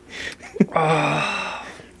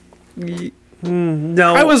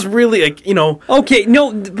 No. I was really, Okay,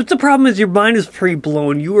 no, but the problem is your mind is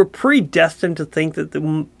pre-blown. You were predestined to think that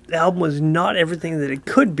the album was not everything that it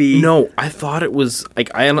could be. no, I thought it was,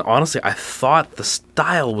 honestly, I thought the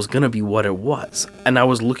style was going to be what it was, and I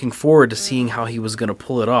was looking forward to seeing how he was going to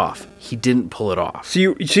pull it off. He didn't pull it off. So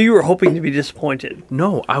you were hoping to be disappointed.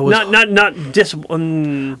 No, I was Not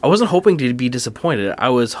disappointed. I wasn't hoping to be disappointed. I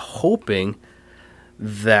was hoping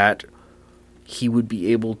that he would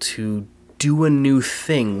be able to do a new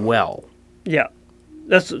thing well. Yeah,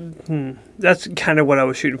 that's kind of what I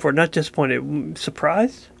was shooting for. Not disappointed,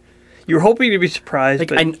 surprised. You were hoping to be surprised, Like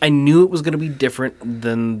but I knew it was going to be different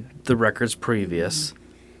than the records previous.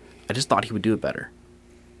 I just thought he would do it better.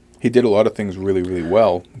 He did a lot of things really, really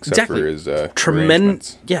well, except Exactly. for his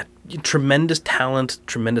Tremendous, arrangements. tremendous talent,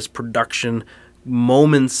 tremendous production,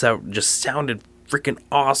 moments that just sounded freaking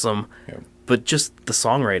awesome, Yeah. but just the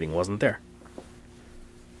songwriting wasn't there.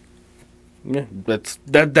 Yeah,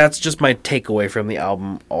 that's just my takeaway from the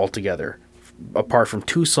album altogether. Apart from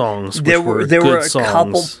two songs, which there were were good a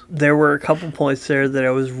songs. couple points there that I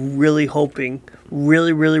was really hoping,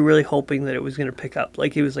 really hoping that it was going to pick up.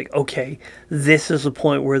 Like, it was like, okay, this is the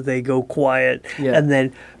point where they go quiet, Yeah. and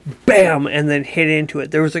then bam, and then hit into it.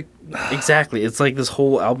 There was a Exactly. It's like this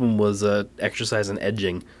whole album was a exercise in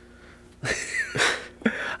edging.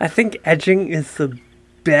 I think edging is the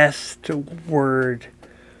best word.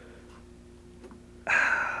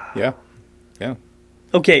 Yeah, yeah.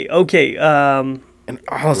 Okay. And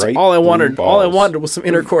honestly, Right all I blue balls. wanted was some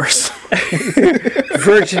intercourse.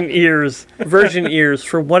 Virgin ears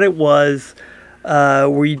for what it was.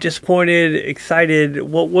 Were you disappointed, excited?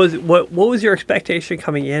 What was your expectation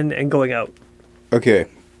coming in and going out? Okay,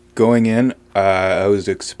 going in, I was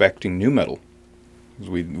expecting new metal.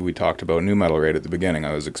 We talked about new metal right at the beginning.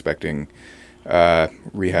 I was expecting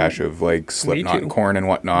rehash of like Slipknot too. and Korn and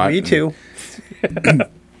whatnot. Me too.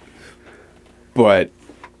 But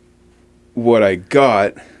what I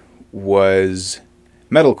got was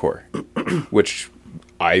metalcore, which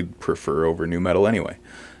I prefer over new metal anyway.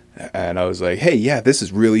 And I was like, hey, yeah, this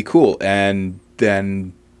is really cool. And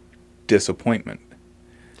then disappointment.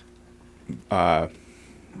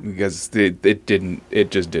 Because it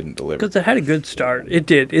just didn't deliver. Because it had a good start. It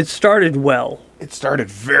did. It started well. It started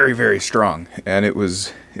very, very strong, and it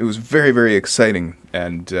was very, very exciting.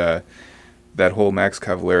 And that whole Max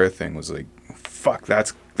Cavalera thing was like, fuck,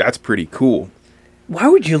 that's pretty cool. Why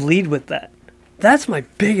would you lead with that? That's my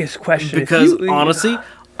biggest question. Because honestly,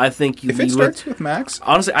 I think you If lead it starts with Max,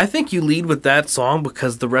 honestly, I think you lead with that song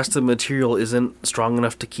because the rest of the material isn't strong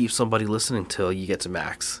enough to keep somebody listening till you get to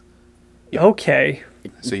Max. okay.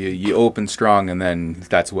 so you open strong, and then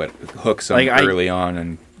that's what hooks them Like, early on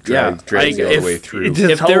and drags you all the way through. It's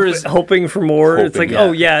just If there is- hoping for more. It's like, Hoping,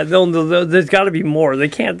 oh yeah, there's got to be more. They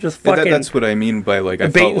can't just Yeah, fucking that's what I mean by like I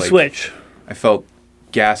bait felt and like switch. I felt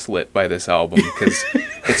gaslit by this album because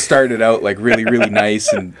it started out like really, really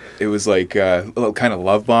nice, and it was like a little kind of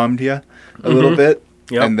love bombed you a little bit,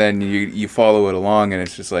 Yep. and then you follow it along, and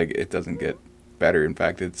it's just like it doesn't get better. In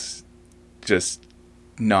fact, it's just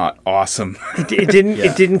not awesome. It didn't.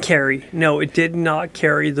 Yeah. It didn't carry. No, it did not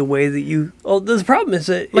carry the way that you. Oh, the problem is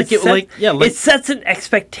that it sets an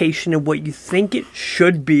expectation of what you think it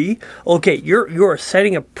should be. Okay, you're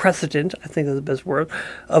setting a precedent. I think that's the best word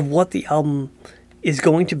of what the album is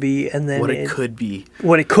going to be, and then what it could be,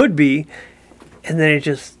 and then it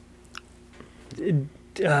just.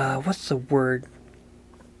 What's the word?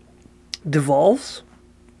 Devolves?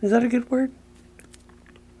 Is that a good word?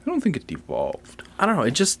 I don't think it devolved. I don't know.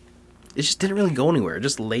 It just didn't really go anywhere. It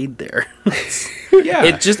just laid there. Yeah.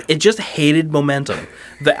 It just hated momentum.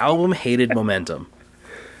 The album hated momentum.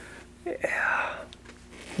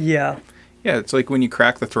 Yeah. Yeah, it's like when you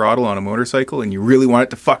crack the throttle on a motorcycle and you really want it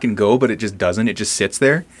to fucking go, but it just doesn't. It just sits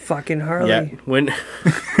there. Fucking Harley. Yeah. When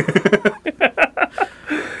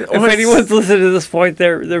if anyone's listening to this point,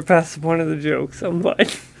 they're past the point of the jokes. I'm fine.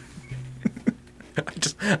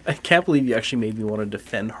 I can't believe you actually made me want to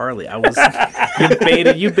defend Harley. I was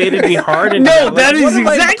you baited me hard. And No, that is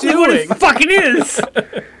exactly what it fucking is.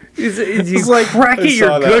 You like, crack I it, saw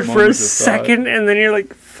you're that good for moment a of thought. second, and then you're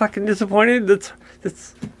like fucking disappointed. That's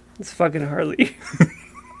fucking Harley.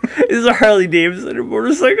 Is a Harley Davidson a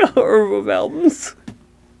motorcycle or of albums?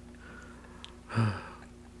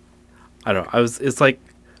 I don't know. It's like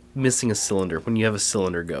missing a cylinder when you have a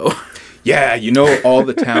cylinder go. Yeah, you know all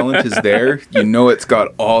the talent is there. You know it's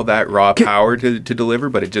got all that raw power to deliver,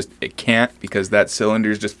 but it can't because that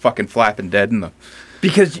cylinder is just fucking flapping dead in the...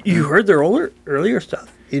 Because you heard their earlier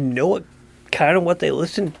stuff. You know what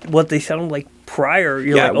they sounded like prior.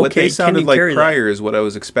 You're like, okay, what they sounded like carry prior is what I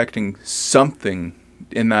was expecting something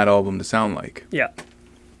in that album to sound like. Yeah.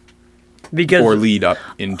 Because or lead up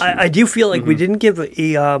into. I do feel like we didn't give I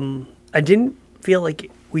didn't feel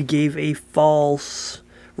like we gave a false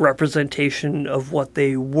representation of what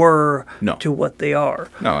they were to what they are.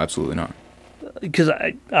 No, absolutely not. Because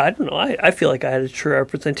I don't know. I feel like I had a true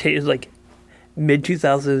representation, like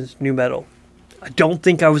mid-2000s new metal. I don't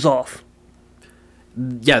think I was off.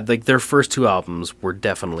 Yeah, like their first two albums were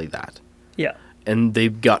definitely that. Yeah. And they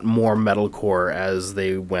got more metalcore as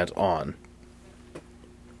they went on.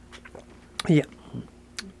 Yeah.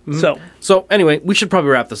 So anyway, we should probably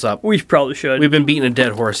wrap this up. We probably should. We've been beating a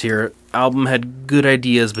dead horse here. Album had good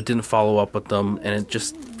ideas but didn't follow up with them, and it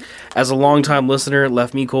just, as a long-time listener, it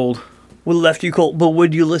left me cold. We left you cold, but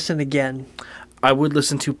would you listen again? I would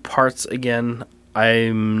listen to parts again.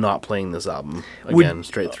 I'm not playing this album again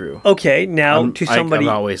straight through. Okay, now I'm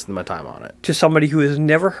not wasting my time on it. To somebody who has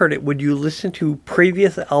never heard it, would you listen to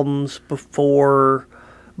previous albums before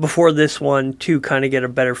this one to kind of get a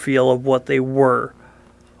better feel of what they were?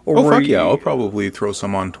 Or fuck yeah! I'll probably throw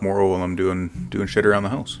some on tomorrow while I'm doing shit around the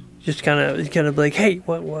house. Just kind of like, hey,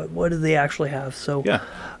 what do they actually have? So yeah,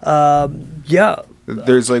 yeah.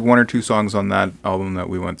 There's like one or two songs on that album that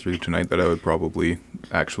we went through tonight that I would probably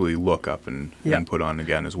actually look up and put on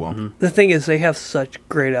again as well. The thing is, they have such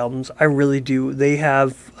great albums. I really do. They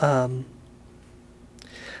have.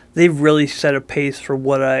 They've really set a pace for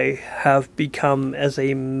what I have become as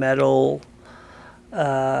a metal.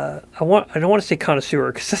 I don't want to say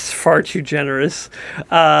connoisseur because that's far too generous.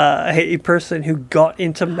 A person who got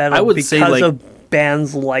into metal because of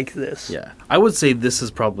bands like this. Yeah, I would say this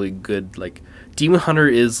is probably good. Like, Demon Hunter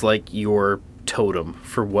is like your totem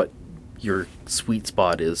for what your sweet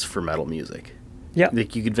spot is for metal music. Yeah,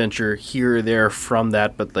 like you could venture here or there from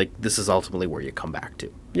that, but like this is ultimately where you come back to.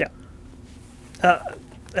 Yeah.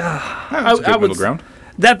 That's a good middle ground.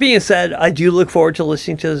 That being said, I do look forward to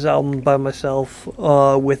listening to this album by myself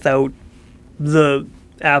without the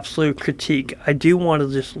absolute critique. I do want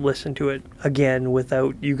to just listen to it again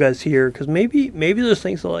without you guys here, because maybe there's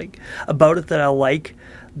things about it that I like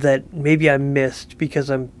that maybe I missed because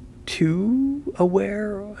I'm too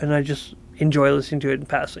aware and I just enjoy listening to it in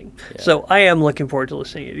passing. Yeah. So I am looking forward to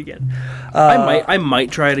listening to it again. I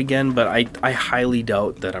might try it again, but I highly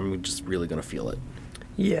doubt that I'm just really going to feel it.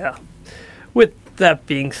 Yeah. With that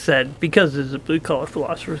being said, because this is Blue Collar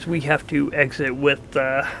Philosophers, we have to exit with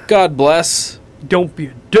God bless. Don't be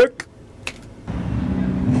a dick.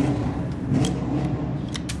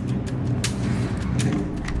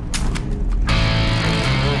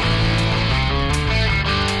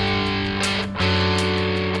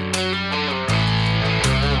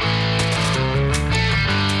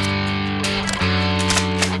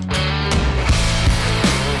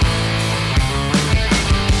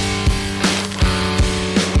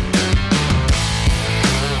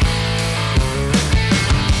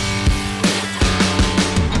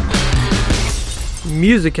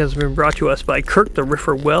 Music has been brought to us by Kirk the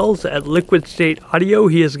Riffer Wells at Liquid State Audio.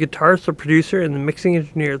 He is a guitarist, a producer, and the mixing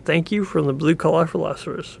engineer. Thank you from the Blue Collar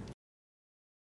Philosophers.